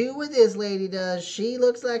just do what this lady does. She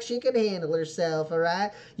looks like she can handle herself, all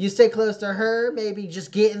right? You stay close to her, maybe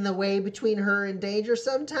just get in the way between her and danger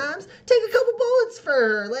sometimes. Take a couple bullets for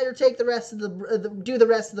her. Let her take the rest of do the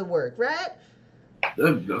rest of the work, right?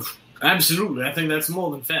 Absolutely. I think that's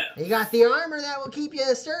more than fair. You got the armor that will keep you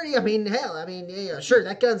sturdy. I mean, hell, sure,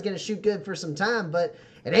 that gun's going to shoot good for some time, but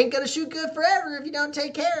it ain't going to shoot good forever if you don't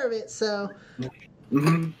take care of it, so...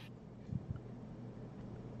 Mm-hmm.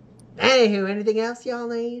 Anywho, anything else y'all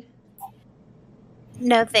need?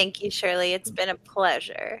 No, thank you, Shirley. It's been a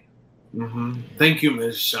pleasure. Mm-hmm. Thank you,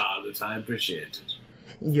 Miss Charlotte. I appreciate it.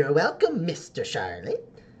 You're welcome, Mr. Charlotte.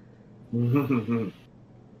 Mm-hmm.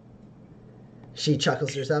 She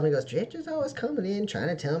chuckles to herself and goes, Drifters always coming in trying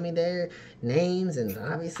to tell me their names, and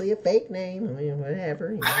obviously a fake name. I mean,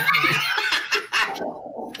 whatever. You know.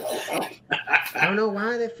 I don't know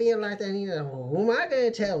why they feel like they need to. Who am I going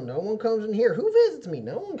to tell? No one comes in here. Who visits me?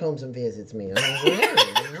 No one comes and visits me. I mean,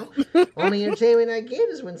 whatever, you know? Only entertainment I get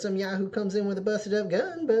is when some Yahoo comes in with a busted up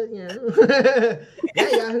gun, but, you know. That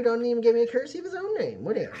Yahoo don't even give me a courtesy of his own name.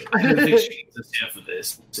 Whatever. I don't think she needs us here for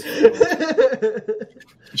this.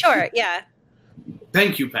 Sure, yeah.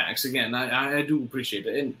 Thank you, Pax. Again, I do appreciate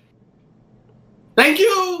it. And thank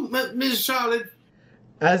you, Miss Charlotte.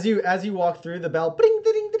 As you walk through, the bell ding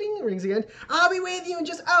ding ding rings again. I'll be with you in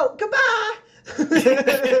just goodbye.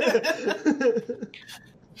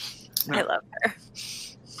 I love her.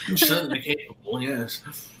 I'm certainly capable, yes.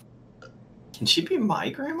 Can she be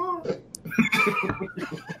my grandma?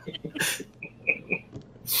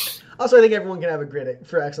 Also, I think everyone can have a credit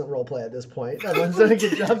for excellent roleplay at this point. Everyone's done a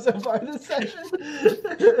good job so far this session.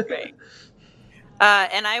 Great.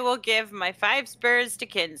 And I will give my 5 spurs to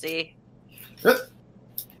Kinsey.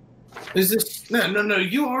 Is this no?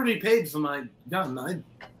 You already paid for my gun. I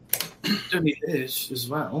don't need this as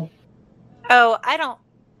well. Oh, I don't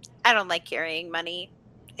like carrying money.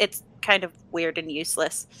 It's kind of weird and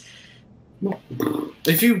useless.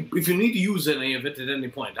 If you need to use any of it at any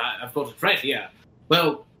point, I've got it right here.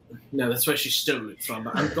 Well, no, that's where she stole it from.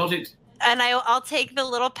 I've got it. And I'll take the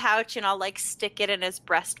little pouch and I'll stick it in his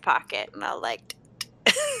breast pocket and I'll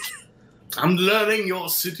I'm learning your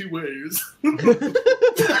city ways. and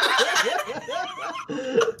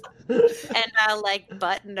I'll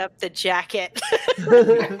button up the jacket.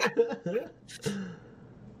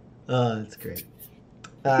 That's great.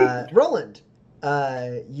 Roland,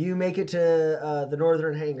 you make it to the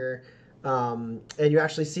northern hangar, and you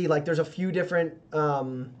actually see there's a few different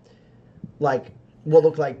what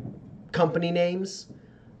look like company names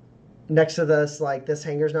next to this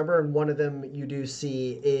hangar's number, and one of them you do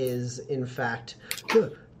see is in fact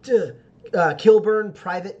Kilburn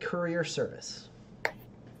Private Courier Service.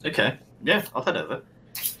 Okay, yeah, I'll head over.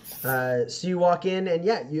 So you walk in, and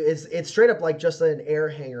it's straight up just an air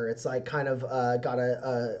hangar. It's kind of got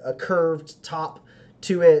a curved top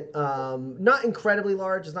to it. Not incredibly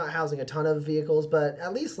large. It's not housing a ton of vehicles, but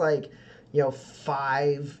at least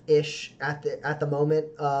 5-ish at the moment.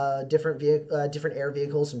 Different air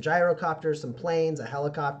vehicles, some gyrocopters, some planes, a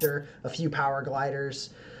helicopter, a few power gliders,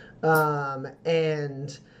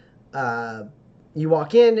 and you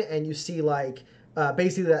walk in and you see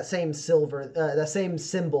basically that same symbol,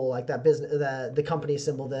 that business, the company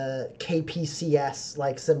symbol, the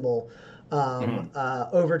KPCS symbol,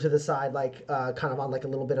 over to the side, kind of on a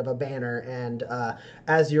little bit of a banner. And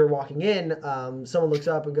as you're walking in, someone looks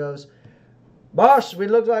up and goes, "Boss, we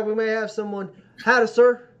look like we may have someone." "Howdy,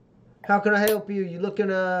 sir. How can I help you? You looking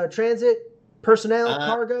transit, personnel,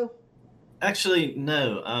 cargo?" Actually,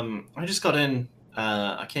 no. I just got in.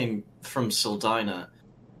 I came from Sildina.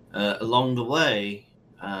 Along the way,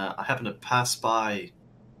 I happened to pass by,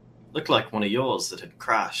 looked like one of yours that had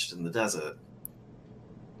crashed in the desert.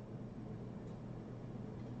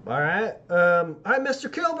 All right. Hi,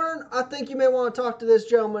 Mr. Kilburn. I think you may want to talk to this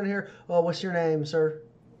gentleman here. Oh, what's your name, sir?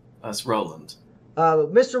 That's Roland.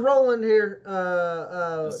 Mr. Roland here,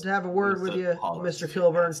 to have a word with you, Mr.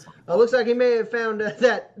 Kilburn. Looks like he may have found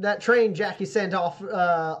that train Jackie sent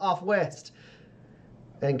off west.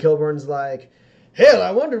 And Kilburn's like, "Hell,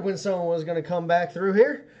 I wondered when someone was going to come back through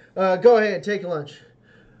here. Go ahead, take lunch."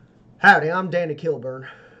 "Howdy, I'm Danny Kilburn."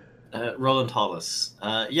 Roland Hollis.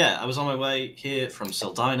 Yeah, I was on my way here from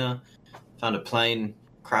Sildina, found a plane,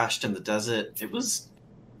 crashed in the desert. It was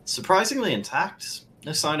surprisingly intact.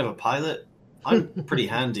 No sign of a pilot. I'm pretty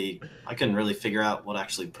handy. I couldn't really figure out what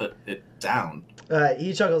actually put it down.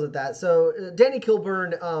 He chuckles at that. So Danny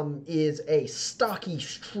Kilburn is a stocky,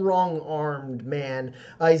 strong-armed man.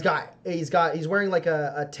 He's wearing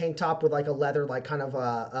a tank top with a leather kind of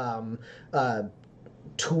a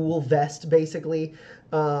tool vest basically.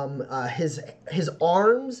 His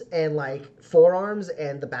arms and like forearms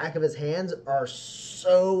and the back of his hands are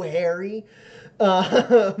so hairy.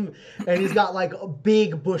 And he's got like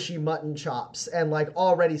big bushy mutton chops and like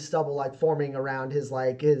already stubble like forming around his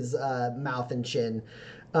mouth and chin.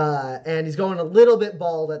 And he's going a little bit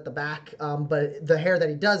bald at the back, but the hair that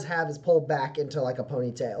he does have is pulled back into like a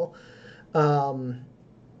ponytail.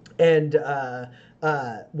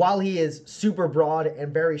 While he is super broad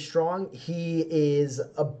and very strong, he is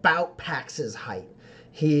about Pax's height.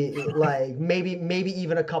 He like maybe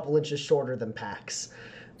even a couple inches shorter than Pax.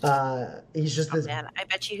 He's just this Man, I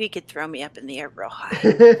bet you he could throw me up in the air real high.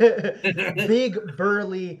 big,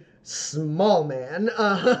 burly, small man.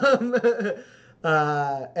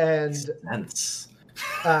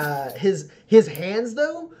 His hands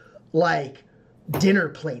though, like dinner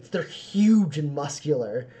plates. They're huge and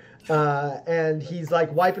muscular. And he's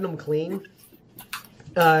like wiping them clean.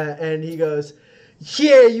 And he goes,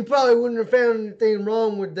 "Yeah, you probably wouldn't have found anything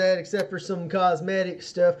wrong with that except for some cosmetic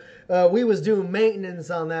stuff. We was doing maintenance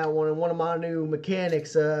on that one, and one of my new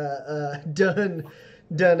mechanics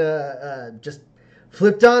just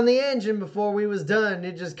flipped on the engine before we was done.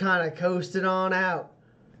 It just kind of coasted on out."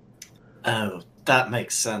 Oh, that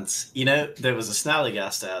makes sense. You know, there was a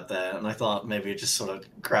Snallygaster out there, and I thought maybe it just sort of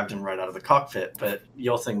grabbed him right out of the cockpit, but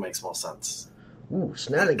your thing makes more sense. Ooh,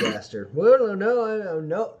 Snallygaster. Well,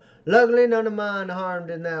 no. Luckily, none of mine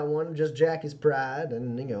harmed in that one. Just Jackie's pride,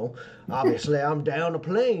 and obviously, I'm down a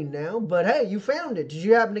plane now. But hey, you found it. Did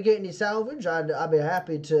you happen to get any salvage? I'd be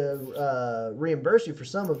happy to reimburse you for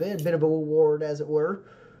some of it. A bit of a reward, as it were.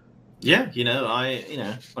 Yeah,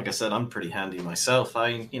 like I said, I'm pretty handy myself.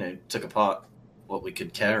 I took apart what we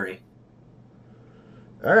could carry.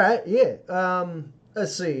 All right, yeah.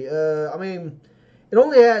 Let's see. It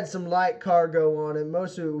only had some light cargo on it.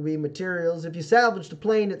 Most of it would be materials. If you salvage the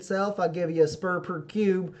plane itself, I'll give you a spur per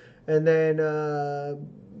cube. And then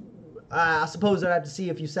I suppose I'd have to see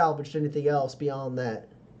if you salvaged anything else beyond that.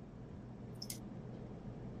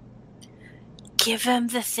 Give him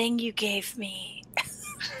the thing you gave me.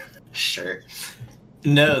 Sure.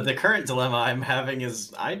 No, the current dilemma I'm having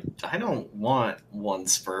is I don't want one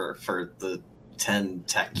spur for the 10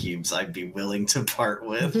 tech cubes I'd be willing to part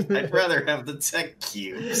with. I'd rather have the tech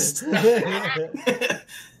cubes.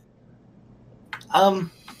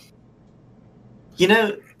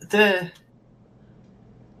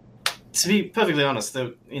 To be perfectly honest,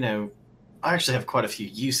 though, I actually have quite a few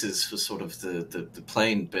uses for sort of the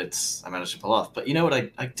plane bits I managed to pull off. But you know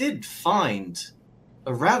what? I did find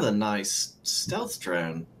a rather nice stealth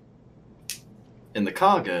drone in the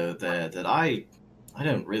cargo there that I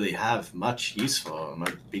don't really have much use for, and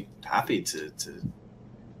I'd be happy to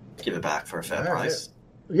give it back for a fair price.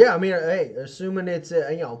 Yeah, hey, assuming it's,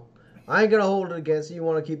 I ain't gonna hold it against you. You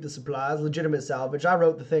want to keep the supplies, legitimate salvage. I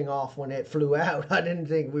wrote the thing off when it flew out. I didn't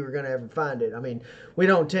think we were gonna ever find it. We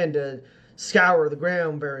don't tend to scour the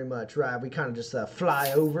ground very much, right? We kind of just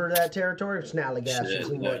fly over that territory. Snallygasters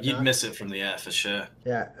and whatnot. You'd miss it from the air for sure.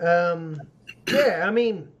 Yeah.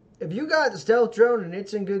 If you got the stealth drone and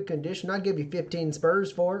it's in good condition, I'll give you 15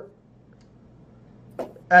 spurs for it.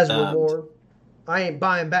 As a reward. I ain't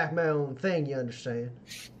buying back my own thing, you understand?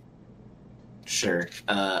 Sure.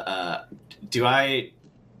 How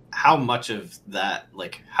much of that,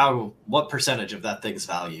 what percentage of that thing's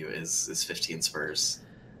value is 15 spurs?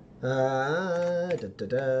 Well,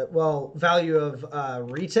 value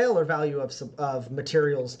of retail or value of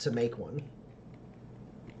materials to make one?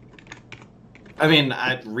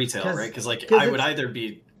 At retail, right? Because we're either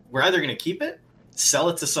going to keep it, sell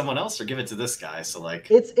it to someone else, or give it to this guy. So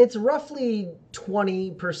it's roughly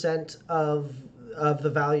 20% of the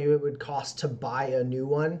value it would cost to buy a new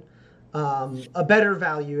one. A better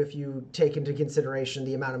value if you take into consideration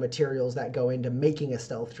the amount of materials that go into making a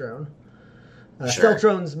stealth drone. Sure. Stealth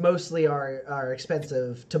drones mostly are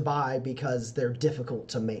expensive to buy because they're difficult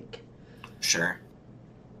to make. Sure.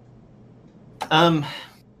 I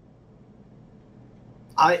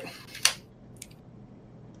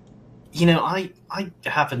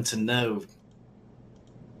happen to know,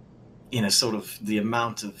 sort of the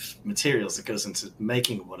amount of materials that goes into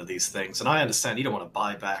making one of these things. And I understand you don't want to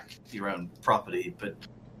buy back your own property, but it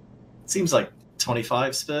seems like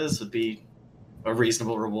 25 spurs would be a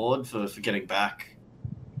reasonable reward for getting back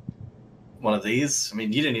one of these. You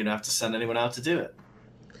didn't even have to send anyone out to do it.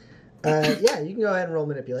 Yeah, you can go ahead and roll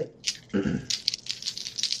manipulate.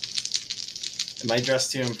 Am I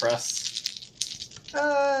dressed to impress?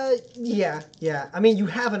 Yeah. You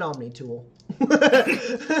have an Omni tool.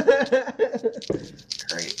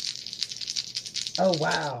 Great. Oh,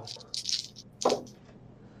 wow.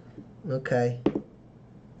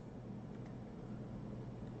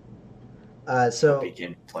 So Big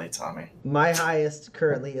game to play, Tommy. my highest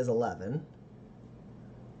currently is 11.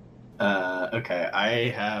 Okay, I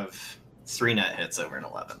have 3 net hits over an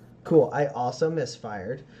 11. Cool. I also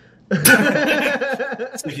misfired.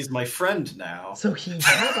 So he's my friend now. So he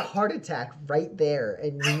has a heart attack right there,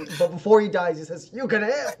 but before he dies, he says, "You can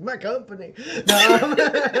have my company." No.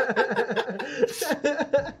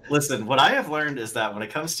 Listen, what I have learned is that when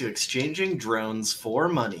it comes to exchanging drones for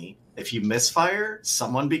money, if you misfire,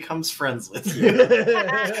 someone becomes friends with you.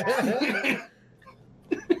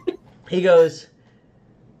 He goes,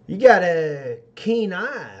 "You got a keen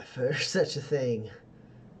eye for such a thing.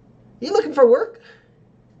 You looking for work?"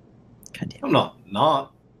 I'm not.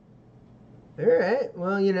 All right.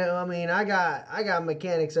 Well, I mean, I got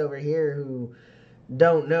mechanics over here who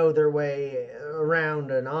don't know their way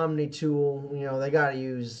around an Omni tool. They got to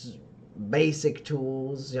use basic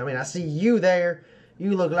tools. I mean, I see you there.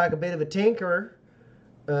 You look like a bit of a tinkerer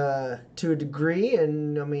to a degree,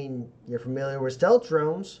 and I mean, you're familiar with stealth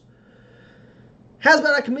drones. How's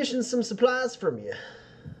about I commission some supplies from you?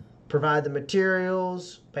 Provide the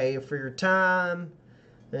materials, pay you for your time.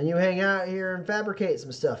 And you hang out here and fabricate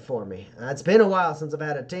some stuff for me. It's been a while since I've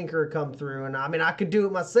had a tinkerer come through, and I mean, I could do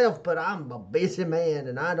it myself, but I'm a busy man,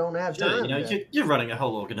 and I don't have time. You're running a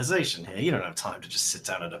whole organization here. You don't have time to just sit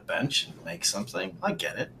down at a bench and make something. I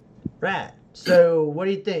get it. Right. So, what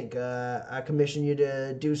do you think? I commission you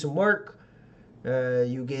to do some work.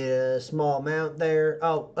 You get a small amount there.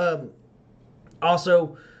 Oh,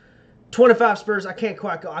 also, 25 spurs. I can't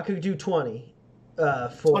quite go. I could do 20.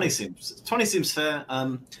 20 seems fair.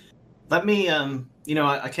 Let me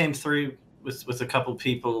I came through with a couple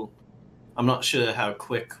people. I'm not sure how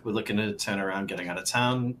quick we're looking to turn around getting out of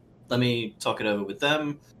town. Let me talk it over with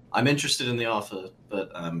them. I'm interested in the offer,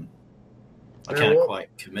 but I can't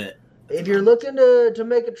quite commit. If you're looking to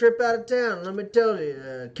make a trip out of town, let me tell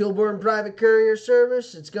you, Kilburn Private Courier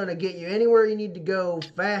Service, it's going to get you anywhere you need to go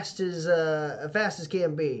fast as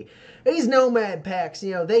can be. These nomad packs,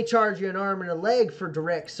 they charge you an arm and a leg for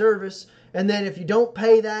direct service, and then if you don't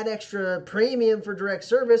pay that extra premium for direct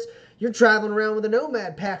service, you're traveling around with a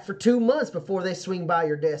nomad pack for 2 months before they swing by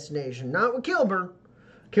your destination. Not with Kilburn.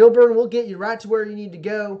 Kilburn will get you right to where you need to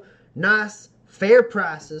go. Nice, fair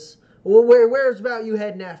prices. Well, where's about you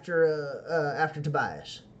heading after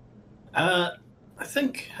Tobias? I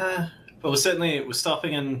think we're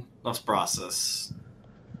stopping in Las Brasas.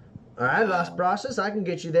 All right, Las Brasas. I can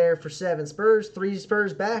get you there for 7 spurs, 3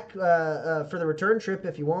 spurs back for the return trip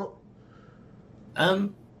if you want. Let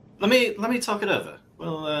me talk it over.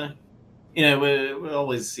 Well, we're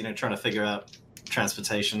always trying to figure out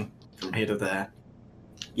transportation from here to there.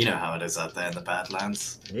 You know how it is out there in the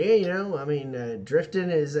Badlands. Yeah, I mean, drifting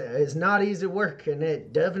is not easy work, and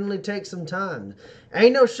it definitely takes some time.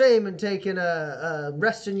 Ain't no shame in taking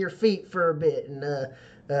resting your feet for a bit and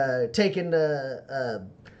taking the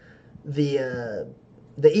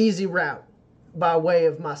easy route by way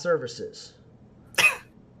of my services.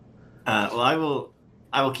 Well,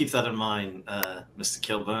 I will keep that in mind, Mr.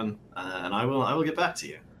 Kilburn, and I will get back to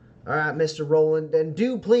you. All right, Mr. Roland, and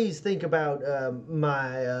do please think about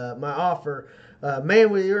my offer.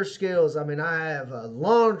 Man, with your skills, I mean, I have a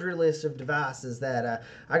laundry list of devices that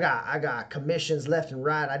I got commissions left and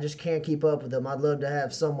right. I just can't keep up with them. I'd love to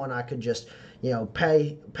have someone I could just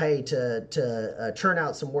pay to churn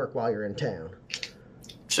out some work while you're in town.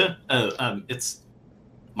 Sure. It's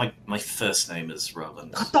my first name is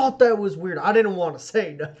Roland. I thought that was weird. I didn't want to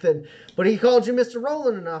say nothing, but he called you Mr.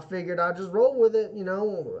 Roland, and I figured I'd just roll with it.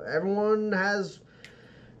 Everyone has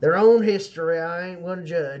their own history. I ain't going to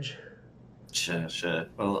judge. Sure.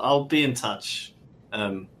 Well, I'll be in touch.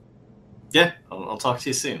 Yeah, I'll talk to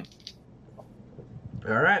you soon.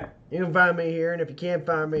 All right. You can find me here, and if you can't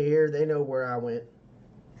find me here, they know where I went.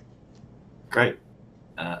 Great.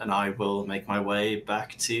 And I will make my way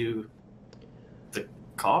back to the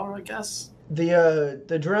car, I guess.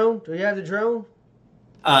 The drone? Do you have the drone?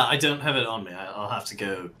 I don't have it on me. I'll have to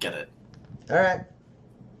go get it. All right.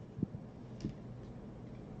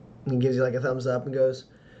 He gives you like a thumbs up and goes,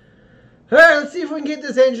 all right, let's see if we can get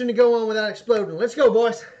this engine to go on without exploding. Let's go,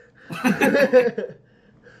 boys.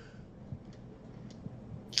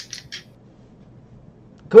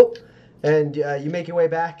 Cool. And you make your way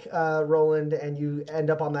back, Roland, and you end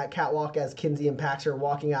up on that catwalk as Kinsey and Pax are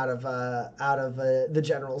walking out of the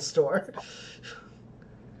general store.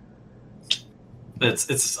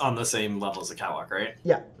 It's on the same level as the catwalk, right?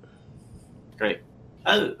 Yeah. Great.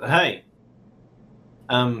 Oh, hey.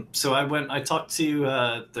 So I talked to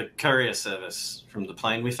the courier service from the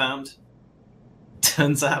plane we found.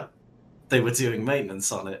 Turns out they were doing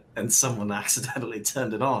maintenance on it, and someone accidentally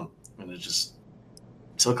turned it on, and it just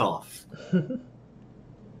took off.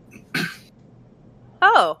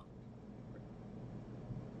 Oh.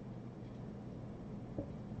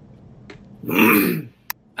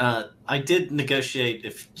 I did negotiate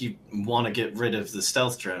if you want to get rid of the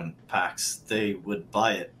stealth drone packs, they would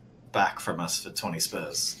buy it back from us for 20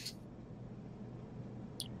 spurs.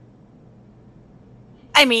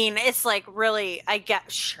 I mean, it's like really, I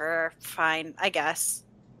get, sure, fine, I guess.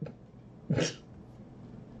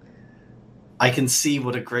 I can see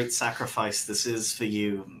what a great sacrifice this is for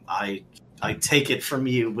you. I take it from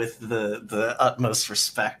you with the utmost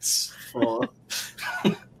respect for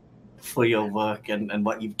for your work and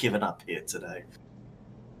what you've given up here today.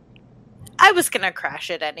 I was gonna crash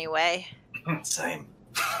it anyway. Same.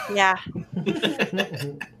 Yeah.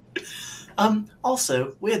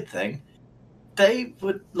 Also, weird thing, they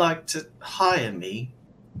would like to hire me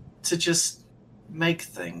to just make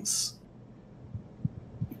things.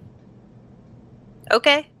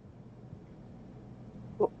 Okay.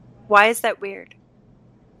 Why is that weird?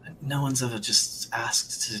 No one's ever just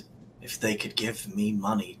asked if they could give me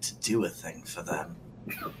money to do a thing for them.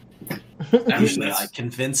 Usually I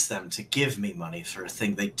convince them to give me money for a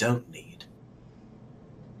thing they don't need.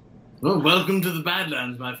 Well, welcome to the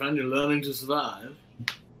Badlands, my friend. You're learning to survive.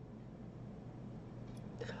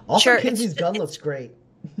 Also, Sure, Kinsey's it's- gun looks great.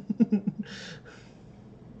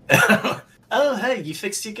 Oh, hey, you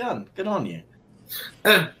fixed your gun. Good on you.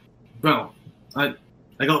 Well, I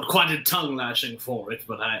got quite a tongue lashing for it,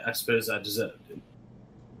 but I suppose I deserved it.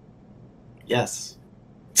 Yes.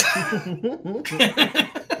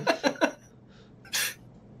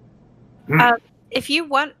 If you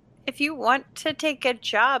want to take a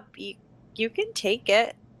job, you can take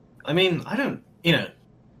it. I mean, I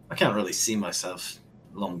can't really see myself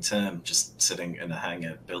long term just sitting in a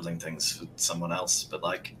hangar building things for someone else, but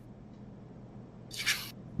like,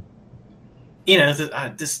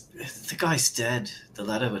 the guy's dead. The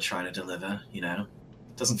letter we're trying to deliver,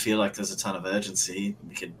 doesn't feel like there's a ton of urgency.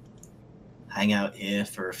 We could hang out here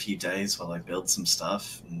for a few days while I build some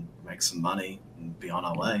stuff and make some money and be on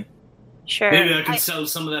our way. Sure. Maybe I can sell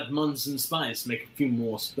some of that Munson spice, make a few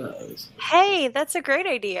more spurs. Hey, that's a great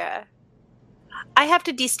idea. I have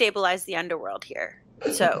to destabilize the underworld here.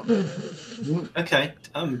 So, Okay.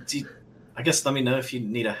 I guess let me know if you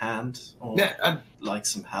need a hand or like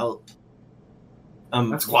some help.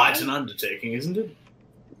 That's quite an undertaking, isn't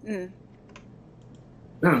it?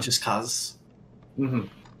 Just cause. Mm-hmm.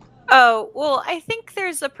 oh, well, I think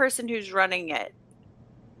there's a person who's running it,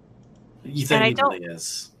 You think And I he don't- really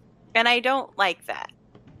is? and I don't like that.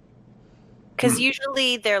 Because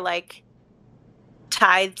usually they're like,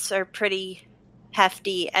 tithes are pretty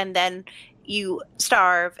hefty, and then you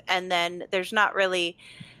starve, and then there's not really,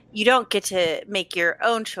 you don't get to make your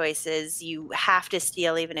own choices. You have to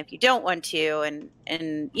steal even if you don't want to,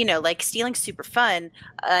 and like stealing's super fun,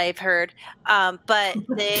 I've heard. But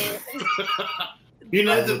they, You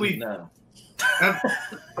know that we. No.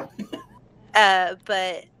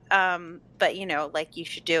 but like you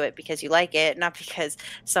should do it because you like it, not because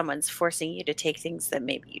someone's forcing you to take things that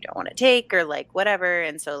maybe you don't want to take or like whatever.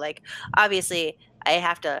 And so like obviously I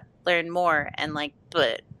have to learn more, and like,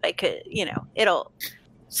 but I could, it'll.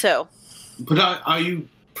 So, But are you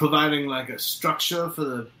providing like a structure for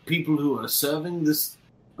the people who are serving this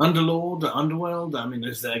underlord, the underworld? I mean,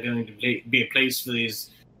 is there going to be a place for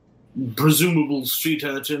these presumable street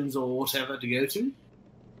urchins or whatever to go to?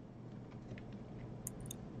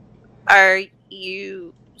 are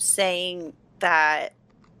you saying that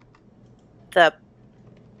the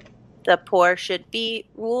poor should be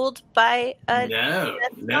ruled by a? No.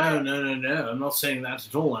 I'm not saying that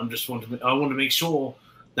at all. I want to make sure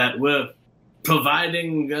that we're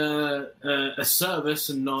providing a service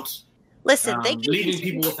and not Listen, they could leaving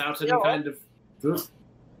continue people to without any steal. kind of.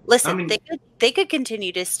 Listen, I mean- they could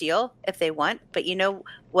continue to steal if they want, but you know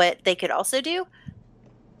what they could also do?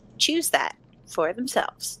 Choose that for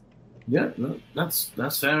themselves. Yeah, no, that's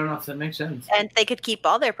fair enough. That makes sense. And they could keep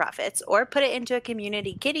all their profits or put it into a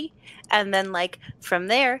community kitty, and then like from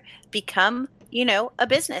there become, a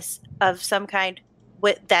business of some kind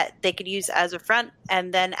that they could use as a front,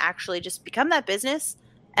 and then actually just become that business,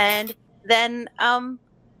 and then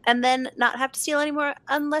not have to steal anymore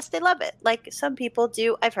unless they love it, like some people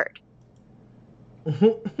do, I've heard.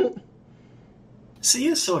 So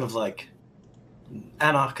you're sort of like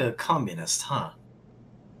anarcho-communist, huh?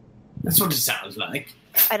 That's what it sounds like.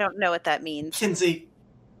 I don't know what that means. Kinsey,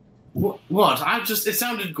 What? It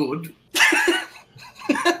sounded good.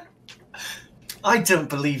 I don't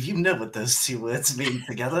believe you know what those two words mean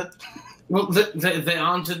together. Well, they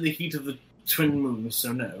aren't in the heat of the twin moons,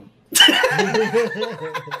 so no.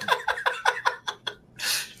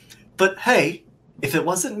 But hey, if it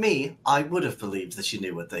wasn't me, I would have believed that you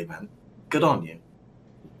knew what they meant. Good on you.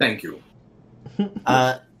 Thank you.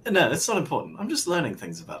 No, it's not important. I'm just learning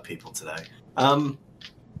things about people today.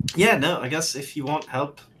 Yeah, no, I guess if you want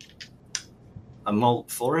help, I'm all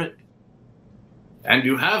for it. And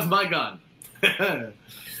you have my gun.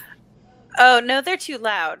 Oh no, they're too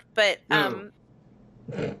loud. But No.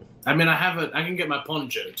 I mean, I can get my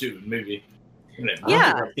poncho too, maybe. You know. I don't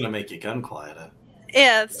Yeah. think that's gonna make your gun quieter.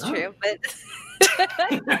 yeah, that's Oh. true.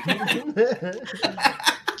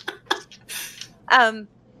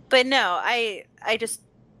 But no, I just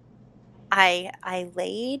I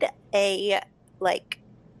laid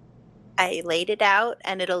it out,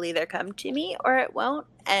 and it'll either come to me or it won't,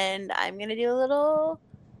 and I'm gonna do a little,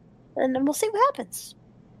 and then we'll see what happens.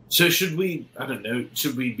 So should we, I don't know,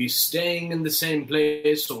 should we be staying in the same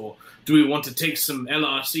place, or do we want to take some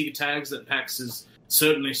LRC tags that Pax has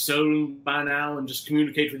certainly stolen by now and just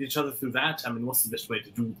communicate with each other through that? I mean, what's the best way to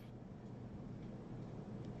do?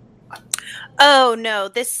 Oh no,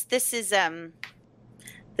 this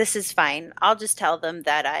is fine. I'll just tell them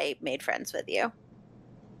that I made friends with you.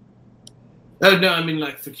 Oh, no, I mean,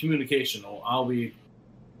 like, for communication, or are we...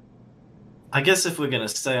 I guess if we're gonna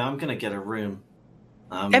stay, I'm gonna get a room.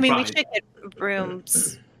 I mean, we Right. should get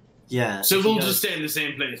rooms. Yeah. So if you we'll guys- just stay in the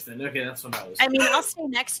same place then. Okay, that's what I was... I mean, I'll stay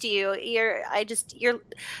next to you.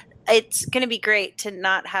 It's gonna be great to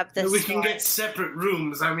not have this. we can get separate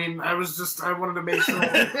rooms. I mean, I wanted to make sure.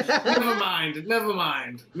 Never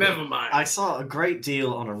mind. I saw a great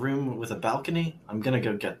deal on a room with a balcony. I'm gonna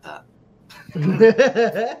go get that.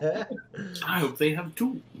 I hope they have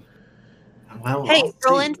two. Well, Hey, I'll see.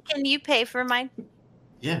 Roland, can you pay for mine?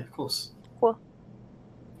 Yeah, of course. Cool.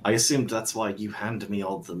 I assumed that's why you hand me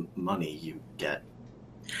all the money you get.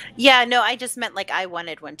 Yeah, no, I just meant like I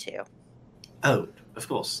wanted one too. Oh, of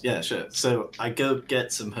course. Yeah, sure. So I go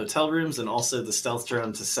get some hotel rooms and also the stealth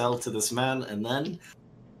drone to sell to this man, and then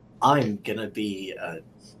I'm gonna be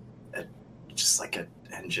just like an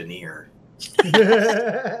engineer.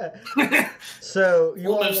 So you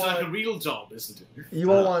all Almost like a want real job, isn't it?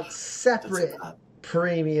 you all want That's separate that.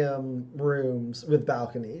 premium rooms with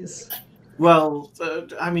balconies. Well,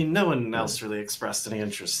 I mean, no one else really expressed any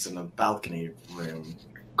interest in a balcony room.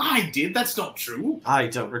 I did. That's not true. I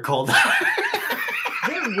don't recall that.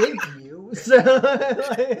 They're with you, so.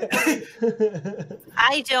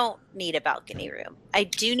 I don't need a balcony room. I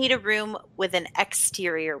do need a room with an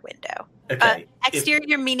exterior window. Okay.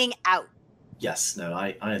 Exterior meaning out, Yes, no,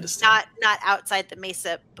 I understand. not outside the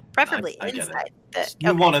mesa, but preferably I get it. inside the. You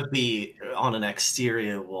okay. want to be on an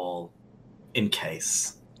exterior wall in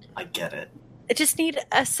case. I get it. I just need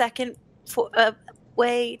a second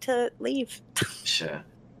way to leave. Sure.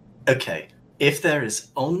 Okay. If there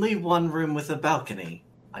is only one room with a balcony,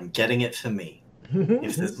 I'm getting it for me.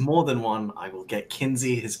 If there's more than one, I will get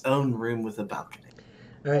Kinsey his own room with a balcony.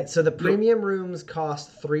 All right, so the premium rooms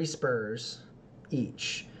cost 3 spurs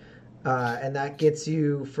each. And that gets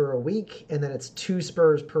you for a week, and then it's 2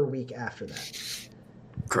 spurs per week after that.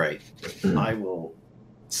 Great. I will.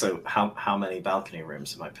 So, how many balcony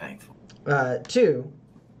rooms am I paying for? 2.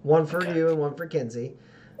 One for Okay. you and one for Kinsey.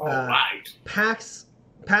 All right. Pax's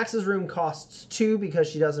room costs 2 because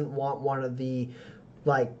she doesn't want one of the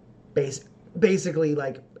like basically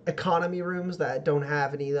like economy rooms that don't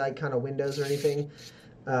have any like kind of windows or anything.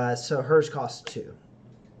 So hers costs 2.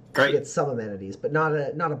 She Great. gets some amenities, but not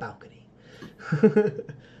a balcony.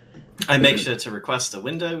 I make sure to request a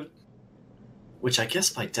window, which I guess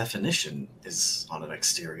by definition is on an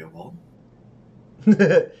exterior wall.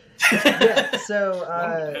 Yeah,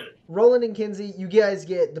 so Roland and Kinsey, you guys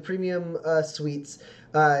get the premium suites.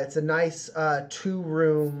 It's a nice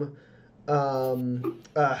 2-room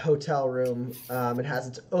hotel room. It has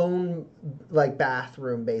its own like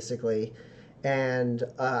bathroom basically, and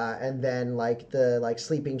then like the like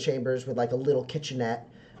sleeping chambers with like a little kitchenette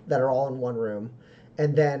that are all in one room.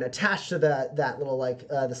 And then attached to that little like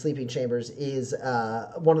the sleeping chambers is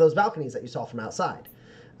one of those balconies that you saw from outside.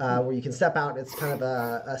 Where you can step out. It's kind of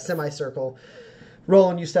a semicircle.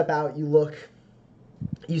 Roland, you step out, you look,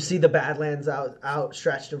 you see the Badlands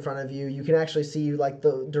outstretched in front of you. You can actually see like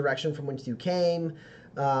the direction from which you came.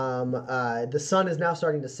 The sun is now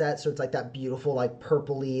starting to set, so it's like that beautiful like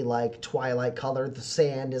purpley like twilight color. The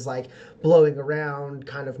sand is like blowing around,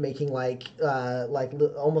 kind of making like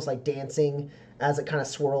almost like dancing as it kind of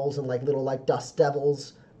swirls and like little like dust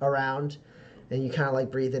devils around, and you kind of like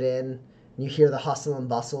breathe it in. You hear the hustle and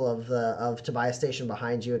bustle of Tobias Station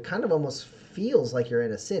behind you. It kind of almost feels like you're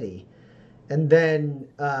in a city. And then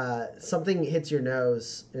something hits your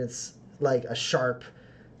nose, and it's like a sharp,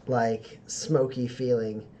 like smoky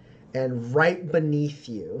feeling. And right beneath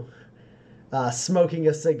you smoking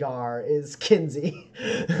a cigar, is Kinsey.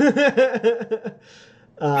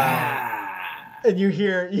 And you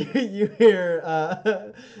hear you hear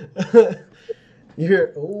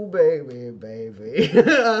oh baby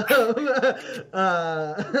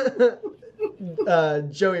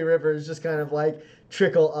Joey Rivers just kind of like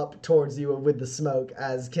trickle up towards you with the smoke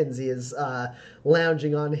as Kinsey is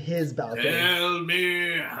lounging on his balcony. Tell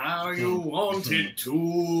me how you want it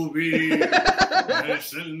to be.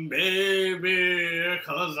 Listen, baby,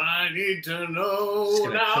 'cause I need to know Just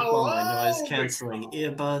gonna now. clip on my noise canceling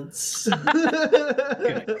earbuds.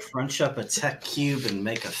 Gonna crunch up a tech cube and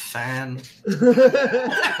make a fan.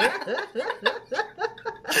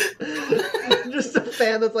 Just a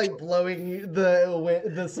fan that's like blowing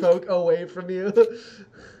the smoke away from you.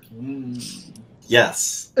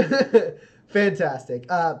 Yes. Fantastic.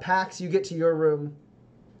 Pax, you get to your room.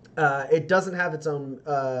 It doesn't have its own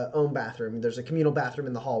bathroom. There's a communal bathroom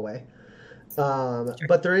in the hallway.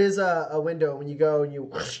 But there is a window. When you go and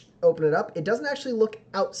you open it up, it doesn't actually look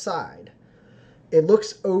outside. It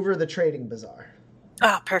looks over the trading bazaar.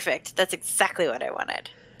 Oh, perfect. That's exactly what I wanted.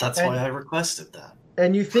 That's why I requested that.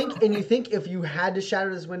 And you think if you had to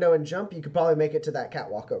shatter this window and jump, you could probably make it to that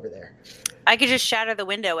catwalk over there. I could just shatter the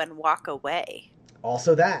window and walk away.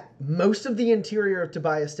 Also that. Most of the interior of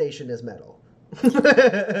Tobias Station is metal.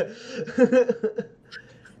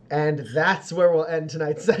 And that's where we'll end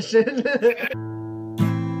tonight's session.